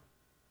listened to.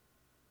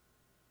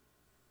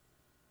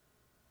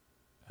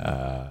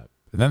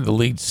 And then the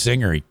lead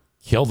singer, he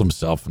killed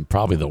himself in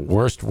probably the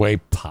worst way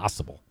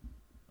possible.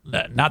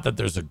 Not that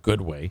there's a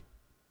good way.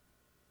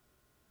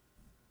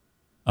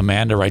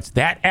 Amanda writes,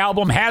 that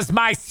album has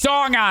my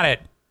song on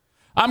it.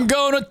 I'm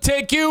gonna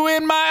take you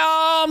in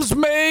my arms,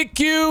 make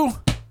you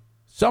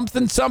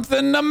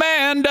something,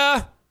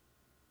 Amanda.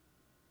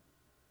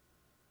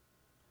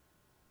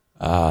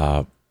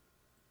 I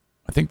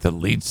think the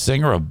lead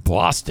singer of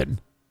Boston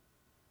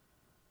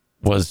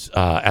was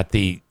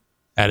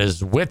at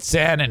his wit's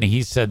end, and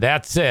he said,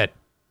 that's it.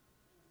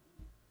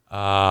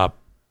 I'm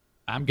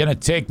going to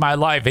take my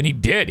life. And he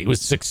did. He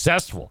was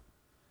successful.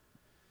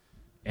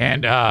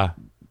 And I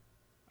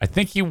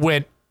think he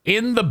went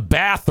in the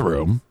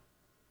bathroom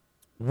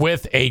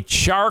with a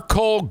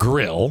charcoal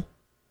grill.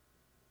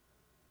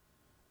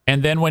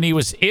 And then when he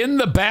was in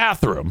the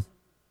bathroom,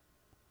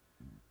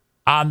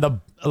 on the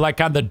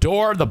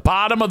door, the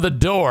bottom of the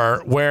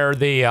door where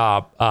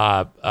the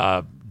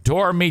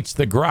door meets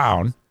the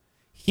ground,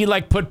 he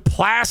put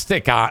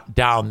plastic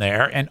down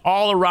there and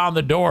all around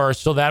the door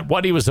so that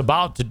what he was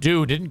about to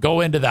do didn't go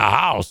into the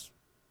house.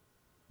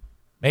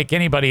 Make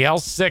anybody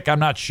else sick, I'm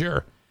not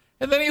sure.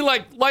 And then he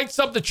lights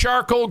up the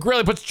charcoal grill.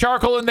 He puts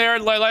charcoal in there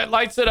and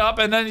lights it up,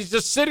 and then he's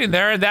just sitting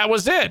there, and that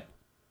was it.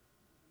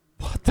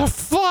 What the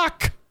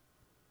fuck?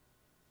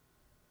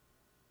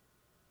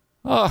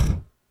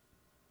 Oh,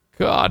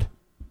 God.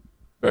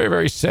 Very,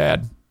 very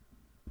sad.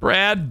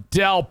 Brad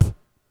Delp.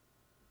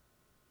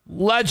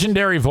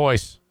 Legendary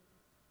voice.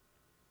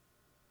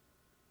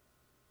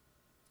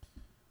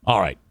 All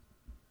right.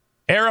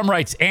 Aram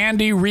writes,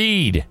 Andy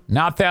Reid.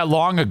 Not that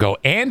long ago.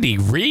 Andy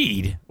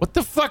Reid? What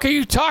the fuck are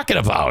you talking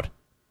about?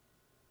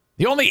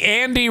 The only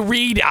Andy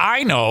Reid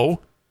I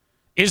know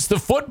is the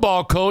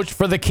football coach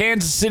for the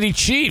Kansas City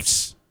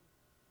Chiefs.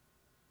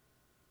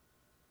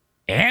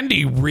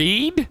 Andy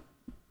Reid?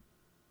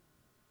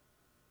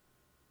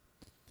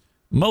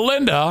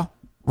 Melinda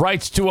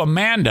writes to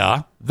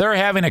Amanda. They're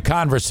having a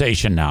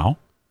conversation now.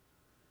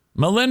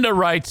 Melinda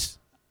writes,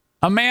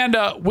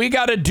 Amanda, we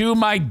got to do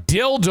my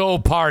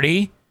dildo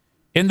party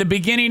in the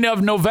beginning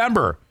of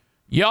November.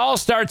 Y'all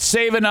start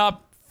saving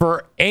up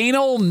for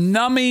anal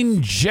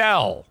numbing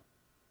gel.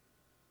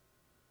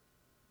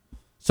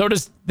 So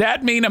does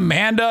that mean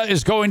Amanda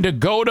is going to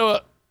go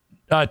to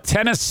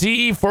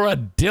Tennessee for a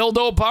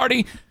dildo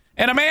party?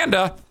 And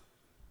Amanda,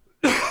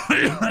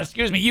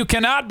 excuse me, you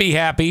cannot be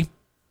happy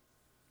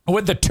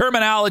with the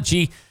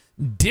terminology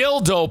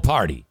dildo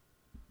party.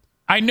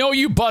 I know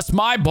you bust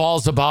my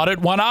balls about it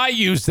when I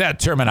use that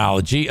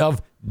terminology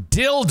of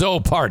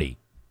dildo party.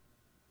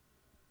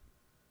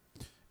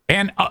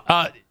 And,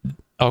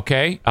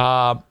 okay.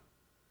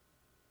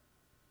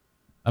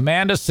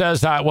 Amanda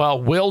says,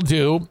 well, will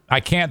do. I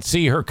can't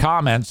see her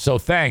comments, so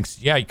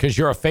thanks. Yeah, because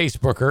you're a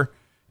Facebooker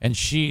and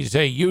she's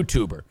a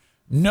YouTuber.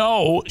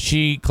 No,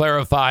 she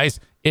clarifies,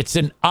 it's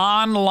an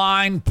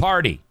online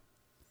party.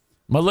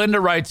 Melinda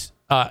writes,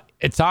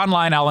 it's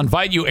online. I'll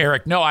invite you,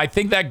 Eric. No, I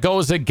think that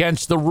goes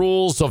against the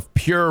rules of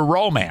pure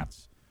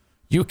romance.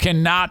 You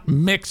cannot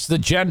mix the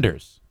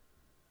genders.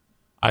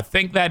 I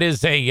think that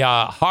is a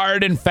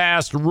hard and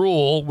fast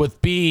rule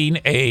with being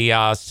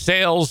a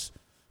sales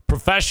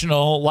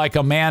professional like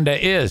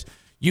Amanda is.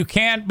 You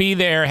can't be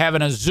there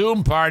having a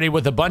Zoom party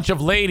with a bunch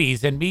of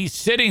ladies and me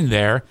sitting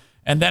there,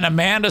 and then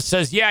Amanda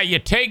says, yeah, you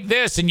take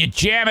this and you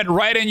jam it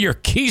right in your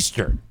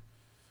keister.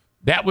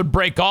 That would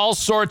break all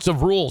sorts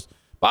of rules.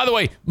 By the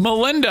way,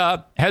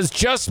 Melinda has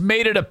just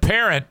made it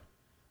apparent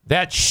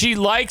that she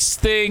likes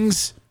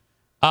things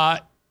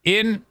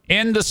in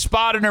the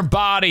spot in her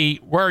body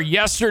where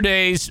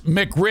yesterday's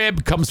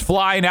McRib comes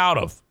flying out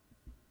of.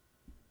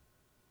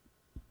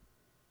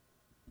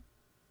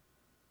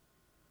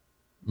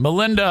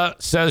 Melinda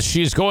says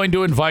she's going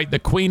to invite the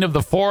queen of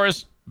the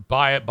forest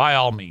by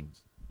all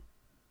means.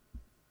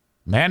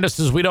 Amanda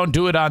says we don't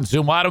do it on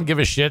Zoom. Well, I don't give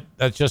a shit.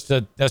 That's just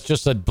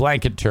a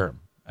blanket term.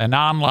 An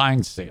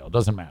online sale.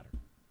 Doesn't matter.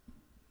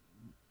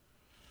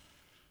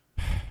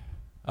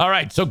 All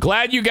right. So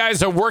glad you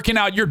guys are working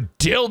out your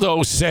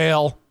dildo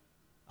sale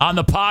on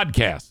the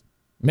podcast.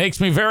 Makes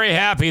me very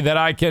happy that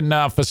I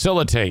can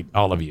facilitate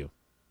all of you.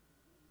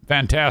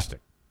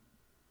 Fantastic.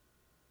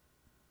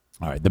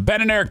 All right. The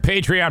Ben and Eric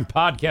Patreon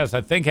podcast,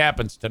 I think,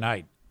 happens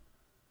tonight.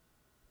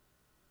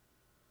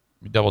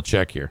 Let me double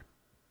check here.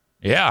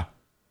 Yeah.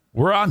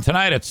 We're on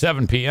tonight at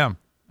 7 p.m.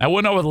 I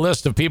went over the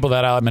list of people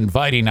that I'm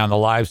inviting on the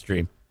live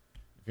stream.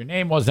 If your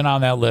name wasn't on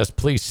that list,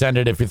 please send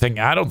it. If you think,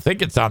 I don't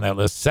think it's on that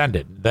list, send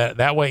it.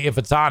 That way, if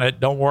it's on it,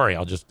 don't worry.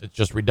 It's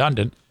just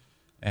redundant.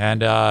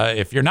 And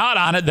if you're not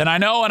on it, then I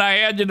know, and I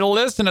add you to the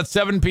list, and at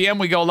 7 p.m.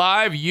 we go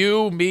live.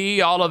 You, me,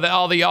 all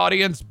the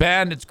audience,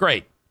 Ben. It's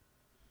great.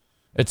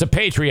 It's a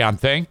Patreon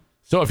thing.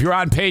 So if you're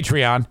on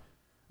Patreon,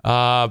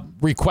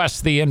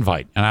 request the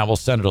invite, and I will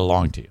send it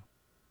along to you.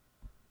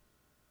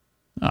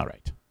 All right.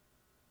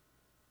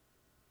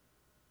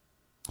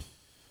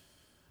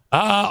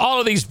 All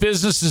of these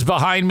businesses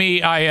behind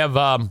me, I have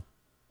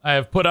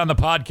put on the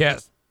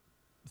podcast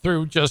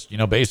through just,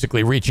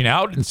 basically reaching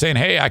out and saying,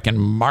 hey, I can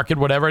market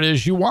whatever it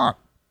is you want.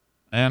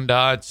 And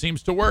it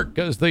seems to work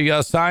because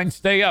the signs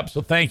stay up.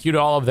 So thank you to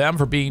all of them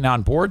for being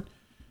on board.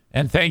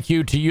 And thank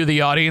you to you,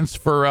 the audience,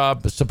 for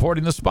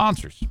supporting the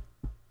sponsors.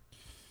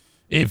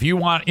 If you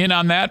want in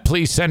on that,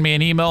 please send me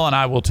an email and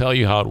I will tell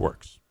you how it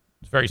works.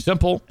 It's very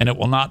simple and it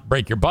will not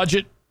break your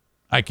budget.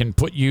 I can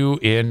put you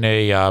in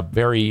a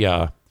very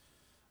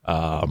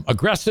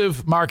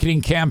aggressive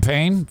marketing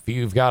campaign if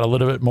you've got a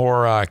little bit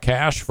more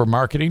cash for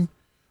marketing.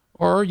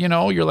 Or,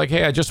 you're like,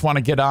 hey, I just want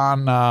to get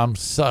on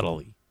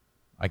subtly.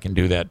 I can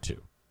do that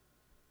too.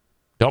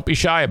 Don't be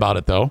shy about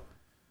it, though.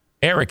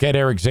 Eric at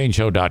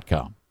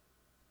ericzaneshow.com.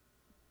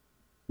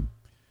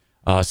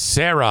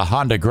 Sarah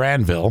Honda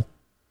Granville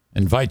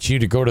invites you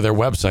to go to their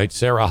website,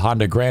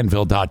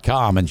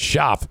 sarahhondagranville.com, and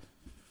shop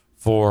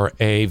for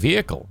a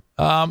vehicle.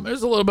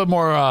 There's a little bit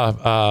more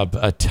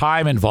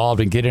time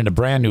involved in getting a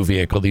brand new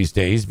vehicle these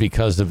days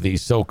because of the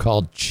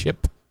so-called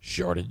chip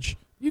shortage.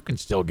 You can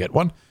still get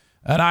one,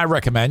 and I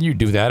recommend you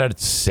do that at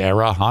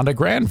Sarah Honda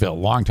Granville,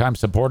 longtime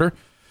supporter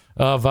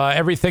of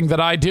everything that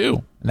I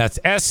do. And that's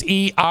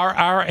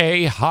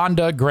SERRA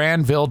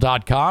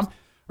HondaGranville.com.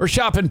 Or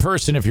shop in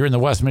person if you're in the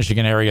West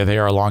Michigan area. They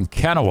are along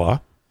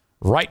Kennewa,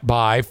 right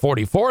by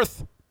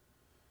 44th,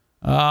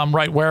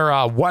 right where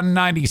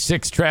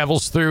 196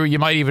 travels through. You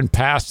might even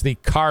pass the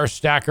car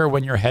stacker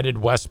when you're headed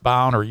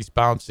westbound or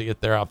eastbound. See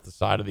it there off the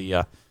side of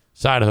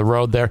the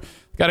road there.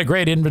 Got a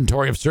great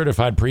inventory of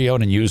certified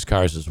pre-owned and used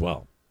cars as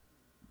well.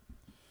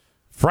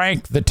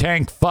 Frank the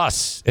Tank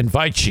Fuss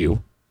invites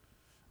you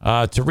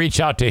to reach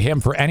out to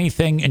him for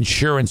anything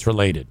insurance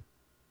related.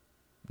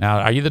 Now,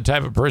 are you the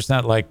type of person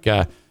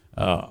that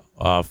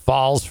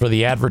falls for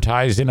the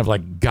advertising of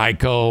like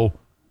Geico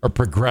or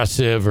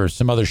Progressive or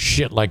some other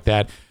shit like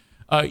that?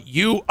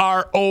 You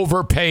are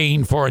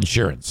overpaying for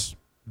insurance.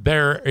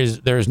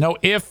 There's no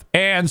ifs,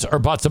 ands, or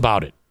buts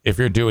about it if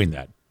you're doing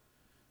that.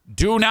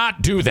 Do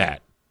not do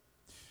that.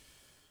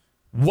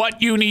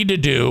 What you need to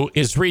do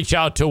is reach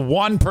out to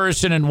one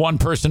person and one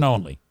person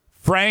only.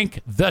 Frank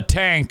the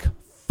Tank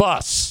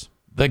Fuss,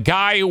 the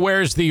guy who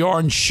wears the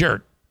orange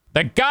shirt.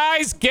 The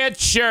guys get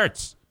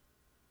shirts.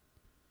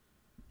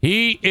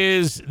 He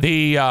is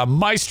the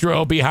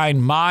maestro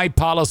behind My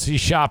Policy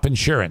Shop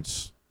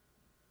Insurance.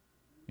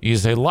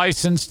 He's a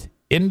licensed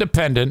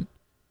independent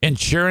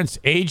insurance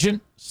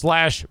agent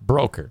 /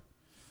 broker.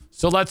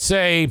 So let's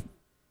say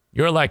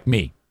you're like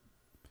me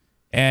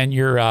and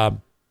you're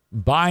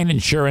buying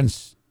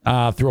insurance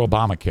through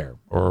Obamacare,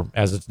 or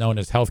as it's known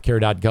as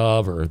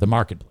healthcare.gov or the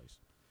marketplace.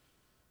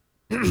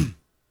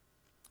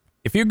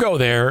 If you go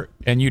there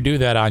and you do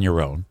that on your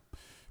own,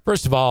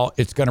 first of all,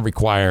 it's going to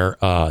require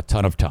a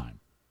ton of time.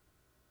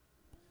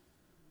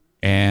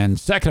 And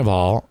second of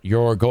all,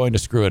 you're going to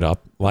screw it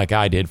up like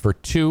I did for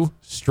 2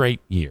 straight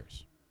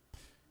years.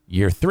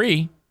 Year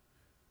 3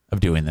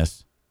 of doing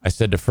this, I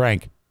said to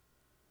Frank,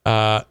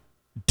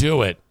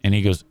 do it. And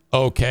he goes,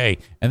 okay.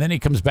 And then he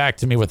comes back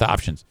to me with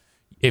options.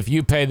 If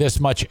you pay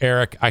this much,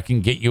 Eric, I can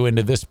get you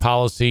into this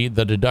policy.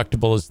 The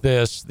deductible is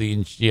this.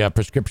 The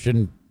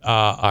prescription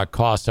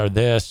costs are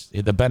this.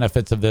 The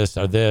benefits of this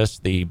are this.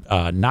 The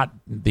not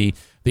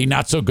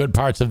so good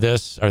parts of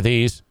this are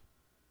these.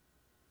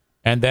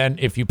 And then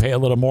if you pay a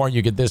little more,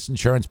 you get this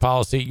insurance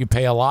policy. You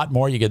pay a lot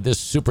more, you get this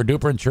super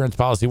duper insurance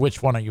policy.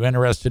 Which one are you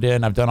interested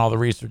in? I've done all the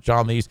research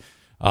on these.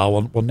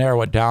 We'll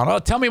narrow it down. Oh,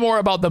 tell me more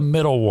about the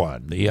middle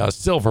one, the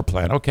silver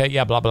plan. Okay,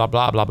 yeah, blah, blah,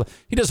 blah, blah, blah.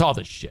 He does all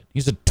this shit.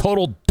 He's a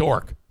total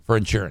dork for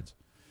insurance.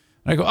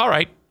 And I go, all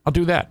right, I'll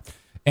do that.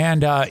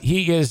 And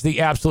he is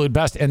the absolute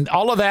best. And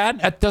all of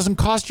that doesn't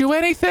cost you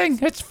anything.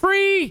 It's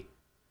free.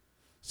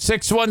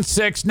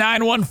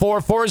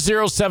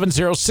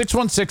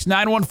 616-914-4070.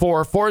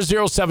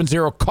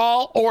 616-914-4070.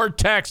 Call or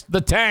text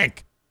the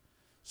tank.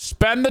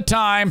 Spend the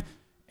time,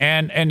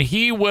 and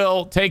he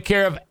will take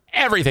care of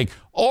everything.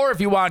 Or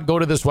if you want, go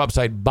to this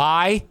website,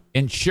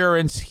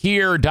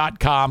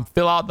 buyinsurancehere.com.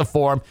 Fill out the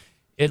form.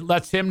 It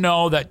lets him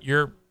know that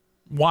you're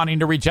wanting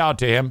to reach out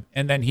to him,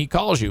 and then he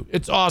calls you.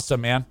 It's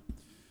awesome, man.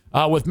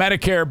 With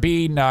Medicare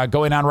being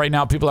going on right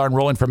now, people are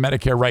enrolling for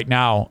Medicare right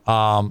now.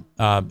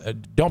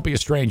 Don't be a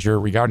stranger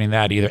regarding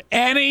that either.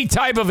 Any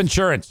type of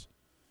insurance,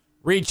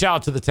 reach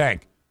out to the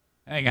tank.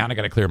 Hang on, I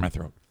got to clear my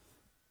throat.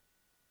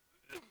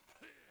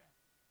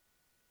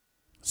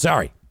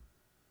 Sorry.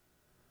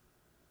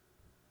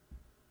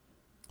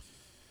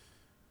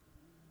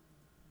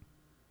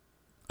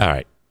 All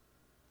right.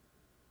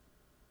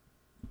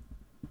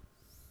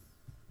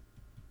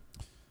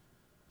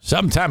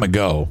 Some time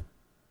ago,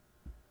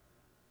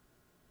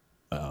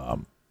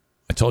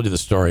 I told you the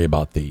story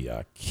about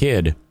the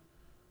kid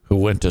who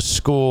went to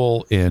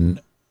school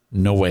in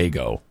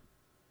Newaygo.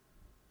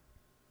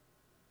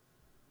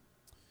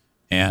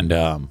 And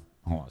hold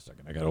on a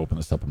second. I got to open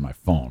this up on my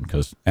phone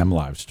because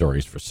MLive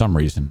stories, for some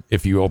reason,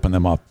 if you open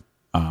them up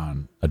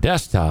on a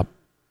desktop,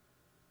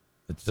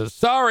 it says,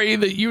 sorry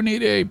that you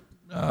need a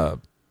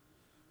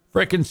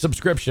frickin'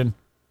 subscription.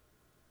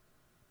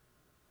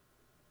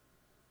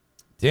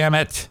 Damn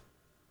it.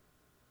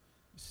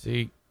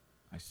 See,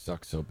 I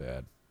suck so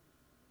bad.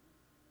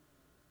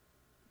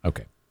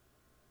 Okay.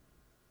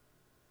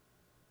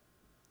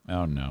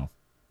 Oh, no.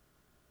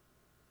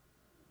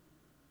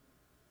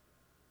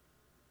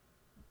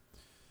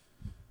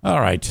 All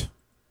right.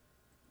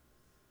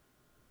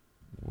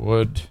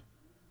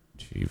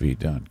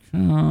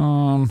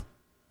 WoodTV.com.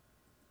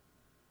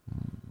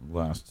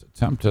 Last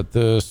attempt at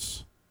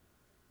this.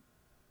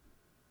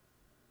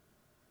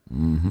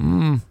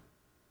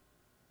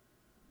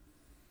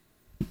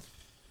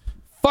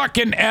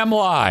 Fucking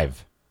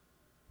MLive.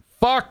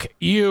 Fuck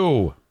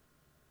you.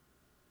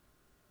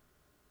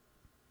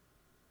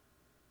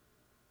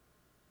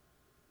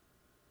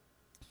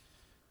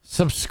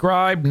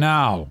 Subscribe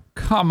now.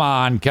 Come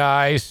on,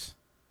 guys.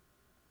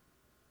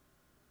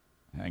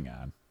 Hang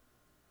on.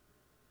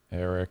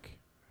 Eric.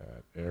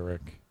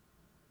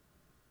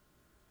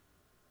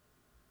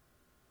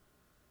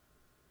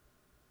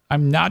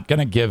 I'm not going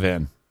to give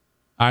in.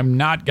 I'm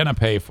not going to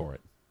pay for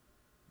it.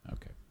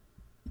 Okay.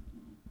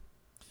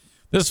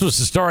 This was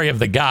the story of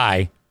the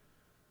guy,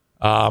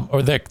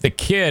 or the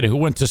kid who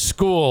went to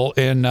school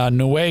in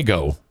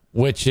Newaygo,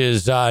 which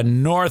is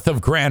north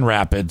of Grand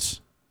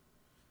Rapids.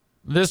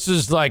 This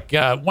is like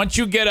once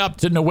you get up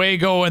to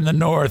Newaygo in the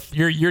north,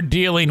 you're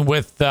dealing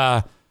with,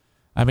 a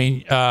lot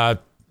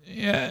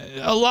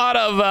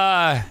of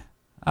I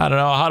don't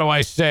know, how do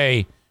I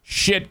say,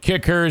 shit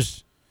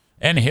kickers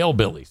and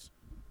hillbillies.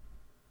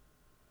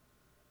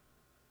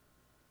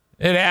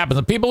 It happens.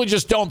 The people who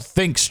just don't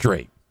think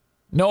straight.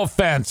 No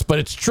offense, but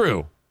it's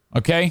true.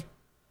 Okay?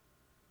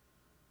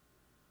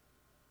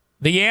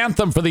 The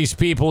anthem for these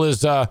people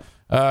is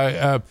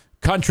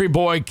Country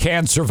Boy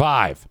Can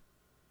Survive.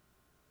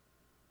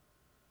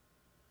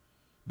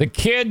 The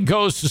kid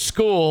goes to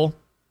school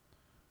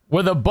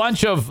with a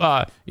bunch of,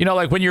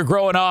 like when you're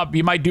growing up,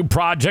 you might do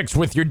projects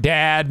with your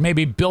dad,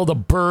 maybe build a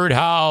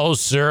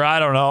birdhouse or, I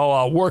don't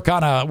know, work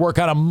on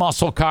a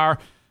muscle car.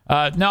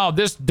 No,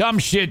 this dumb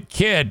shit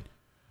kid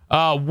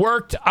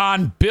worked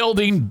on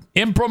building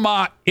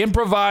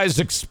improvised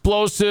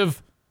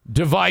explosive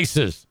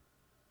devices.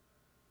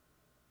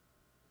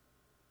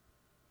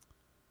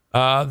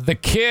 The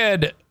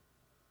kid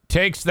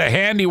takes the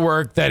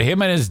handiwork that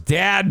him and his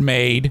dad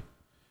made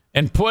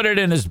and put it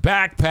in his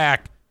backpack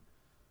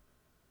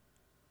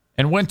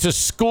and went to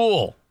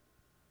school.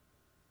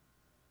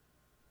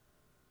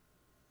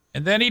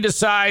 And then he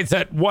decides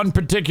at one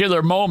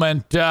particular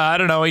moment,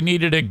 he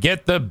needed to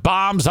get the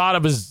bombs out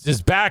of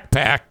his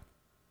backpack.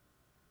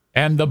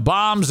 And the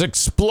bombs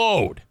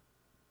explode.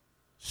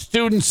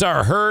 Students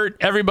are hurt.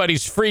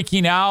 Everybody's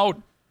freaking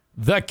out.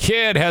 The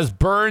kid has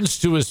burns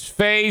to his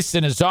face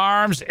and his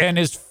arms, and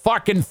his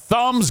fucking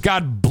thumbs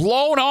got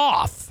blown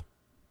off.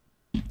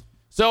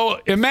 So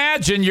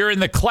imagine you're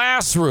in the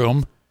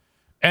classroom,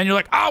 and you're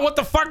like, oh, what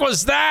the fuck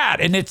was that?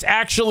 And it's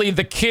actually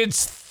the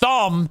kid's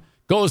thumb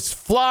goes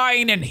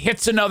flying and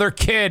hits another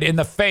kid in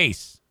the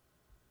face.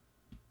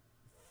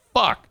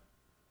 Fuck.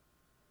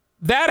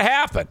 That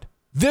happened.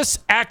 This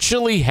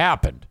actually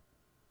happened.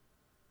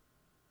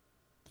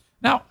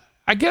 Now,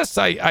 I guess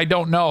I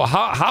don't know.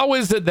 How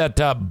is it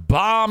that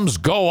bombs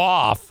go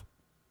off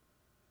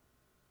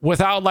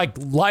without,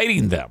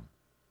 lighting them?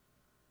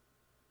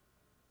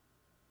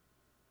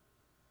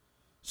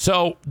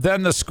 So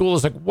then the school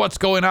is like, what's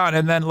going on?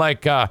 And then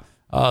the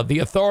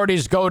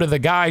authorities go to the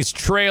guy's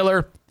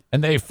trailer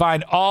and they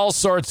find all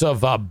sorts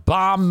of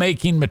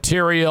bomb-making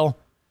material.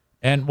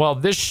 And, well,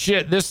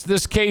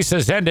 this case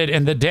has ended,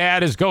 and the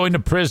dad is going to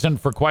prison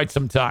for quite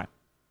some time.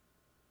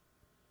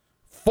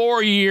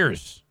 4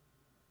 years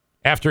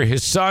after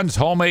his son's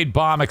homemade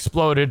bomb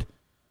exploded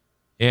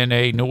in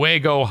a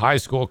Newaygo high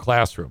school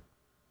classroom.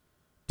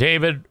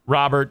 David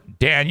Robert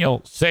Daniel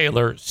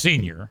Saylor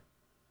Sr.,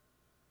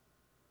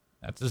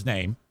 that's his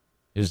name,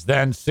 is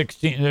then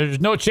 16. There's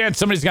no chance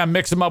somebody's going to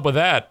mix him up with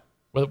that,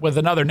 with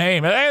another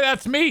name. Hey,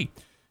 that's me.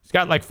 He's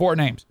got like 4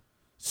 names.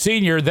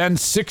 Senior, then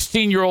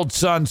 16-year-old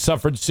son,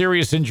 suffered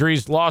serious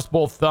injuries, lost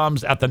both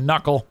thumbs at the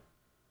knuckle.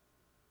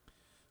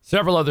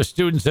 Several other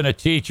students and a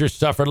teacher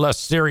suffered less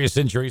serious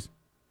injuries.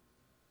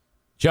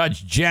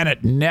 Judge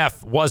Janet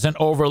Neff wasn't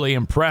overly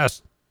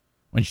impressed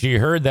when she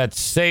heard that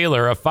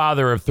Saylor, a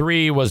father of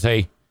 3, was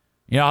a,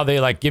 how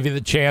they like give you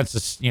the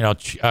chance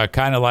to,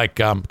 kind of like,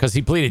 because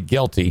he pleaded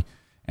guilty,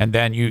 and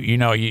then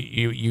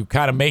you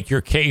kind of make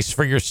your case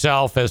for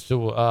yourself as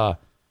to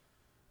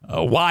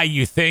why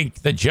you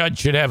think the judge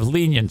should have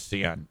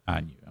leniency on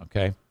you.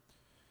 Okay.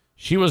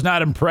 She was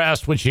not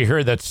impressed when she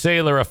heard that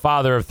Saylor, a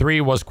father of 3,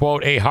 was,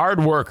 quote, a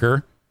hard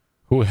worker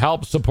who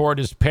helped support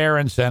his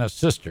parents and a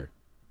sister.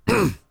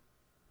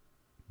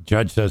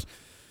 Judge says,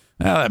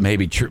 well, that may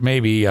be true.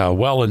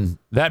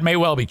 That may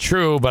well be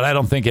true, but I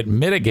don't think it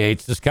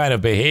mitigates this kind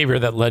of behavior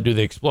that led to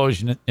the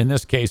explosion, in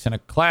this case, in a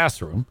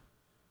classroom,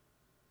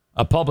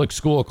 a public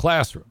school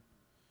classroom.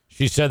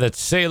 She said that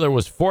Saylor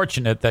was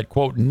fortunate that,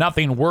 quote,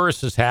 nothing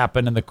worse has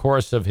happened in the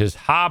course of his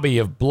hobby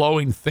of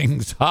blowing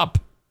things up.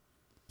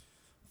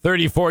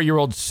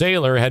 34-year-old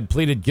Saylor had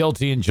pleaded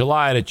guilty in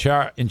July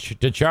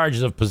to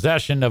charges of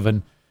possession of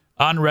an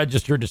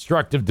unregistered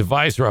destructive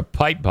device or a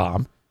pipe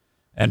bomb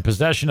and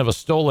possession of a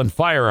stolen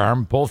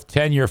firearm, both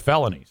 10-year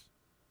felonies.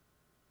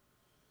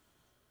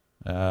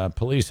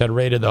 Police had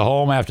raided the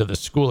home after the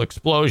school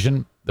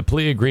explosion. The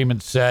plea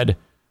agreement said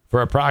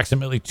for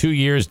approximately 2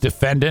 years,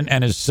 defendant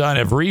and his son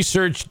have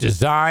researched,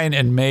 designed,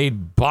 and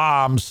made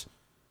bombs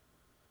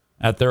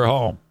at their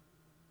home.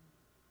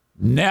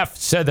 Neff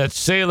said that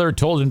Saylor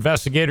told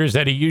investigators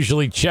that he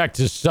usually checked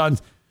his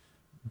son's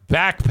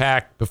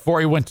backpack before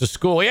he went to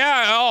school.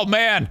 Yeah, oh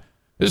man,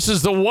 this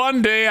is the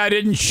one day I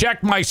didn't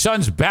check my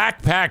son's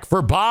backpack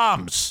for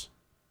bombs.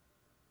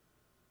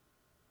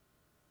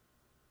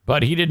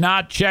 But he did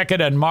not check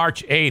it on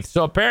March 8th.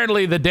 So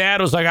apparently the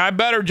dad was like, I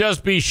better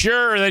just be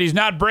sure that he's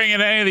not bringing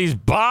any of these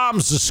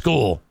bombs to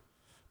school.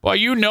 Well,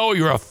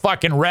 you're a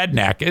fucking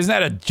redneck. Isn't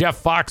that a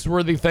Jeff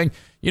Foxworthy thing?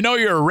 You're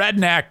a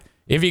redneck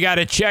if you got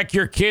to check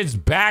your kid's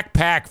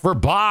backpack for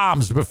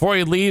bombs before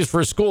he leaves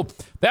for school.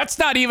 That's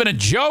not even a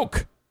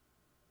joke.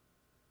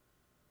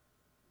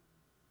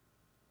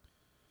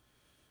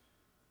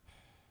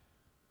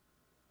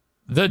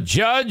 The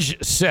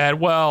judge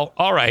said, well,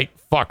 all right,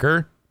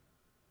 fucker.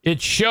 It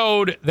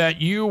showed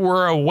that you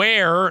were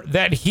aware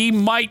that he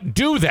might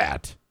do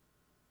that.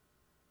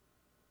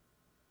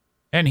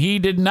 And he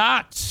did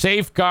not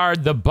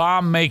safeguard the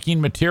bomb-making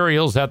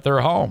materials at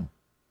their home.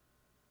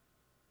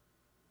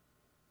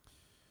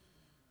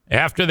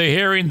 After the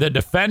hearing, the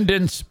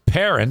defendant's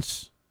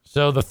parents,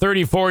 so the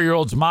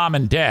 34-year-old's mom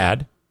and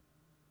dad,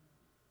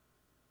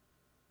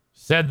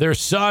 said their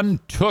son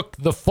took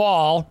the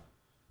fall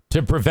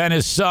to prevent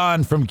his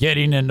son from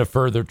getting into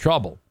further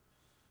trouble.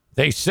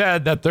 They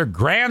said that their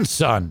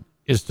grandson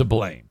is to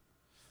blame.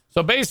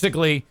 So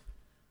basically,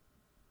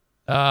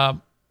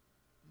 the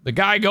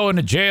guy going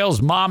to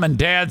jail's mom and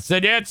dad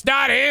said, yeah, it's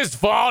not his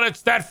fault.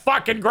 It's that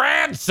fucking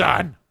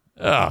grandson.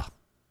 Ugh.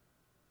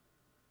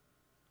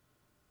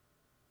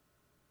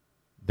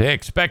 They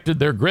expected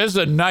this is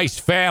a nice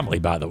family,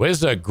 by the way. This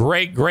is a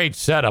great, great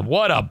setup.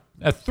 What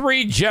a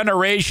 3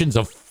 generations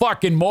of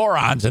fucking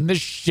morons in this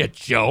shit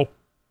show.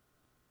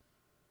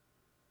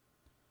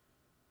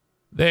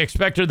 They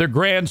expected their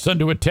grandson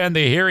to attend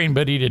the hearing,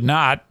 but he did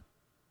not.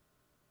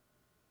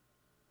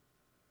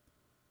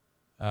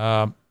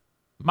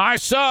 My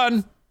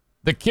son,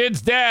 the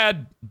kid's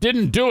dad,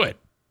 didn't do it.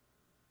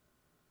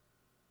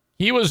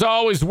 He was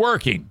always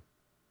working,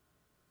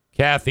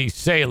 Kathy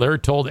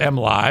Saylor told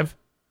MLive.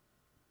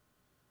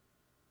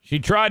 She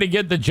tried to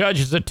get the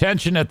judge's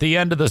attention at the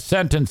end of the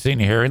sentencing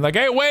hearing. Like,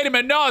 hey, wait a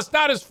minute. No, it's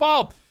not his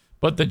fault.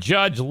 But the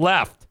judge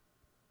left.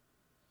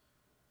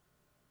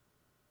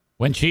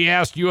 When she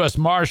asked U.S.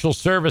 Marshal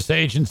Service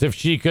agents if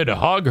she could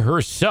hug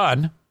her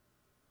son,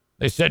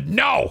 they said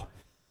no.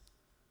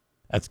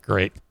 That's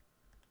great.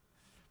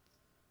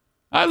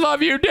 I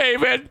love you,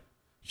 David,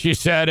 she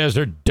said as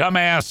her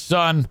dumbass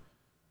son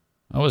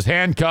was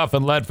handcuffed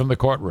and led from the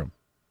courtroom.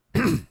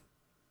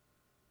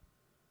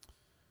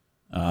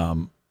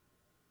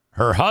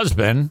 Her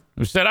husband,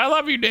 who said, I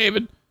love you,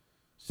 David,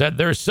 said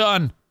their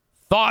son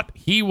thought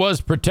he was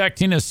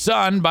protecting his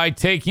son by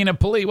taking a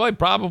plea. Well, he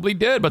probably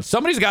did, but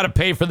somebody's got to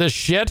pay for this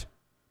shit.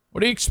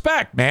 What do you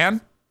expect,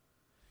 man?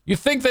 You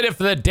think that if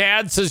the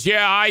dad says,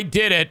 yeah, I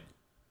did it,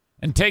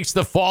 and takes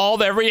the fall,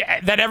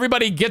 that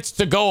everybody gets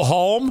to go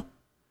home?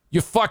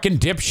 You fucking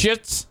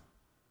dipshits.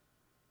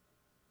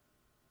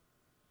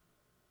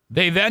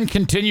 They then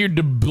continued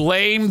to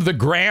blame the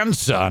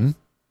grandson.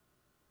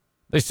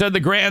 They said the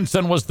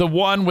grandson was the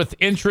one with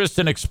interest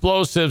in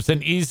explosives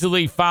and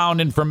easily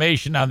found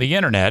information on the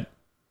internet.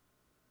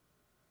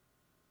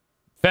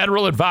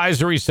 Federal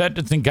advisory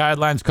sentencing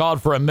guidelines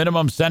called for a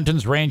minimum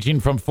sentence ranging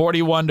from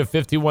 41 to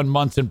 51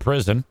 months in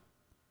prison.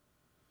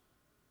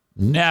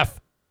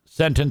 Neff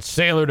sentenced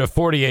Saylor to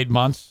 48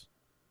 months.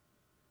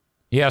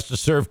 He has to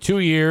serve 2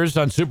 years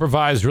on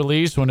supervised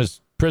release when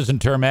his prison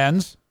term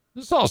ends.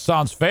 This all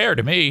sounds fair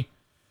to me.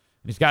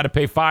 He's got to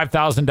pay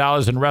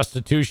 $5,000 in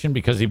restitution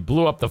because he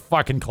blew up the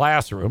fucking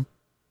classroom.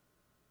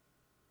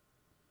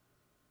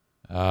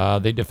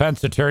 The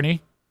defense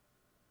attorney,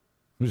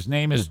 whose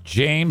name is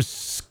James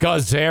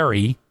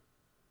Scazzeri,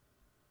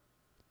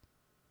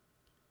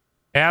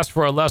 asked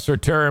for a lesser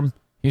term.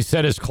 He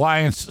said his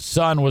client's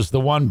son was the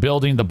one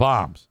building the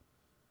bombs.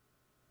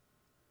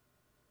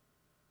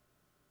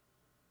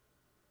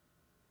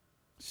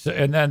 So,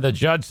 and then the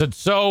judge said,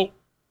 so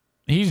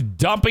he's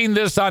dumping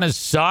this on his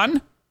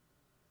son?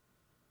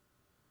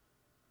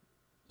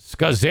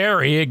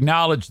 Scazzeri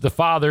acknowledged the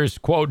father's,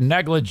 quote,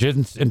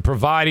 negligence in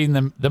providing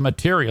them the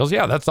materials.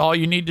 Yeah, that's all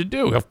you need to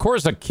do. Of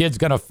course a kid's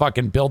going to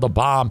fucking build a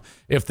bomb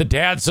if the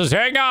dad says,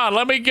 hang on,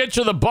 let me get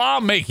you the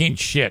bomb making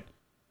shit.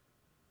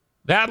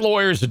 That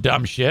lawyer's a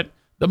dumb shit.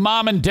 The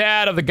mom and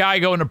dad of the guy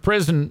going to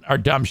prison are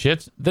dumb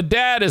shits. The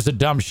dad is a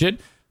dumb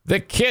shit. The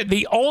kid,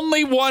 the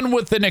only one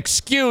with an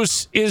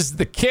excuse is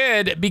the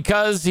kid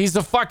because he's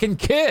a fucking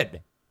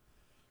kid.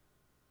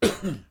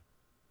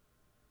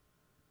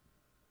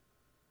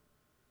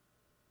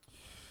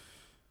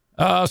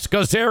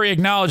 Scazzeri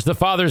acknowledged the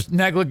father's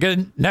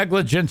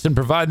negligence in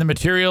providing the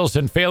materials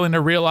and failing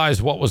to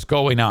realize what was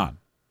going on.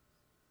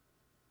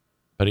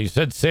 But he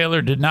said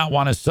Saylor did not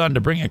want his son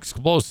to bring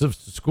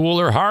explosives to school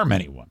or harm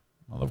anyone.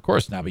 Well, of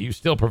course not, but you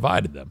still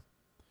provided them.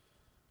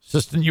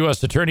 Assistant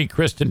U.S. Attorney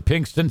Kristen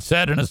Pinkston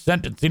said in a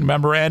sentencing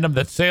memorandum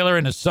that Saylor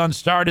and his son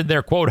started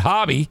their, quote,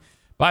 hobby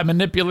by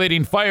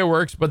manipulating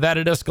fireworks, but that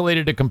it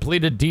escalated to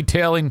completed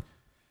detailed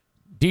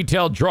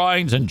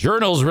drawings and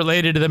journals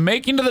related to the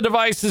making of the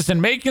devices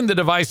and making the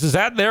devices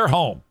at their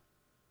home.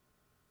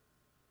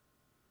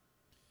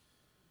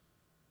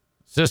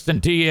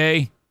 Assistant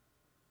DA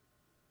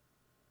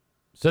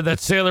said that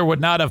Saylor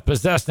would not have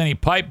possessed any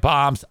pipe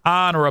bombs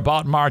on or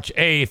about March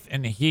 8th,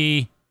 and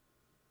he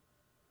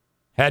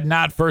had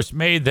not first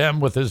made them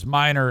with his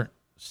minor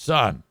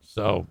son.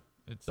 So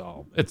it's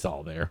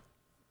all there.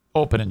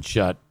 Open and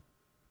shut.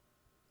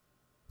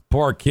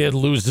 Poor kid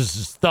loses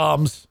his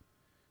thumbs.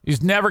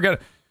 He's never going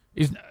to...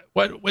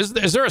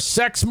 Is there a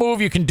sex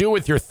move you can do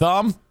with your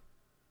thumb?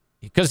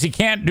 Because he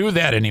can't do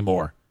that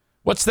anymore.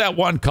 What's that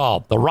one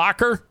called? The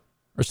rocker?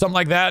 Or something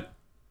like that?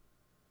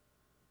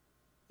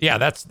 Yeah,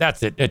 that's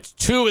it. It's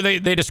two.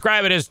 They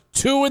describe it as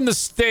two in the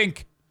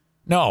stink.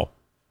 No.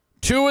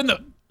 Two in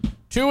the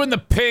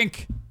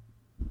pink.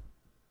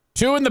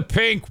 Two in the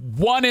pink,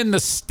 one in the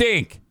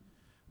stink.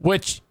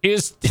 Which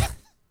is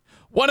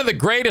one of the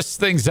greatest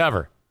things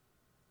ever.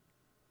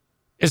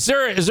 Is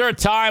there a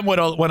time when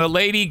a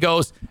lady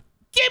goes,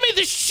 give me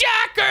the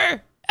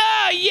shocker?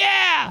 Oh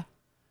yeah.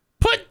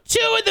 Put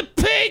two in the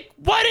pink,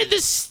 one in the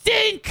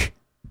stink.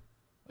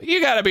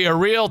 You got to be a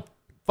real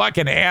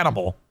fucking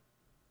animal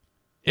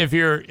if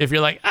you're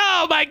like,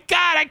 oh my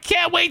God, I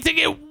can't wait to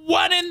get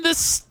one in the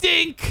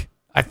stink.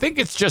 I think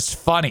it's just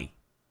funny.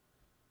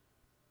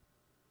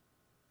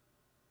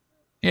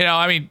 You know,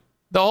 I mean,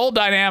 the whole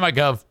dynamic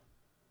of,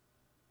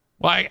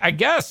 well, I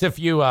guess if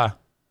you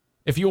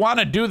want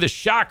to do the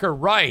shocker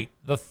right,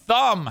 the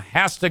thumb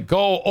has to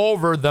go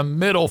over the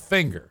middle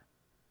finger.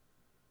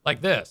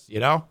 Like this,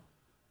 you know?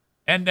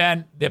 And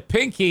then the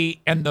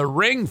pinky and the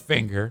ring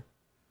finger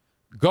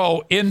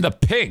go in the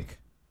pink,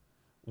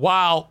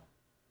 while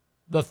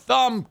the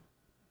thumb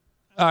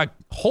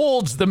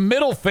holds the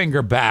middle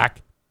finger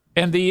back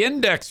and the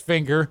index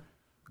finger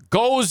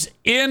goes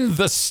in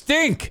the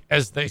stink,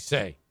 as they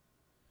say.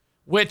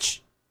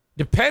 Which,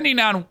 depending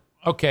on,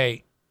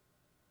 okay,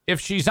 if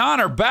she's on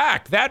her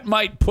back, that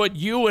might put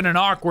you in an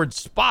awkward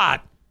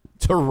spot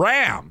to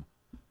ram.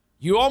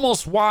 You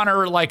almost want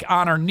her like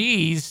on her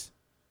knees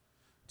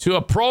to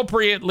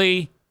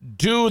appropriately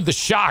do the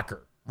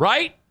shocker,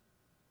 right?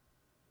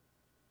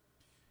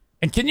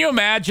 And can you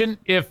imagine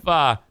if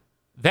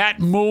that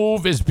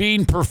move is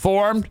being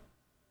performed,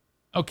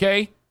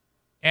 okay?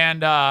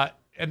 And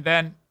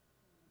then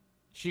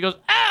she goes,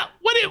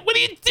 what are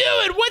you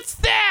doing? What's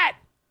that?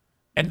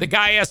 And the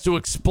guy has to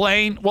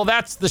explain, well,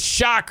 that's the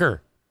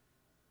shocker.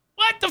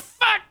 What the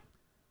fuck?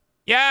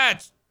 Yeah,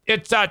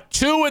 it's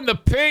two in the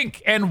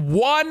pink and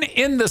one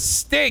in the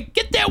stink.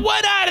 Get that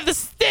one out of the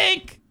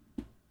stink.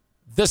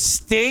 The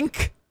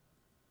stink?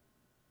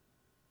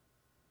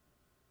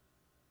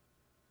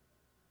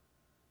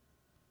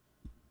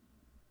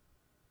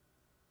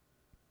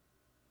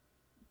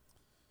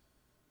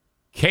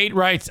 Kate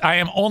writes, I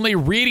am only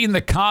reading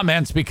the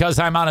comments because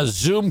I'm on a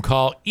Zoom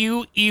call.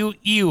 Ew, ew,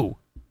 ew.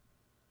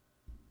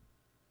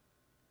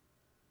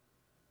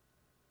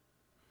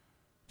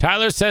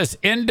 Tyler says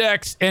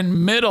index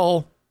and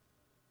middle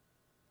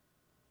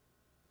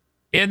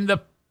in the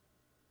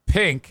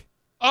pink.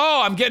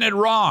 Oh, I'm getting it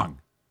wrong.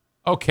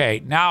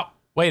 Okay, now,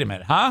 wait a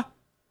minute, huh?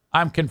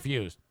 I'm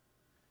confused.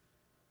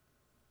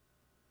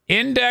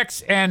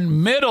 Index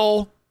and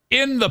middle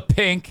in the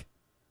pink,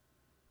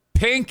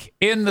 pink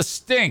in the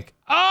stink.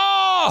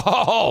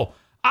 Oh,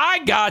 I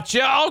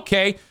gotcha.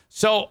 Okay,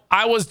 so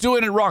I was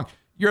doing it wrong.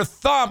 Your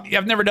thumb,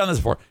 I've never done this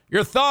before.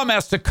 Your thumb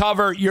has to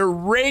cover your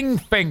ring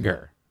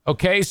finger.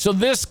 Okay, so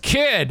this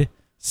kid,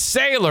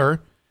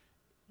 Sailor,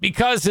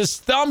 because his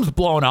thumb's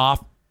blown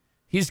off,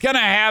 he's going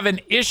to have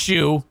an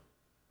issue.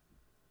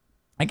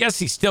 I guess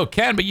he still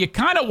can, but you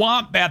kind of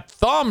want that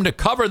thumb to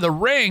cover the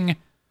ring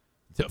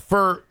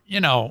to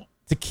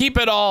keep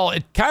it all.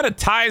 It kind of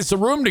ties the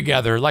room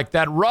together like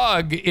that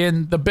rug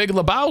in The Big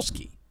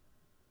Lebowski.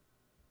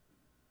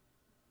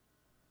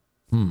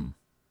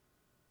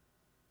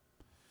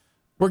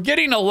 We're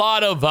getting a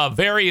lot of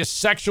various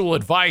sexual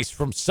advice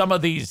from some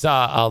of these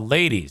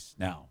ladies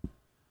now.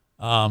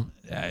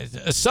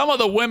 Some of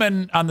the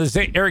women on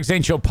the Eric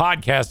Zane Show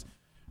podcast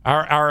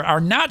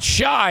are not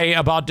shy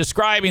about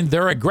describing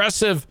their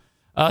aggressive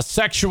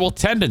sexual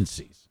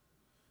tendencies.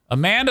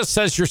 Amanda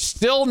says you're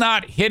still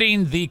not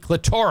hitting the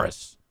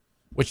clitoris,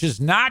 which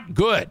is not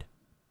good.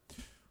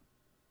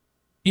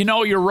 You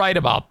know, you're right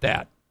about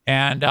that.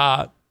 And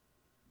I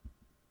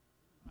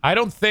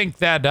don't think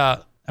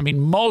that,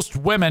 most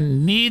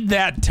women need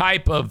that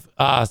type of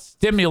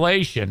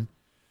stimulation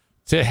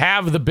to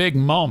have the big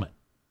moment.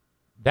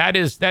 That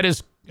is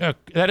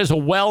a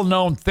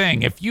well-known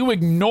thing. If you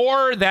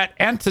ignore that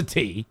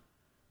entity,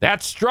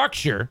 that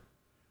structure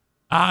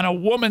on a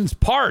woman's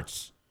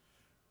parts,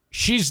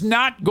 she's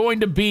not going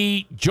to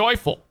be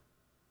joyful.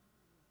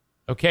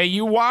 Okay,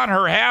 you want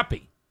her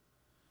happy.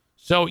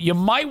 So you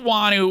might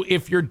want to,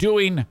 if you're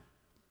doing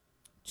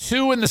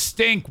 2 in the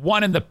stink,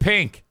 1 in the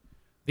pink,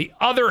 the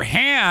other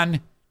hand,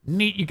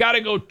 you got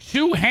to go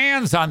 2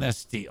 hands on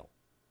this deal.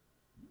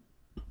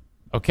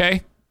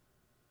 Okay?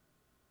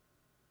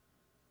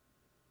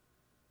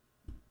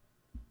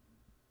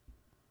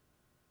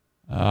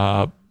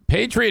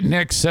 Patriot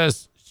Nick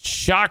says,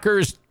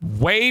 shocker's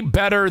way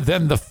better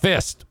than the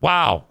fist.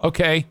 Wow.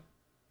 Okay.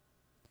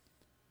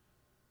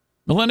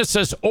 Melinda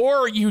says,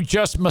 or you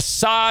just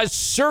massage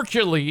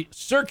circularly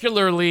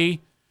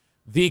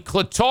the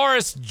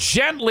clitoris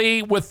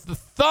gently with the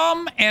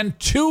thumb and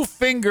 2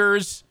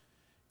 fingers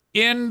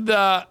in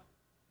the...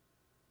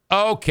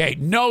 Okay,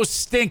 no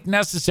stink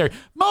necessary.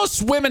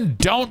 Most women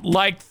don't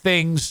like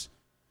things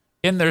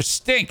in their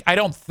stink, I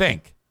don't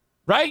think.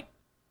 Right?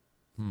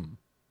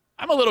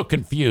 I'm a little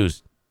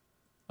confused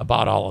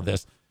about all of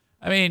this.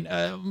 I mean,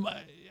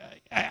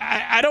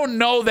 I don't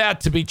know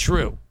that to be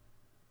true.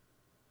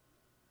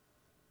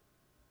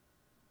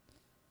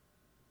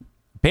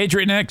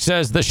 Patriot Nick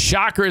says the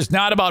shocker is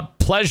not about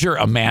pleasure,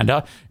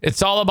 Amanda.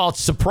 It's all about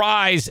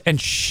surprise and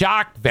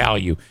shock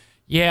value.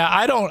 Yeah,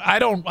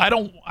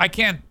 I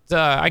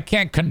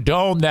can't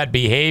condone that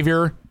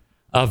behavior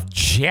of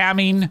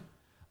jamming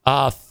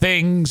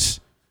things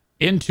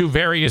into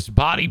various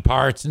body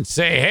parts and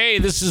say, hey,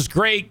 this is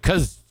great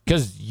because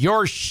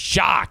you're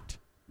shocked.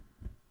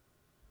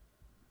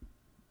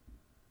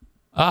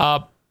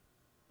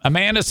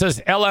 Amanda says,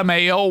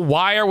 LMAO,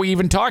 why are we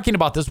even talking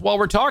about this? Well,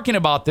 we're talking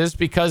about this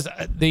because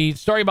the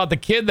story about the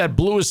kid that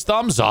blew his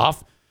thumbs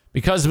off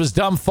because of his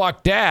dumb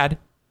fuck dad,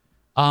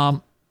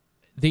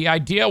 the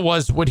idea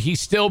was, would he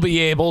still be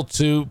able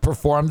to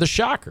perform the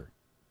shocker?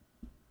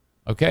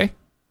 Okay?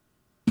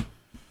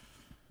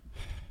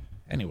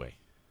 Anyway.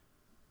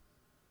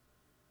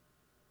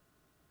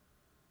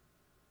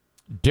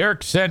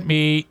 Derek sent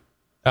me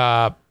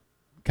kind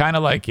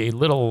of like a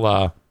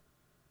little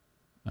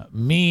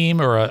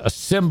meme or a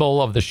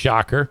symbol of the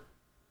shocker.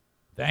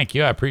 Thank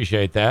you. I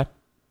appreciate that.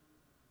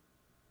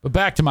 But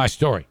back to my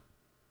story.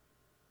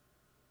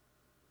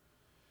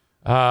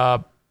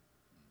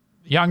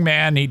 Young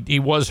man, he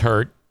was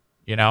hurt,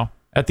 you know.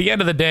 At the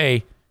end of the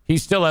day, he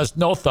still has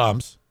no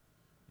thumbs.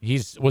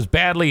 He was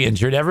badly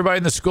injured. Everybody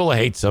in the school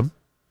hates him.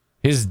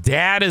 His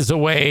dad is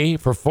away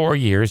for 4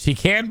 years. He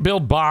can't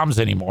build bombs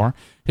anymore.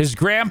 His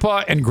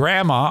grandpa and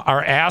grandma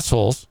are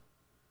assholes.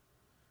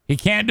 He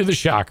can't do the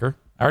shocker.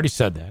 I already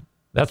said that.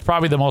 That's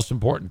probably the most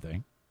important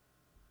thing.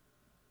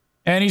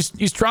 And he's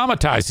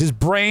traumatized. His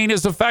brain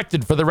is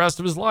affected for the rest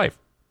of his life.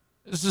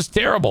 This is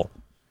terrible.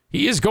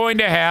 He is going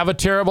to have a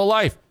terrible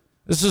life.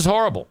 This is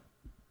horrible.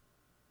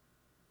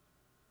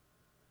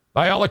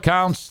 By all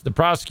accounts, the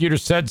prosecutor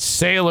said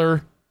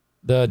Sailor,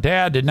 the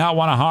dad, did not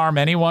want to harm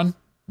anyone.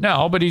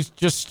 No, but he's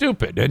just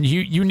stupid, and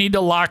you need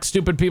to lock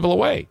stupid people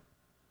away.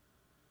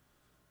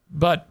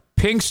 But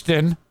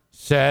Pinkston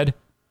said,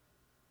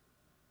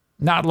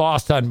 not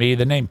lost on me,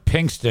 the name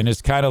Pinkston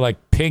is kind of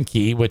like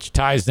Pinky, which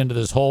ties into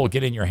this whole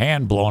getting your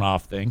hand blown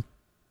off thing,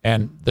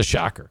 and the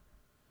shocker.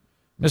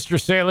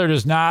 Mr. Sailor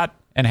does not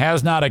and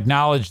has not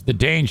acknowledged the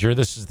danger.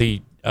 This is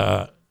the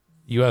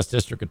U.S.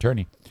 District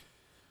Attorney.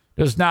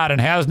 Does not and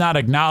has not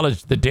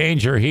acknowledged the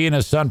danger he and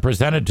his son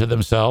presented to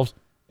themselves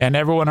and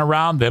everyone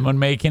around them when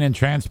making and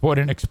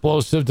transporting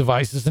explosive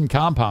devices and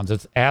compounds.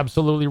 That's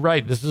absolutely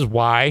right. This is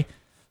why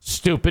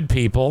stupid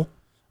people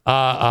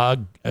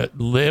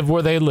live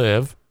where they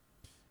live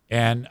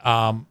and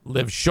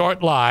live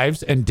short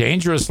lives and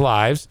dangerous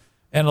lives,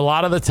 and a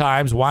lot of the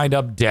times wind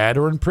up dead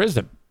or in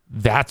prison.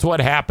 That's what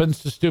happens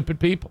to stupid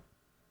people.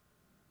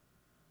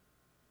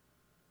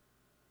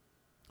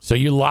 So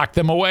you lock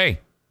them away.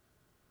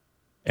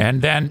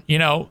 And then,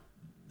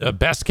 the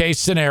best case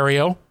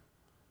scenario,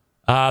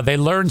 they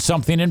learn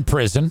something in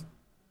prison,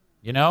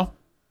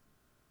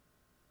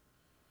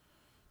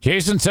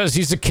 Jason says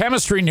he's a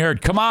chemistry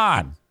nerd. Come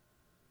on.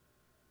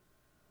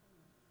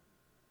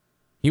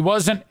 He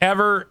wasn't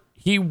ever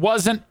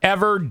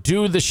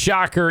do the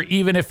shocker,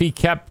 even if he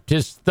kept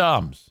his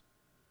thumbs.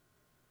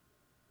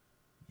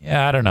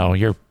 Yeah, I don't know.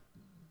 Your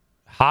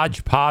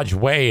hodgepodge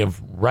way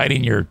of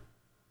writing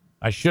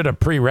I should have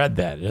pre-read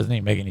that. It doesn't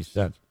even make any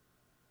sense.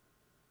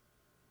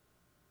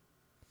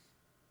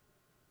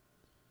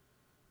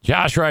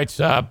 Josh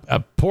writes,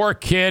 a poor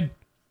kid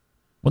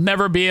will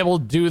never be able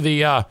to do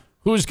the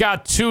who's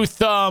got two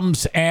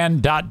thumbs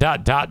and ...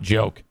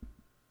 joke.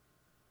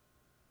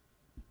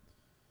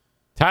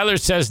 Tyler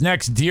says,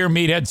 next Dear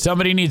Meathead,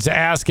 somebody needs to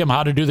ask him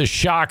how to do the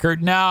shocker.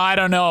 No, I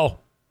don't know.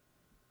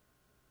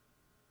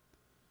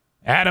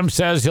 Adam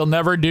says he'll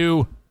never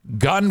do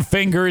gun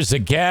fingers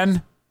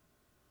again.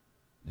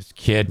 This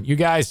kid, you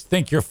guys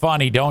think you're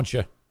funny, don't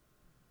you?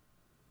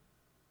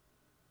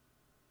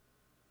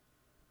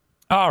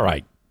 All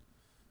right.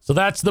 So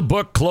that's the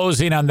book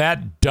closing on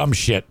that dumb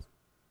shit.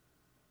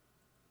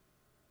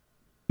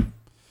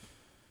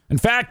 In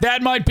fact,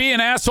 that might be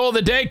an asshole of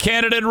the day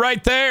candidate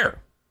right there.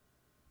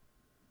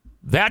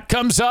 That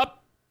comes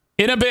up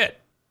in a bit.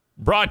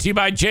 Brought to you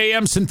by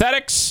JM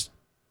Synthetics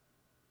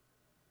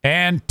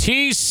and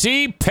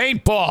TC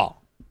Paintball.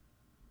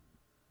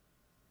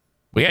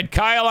 We had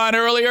Kyle on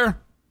earlier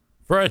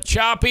for a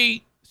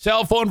choppy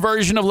cell phone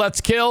version of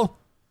Let's Kill.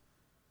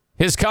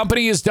 His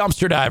company is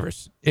Dumpster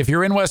Divers. If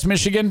you're in West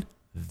Michigan,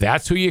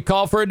 that's who you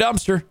call for a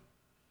dumpster.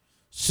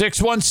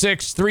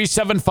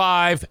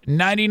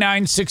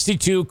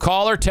 616-375-9962.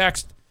 Call or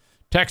text.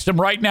 Text them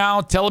right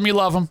now. Tell them you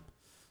love them.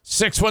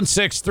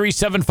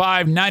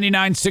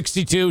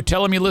 616-375-9962.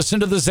 Tell him you listen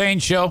to the Zane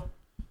Show.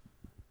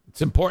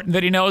 It's important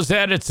that he knows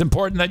that. It's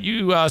important that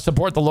you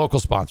support the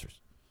local sponsors.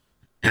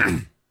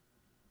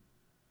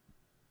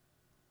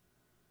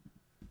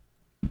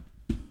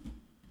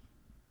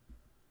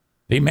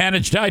 The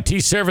managed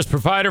IT service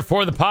provider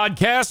for the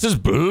podcast is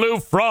Blue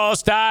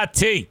Frost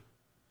IT.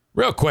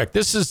 Real quick,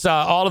 this is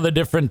all of the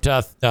different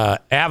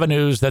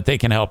avenues that they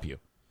can help you.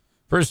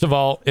 First of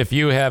all, if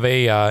you have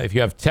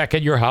tech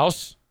at your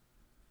house,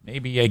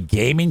 maybe a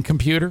gaming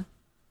computer,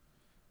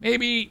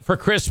 maybe for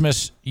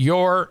Christmas,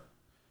 your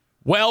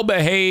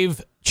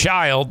well-behaved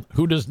child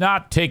who does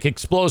not take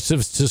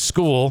explosives to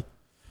school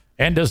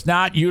and does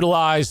not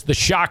utilize the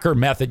shocker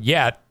method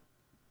yet,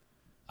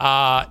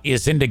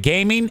 is into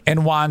gaming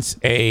and wants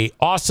a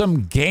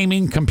awesome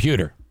gaming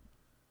computer.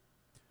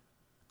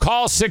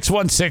 Call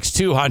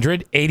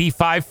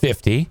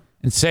 616-200-8550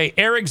 and say,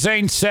 Eric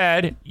Zane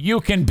said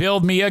you can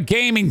build me a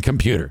gaming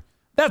computer.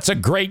 That's a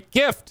great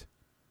gift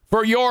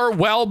for your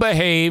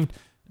well-behaved,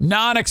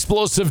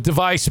 non-explosive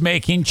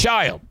device-making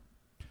child.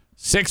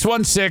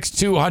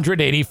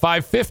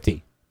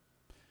 616-200-8550.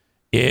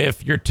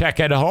 If your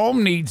tech at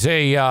home is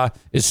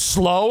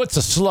slow, it's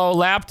a slow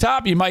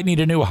laptop, you might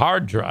need a new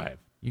hard drive.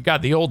 You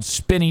got the old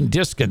spinning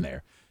disk in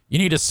there. You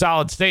need a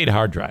solid-state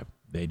hard drive.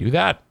 They do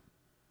that.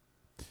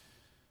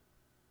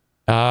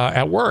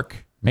 At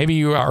work, maybe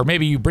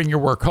you bring your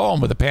work home.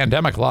 With the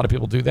pandemic, a lot of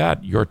people do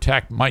that. Your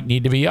tech might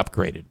need to be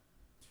upgraded.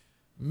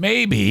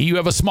 Maybe you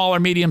have a small or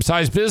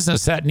medium-sized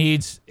business that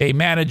needs a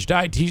managed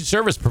IT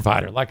service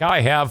provider, like I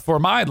have for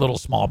my little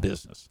small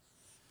business.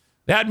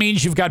 That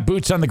means you've got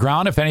boots on the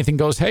ground if anything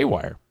goes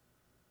haywire.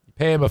 You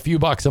pay them a few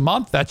bucks a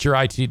month. That's your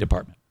IT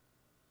department.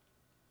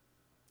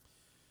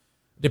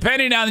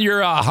 Depending on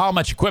your how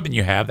much equipment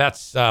you have,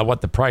 that's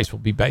what the price will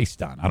be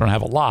based on. I don't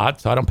have a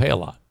lot, so I don't pay a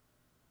lot.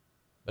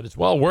 But it's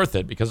well worth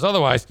it, because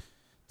otherwise,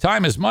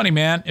 time is money,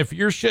 man. If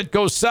your shit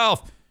goes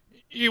south,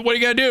 what are you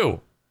going to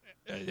do?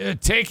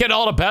 Take it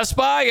all to Best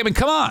Buy? I mean,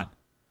 come on.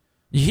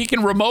 He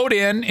can remote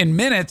in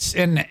minutes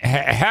and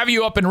have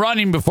you up and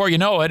running before you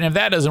know it. And if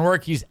that doesn't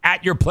work, he's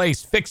at your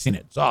place fixing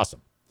it. It's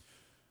awesome.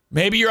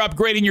 Maybe you're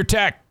upgrading your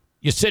tech.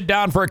 You sit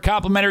down for a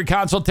complimentary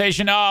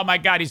consultation. Oh, my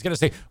God, he's going to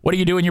say, what do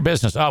you do in your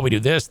business? Oh, we do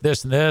this,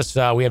 this, and this.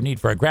 We have need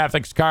for a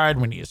graphics card.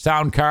 We need a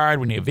sound card.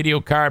 We need a video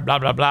card, blah,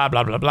 blah, blah,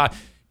 blah, blah, blah.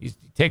 He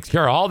takes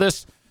care of all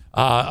this,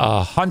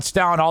 hunts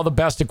down all the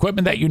best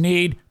equipment that you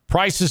need,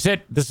 prices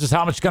it. This is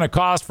how much it's going to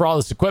cost for all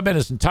this equipment,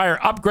 this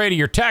entire upgrade of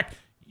your tech.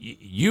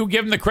 You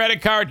give him the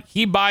credit card.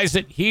 He buys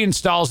it. He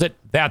installs it.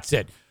 That's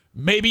it.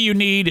 Maybe you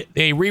need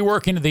a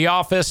reworking of the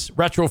office,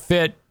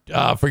 retrofit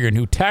for your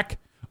new tech,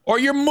 or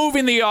you're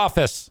moving the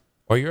office,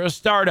 or you're a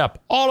startup.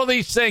 All of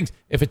these things,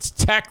 if it's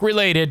tech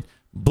related,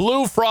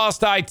 Blue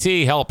Frost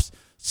IT helps.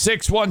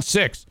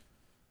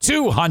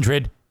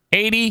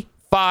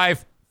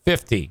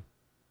 616-200-8550.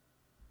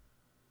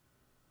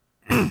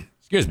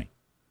 Excuse me.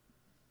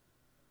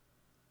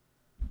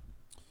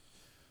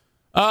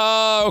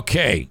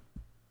 Okay.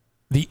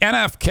 The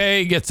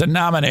NFK gets a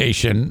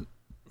nomination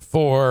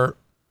for,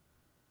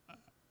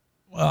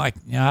 well, I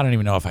don't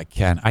even know if I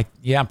can.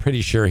 I'm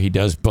pretty sure he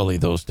does bully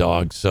those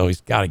dogs, so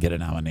he's got to get a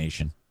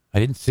nomination. I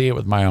didn't see it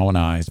with my own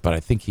eyes, but I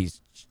think he's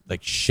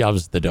like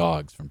shoves the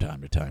dogs from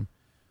time to time,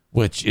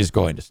 which is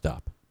going to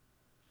stop.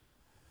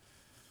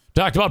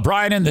 Talked about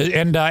Brian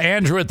and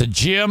Andrew at the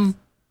gym,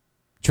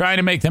 trying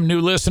to make them new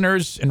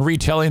listeners and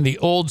retelling the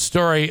old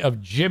story of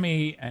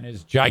Jimmy and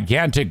his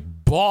gigantic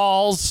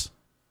balls.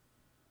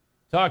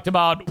 Talked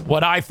about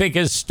what I think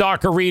is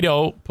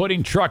Stalkerito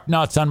putting truck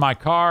nuts on my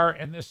car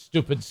and this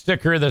stupid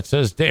sticker that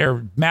says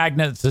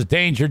magnet that says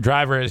danger,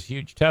 driver has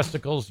huge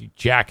testicles, you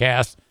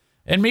jackass.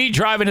 And me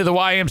driving to the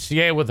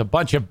YMCA with a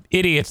bunch of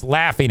idiots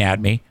laughing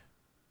at me.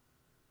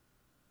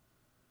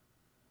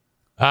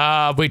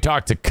 We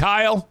talked to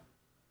Kyle.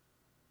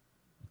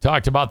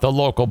 Talked about the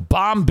local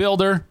bomb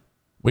builder.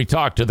 We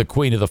talked to the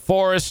Queen of the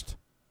Forest.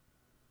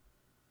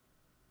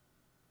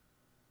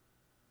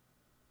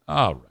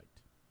 All right.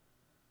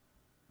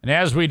 And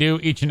as we do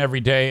each and every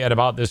day at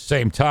about this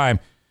same time,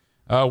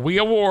 we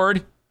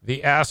award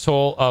the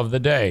Asshole of the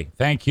Day.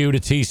 Thank you to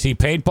TC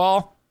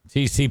Paintball,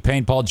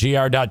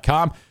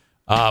 tcpaintballgr.com.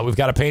 We've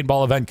got a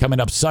paintball event coming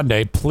up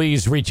Sunday.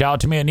 Please reach out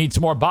to me. I need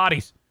some more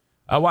bodies.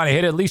 I want to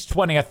hit at least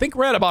 20. I think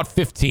we're at about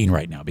 15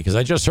 right now because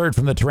I just heard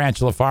from the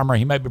tarantula farmer.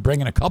 He might be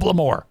bringing a couple of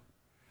more.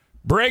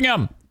 Bring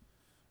them.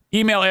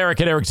 Email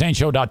Eric at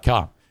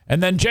ericzaneshow.com.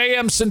 And then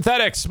JM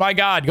Synthetics. My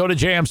God, go to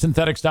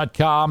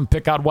jmsynthetics.com.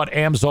 Pick out what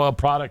AMSOIL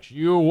products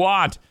you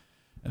want.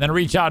 And then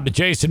reach out to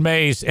Jason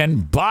Mays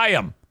and buy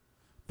them.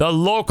 The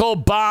local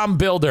bomb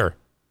builder.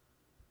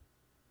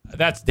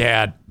 That's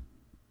Dad.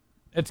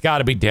 It's got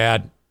to be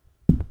Dad.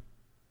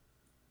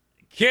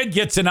 Kid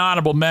gets an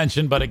honorable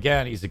mention, but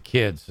again, he's a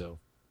kid, so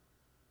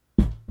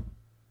I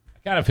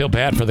kind of feel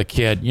bad for the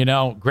kid. You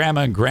know,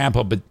 Grandma and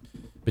Grandpa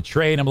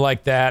betraying him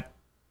like that.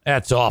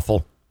 That's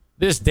awful.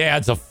 This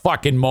dad's a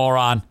fucking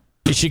moron.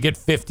 He should get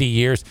 50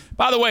 years.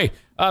 By the way,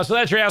 so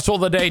that's your asshole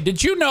of the day.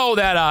 Did you know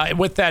that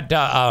with that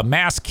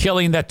mass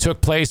killing that took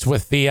place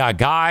with the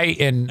guy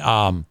in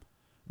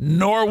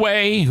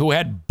Norway who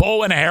had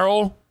bow and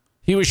arrow?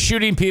 He was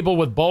shooting people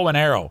with bow and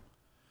arrow.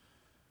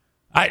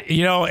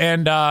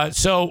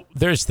 So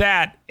there's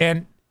that.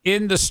 And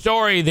in the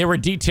story, they were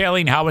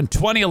detailing how in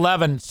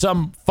 2011,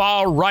 some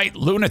far-right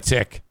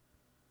lunatic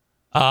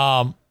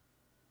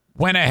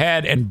went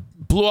ahead and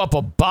blew up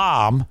a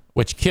bomb,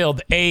 which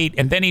killed 8.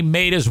 And then he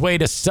made his way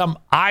to some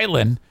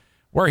island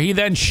where he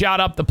then shot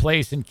up the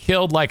place and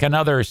killed like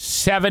another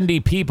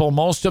 70 people,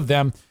 most of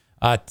them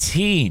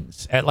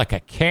teens, at like a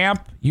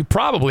camp. You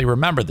probably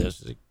remember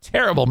this. It was a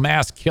terrible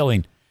mass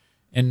killing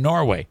in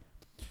Norway.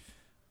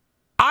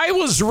 I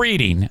was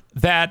reading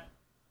that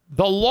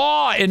the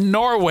law in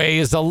Norway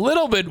is a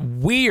little bit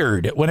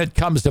weird when it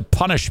comes to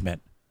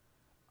punishment.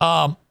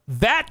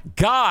 That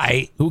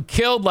guy who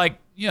killed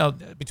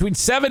between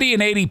 70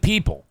 and 80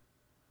 people,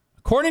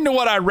 according to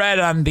what I read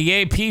on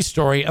the AP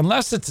story,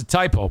 unless it's a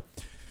typo,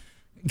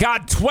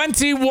 got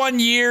 21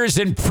 years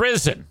in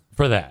prison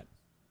for that.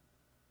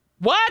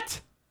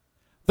 What?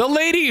 The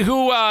lady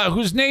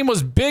whose name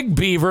was Big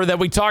Beaver that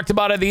we talked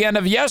about at the end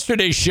of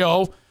yesterday's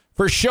show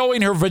for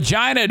showing her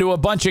vagina to a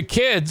bunch of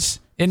kids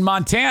in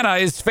Montana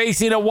is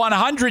facing a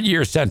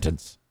 100-year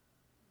sentence.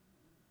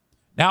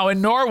 Now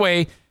in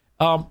Norway,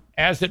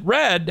 as I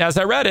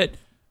read it,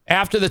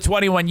 after the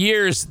 21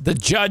 years, the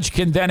judge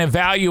can then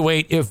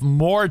evaluate if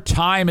more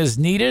time is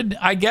needed,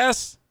 I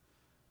guess,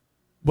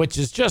 which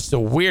is just the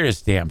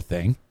weirdest damn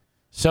thing.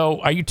 So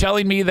are you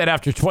telling me that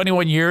after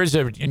 21 years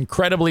of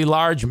incredibly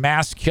large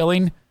mass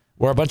killing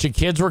where a bunch of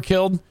kids were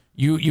killed,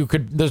 you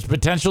could, there's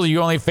potential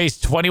you only face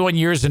 21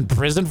 years in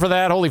prison for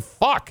that? Holy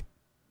fuck.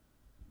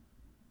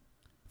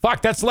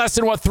 Fuck, that's less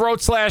than what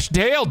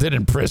Throat/Dale did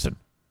in prison.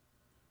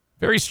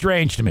 Very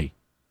strange to me.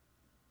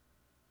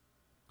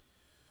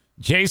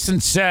 Jason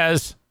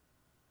says,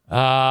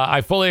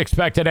 I fully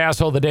expected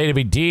asshole of the day to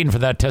be Dean for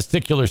that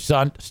testicular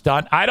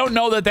stunt. I don't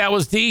know that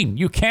was Dean.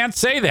 You can't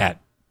say that.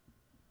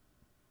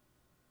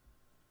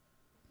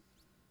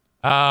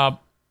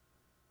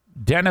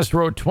 Dennis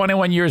wrote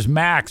 21 years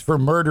max for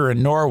murder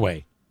in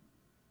Norway.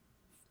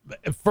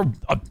 For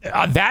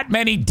that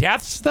many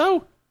deaths,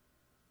 though?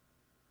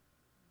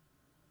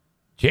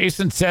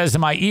 Jason says,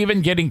 am I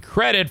even getting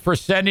credit for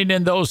sending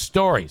in those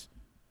stories?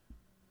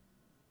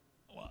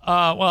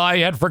 Well, I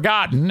had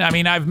forgotten. I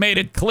mean, I've made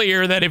it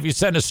clear that if you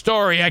send a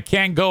story, I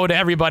can't go to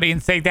everybody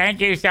and say, thank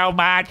you so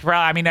much.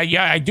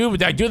 I do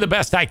the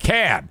best I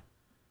can.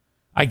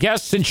 I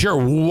guess since you're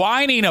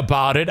whining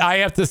about it, I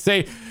have to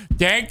say,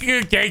 thank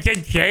you,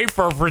 Jason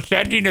Schaefer, for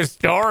sending a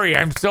story.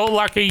 I'm so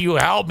lucky you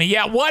helped me.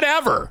 Yeah,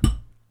 whatever.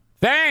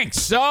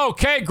 Thanks.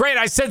 Okay, great.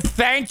 I said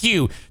thank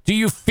you. Do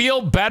you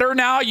feel better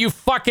now, you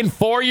fucking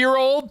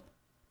 4-year-old?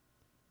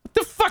 What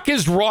the fuck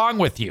is wrong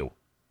with you?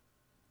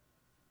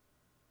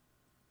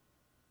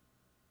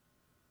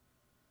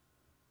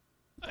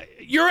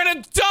 You're an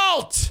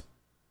adult.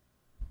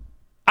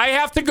 I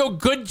have to go,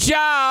 good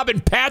job,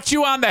 and pat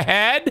you on the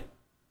head?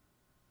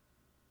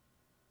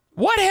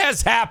 What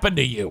has happened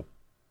to you?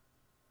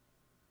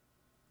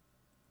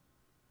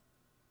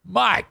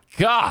 My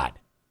God.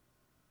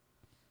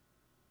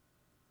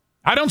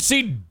 I don't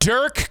see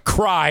Dirk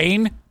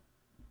crying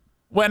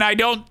when I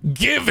don't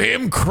give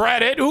him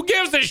credit. Who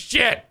gives a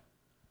shit?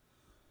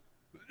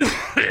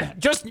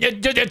 It's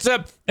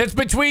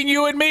between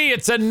you and me.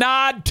 It's a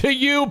nod to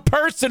you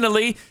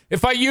personally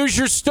if I use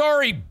your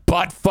story,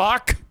 butt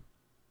fuck.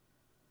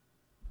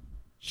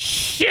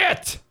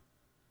 Shit.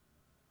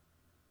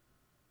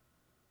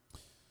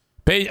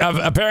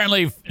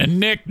 Apparently,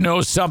 Nick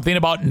knows something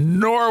about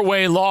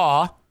Norway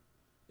law.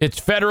 It's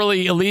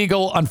federally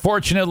illegal.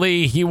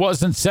 Unfortunately, he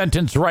wasn't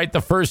sentenced right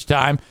the first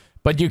time,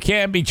 but you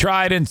can't be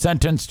tried and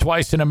sentenced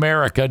twice in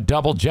America.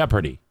 Double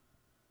jeopardy.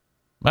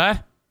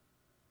 What?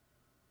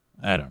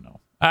 I don't know.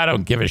 I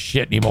don't give a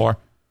shit anymore.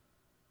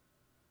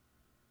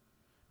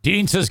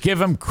 Dean says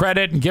give him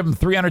credit and give him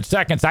 300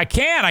 seconds. I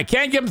can't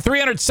give him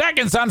 300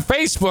 seconds on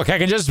Facebook. I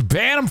can just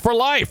ban him for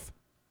life.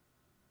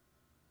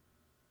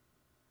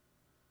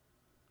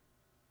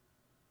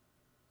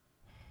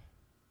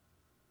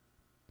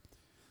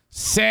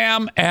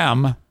 Sam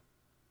M.,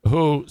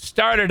 who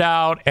started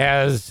out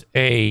as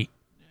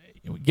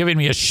giving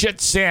me a shit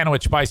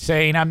sandwich by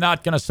saying, I'm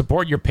not going to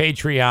support your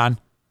Patreon,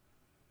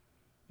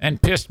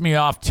 and pissed me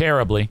off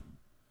terribly.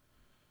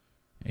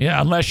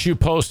 Yeah, unless you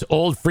post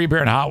old free beer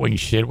and hot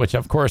wings shit, which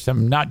of course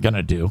I'm not going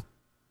to do,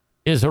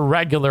 is a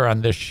regular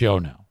on this show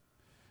now.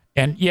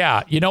 And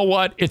yeah, you know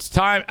what? It's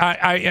time.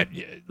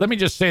 Let me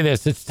just say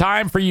this. It's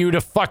time for you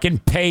to fucking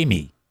pay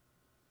me.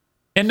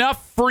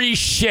 Enough free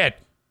shit.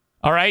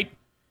 All right?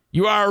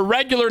 You are a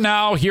regular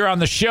now here on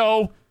the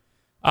show.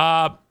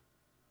 I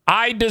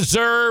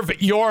deserve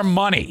your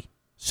money.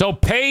 So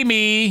pay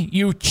me,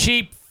 you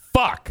cheap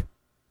fuck.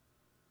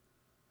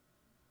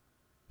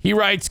 He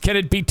writes, can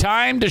it be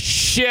time to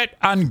shit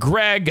on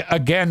Greg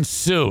again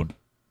soon?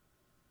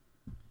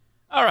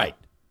 All right.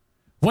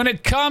 When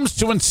it comes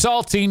to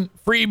insulting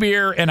free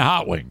beer and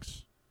hot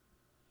wings,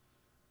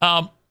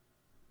 I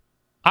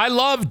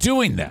love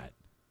doing that.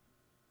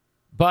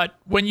 But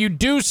when you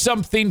do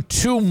something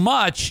too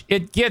much,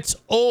 it gets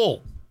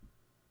old.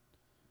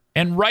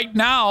 And right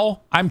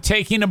now, I'm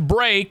taking a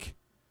break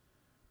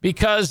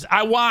because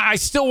I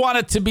still want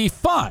it to be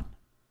fun.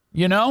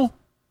 You know?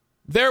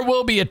 There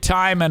will be a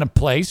time and a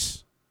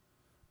place.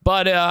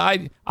 But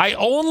I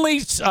only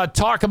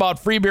talk about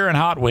free beer and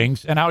hot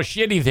wings and how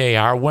shitty they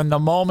are when the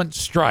moment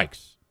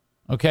strikes.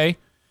 Okay?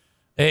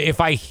 If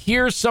I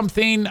hear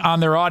something on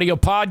their audio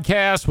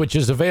podcast, which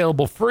is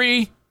available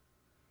free,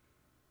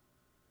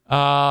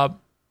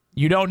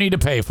 you don't need to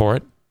pay for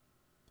it.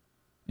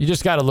 You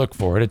just got to look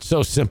for it. It's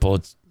so simple.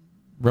 It's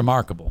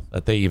remarkable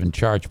that they even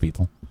charge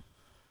people.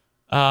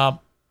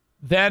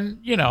 Then,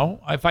 you know,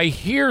 if I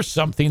hear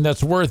something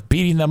that's worth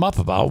beating them up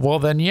about, well,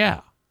 then yeah.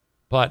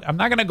 But I'm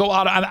not going to go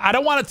out. I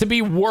don't want it to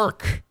be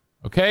work.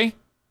 Okay?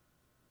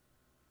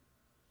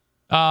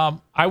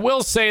 I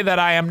will say that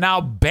I am now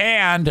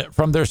banned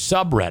from their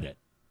subreddit.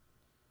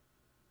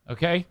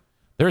 Okay?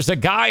 There's a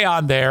guy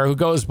on there who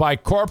goes by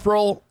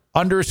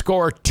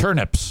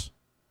Corporal_turnips.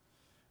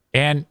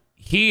 And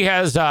he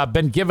has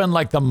been given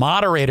like the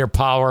moderator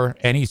power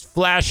and he's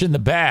flashing the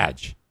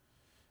badge.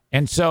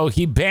 And so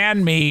he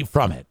banned me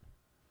from it.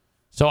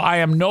 So I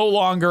am no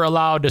longer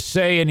allowed to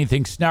say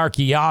anything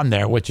snarky on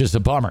there, which is a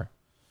bummer.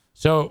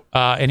 So,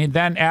 and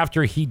then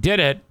after he did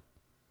it,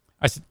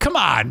 I said, come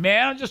on,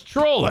 man, I'm just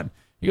trolling.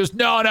 He goes,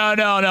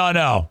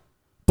 no.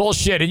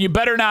 Bullshit. And you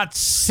better not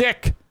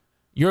sick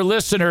your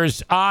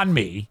listeners on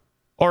me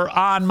or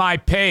on my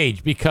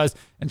page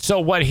and so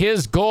what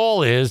his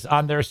goal is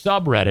on their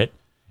subreddit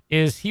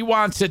is he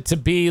wants it to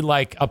be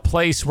like a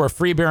place where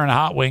free beer and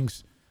hot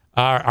wings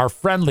are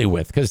friendly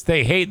with because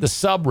they hate the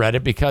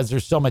subreddit because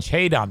there's so much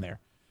hate on there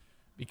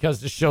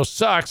because the show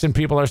sucks and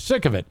people are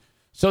sick of it.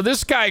 So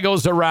this guy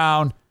goes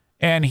around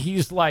and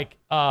he's like,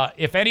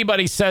 if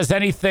anybody says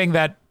anything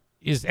that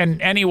is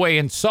in any way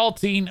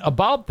insulting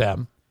about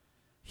them,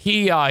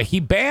 he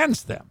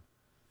bans them.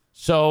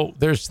 So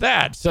there's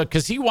that. So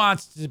because he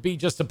wants to be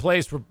just a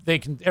place where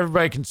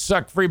everybody can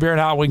suck free beer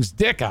and hot wings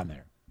dick on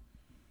there.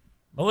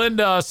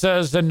 Melinda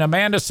says, and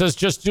Amanda says,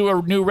 just do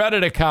a new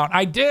Reddit account.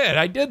 I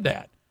did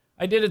that.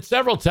 I did it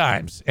several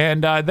times.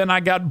 And then I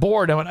got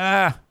bored. I went,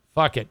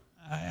 fuck it.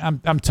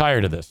 I'm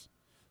tired of this.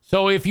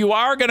 So if you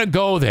are going to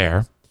go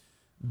there,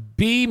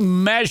 be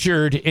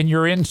measured in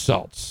your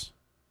insults.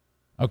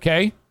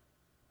 Okay?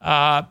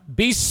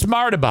 Be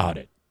smart about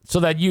it so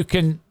that you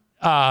can,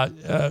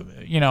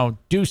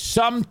 do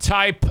some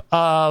type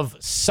of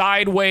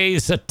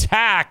sideways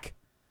attack.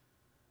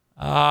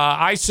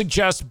 I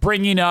suggest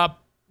bringing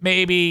up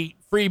maybe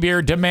free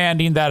beer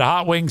demanding that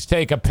Hot Wings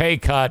take a pay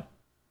cut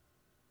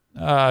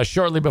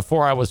shortly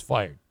before I was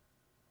fired.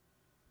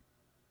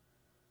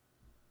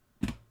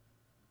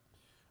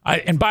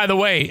 And by the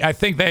way, I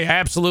think they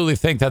absolutely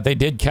think that they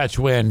did catch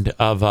wind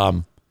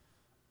of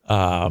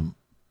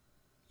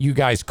you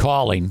guys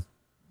calling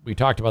we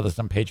talked about this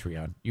on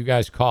Patreon. You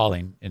guys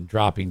calling and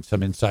dropping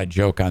some inside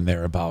joke on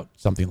there about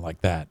something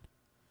like that.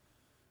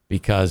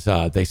 Because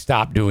they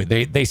stopped doing,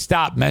 they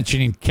stopped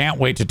mentioning, can't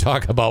wait to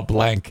talk about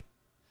blank.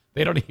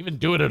 They don't even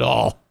do it at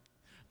all.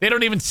 They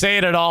don't even say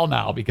it at all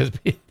now because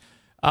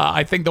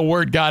I think the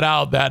word got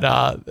out that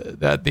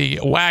that the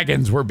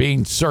wagons were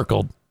being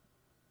circled.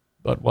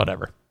 But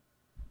whatever.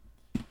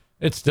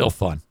 It's still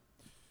fun.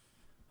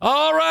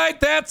 All right,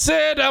 that's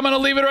it. I'm going to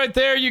leave it right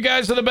there. You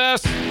guys are the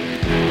best.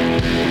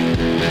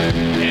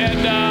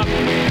 And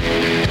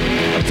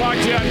I'll talk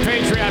to you on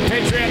Patreon.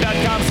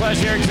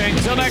 Patreon.com/Eric Zane.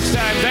 Until next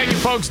time, thank you,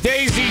 folks.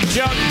 Daisy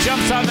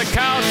jumps on the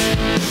couch.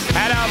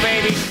 Hello,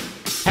 baby.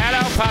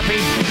 Hello, puppy.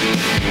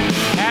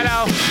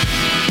 Hello.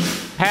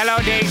 Hello,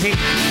 Daisy.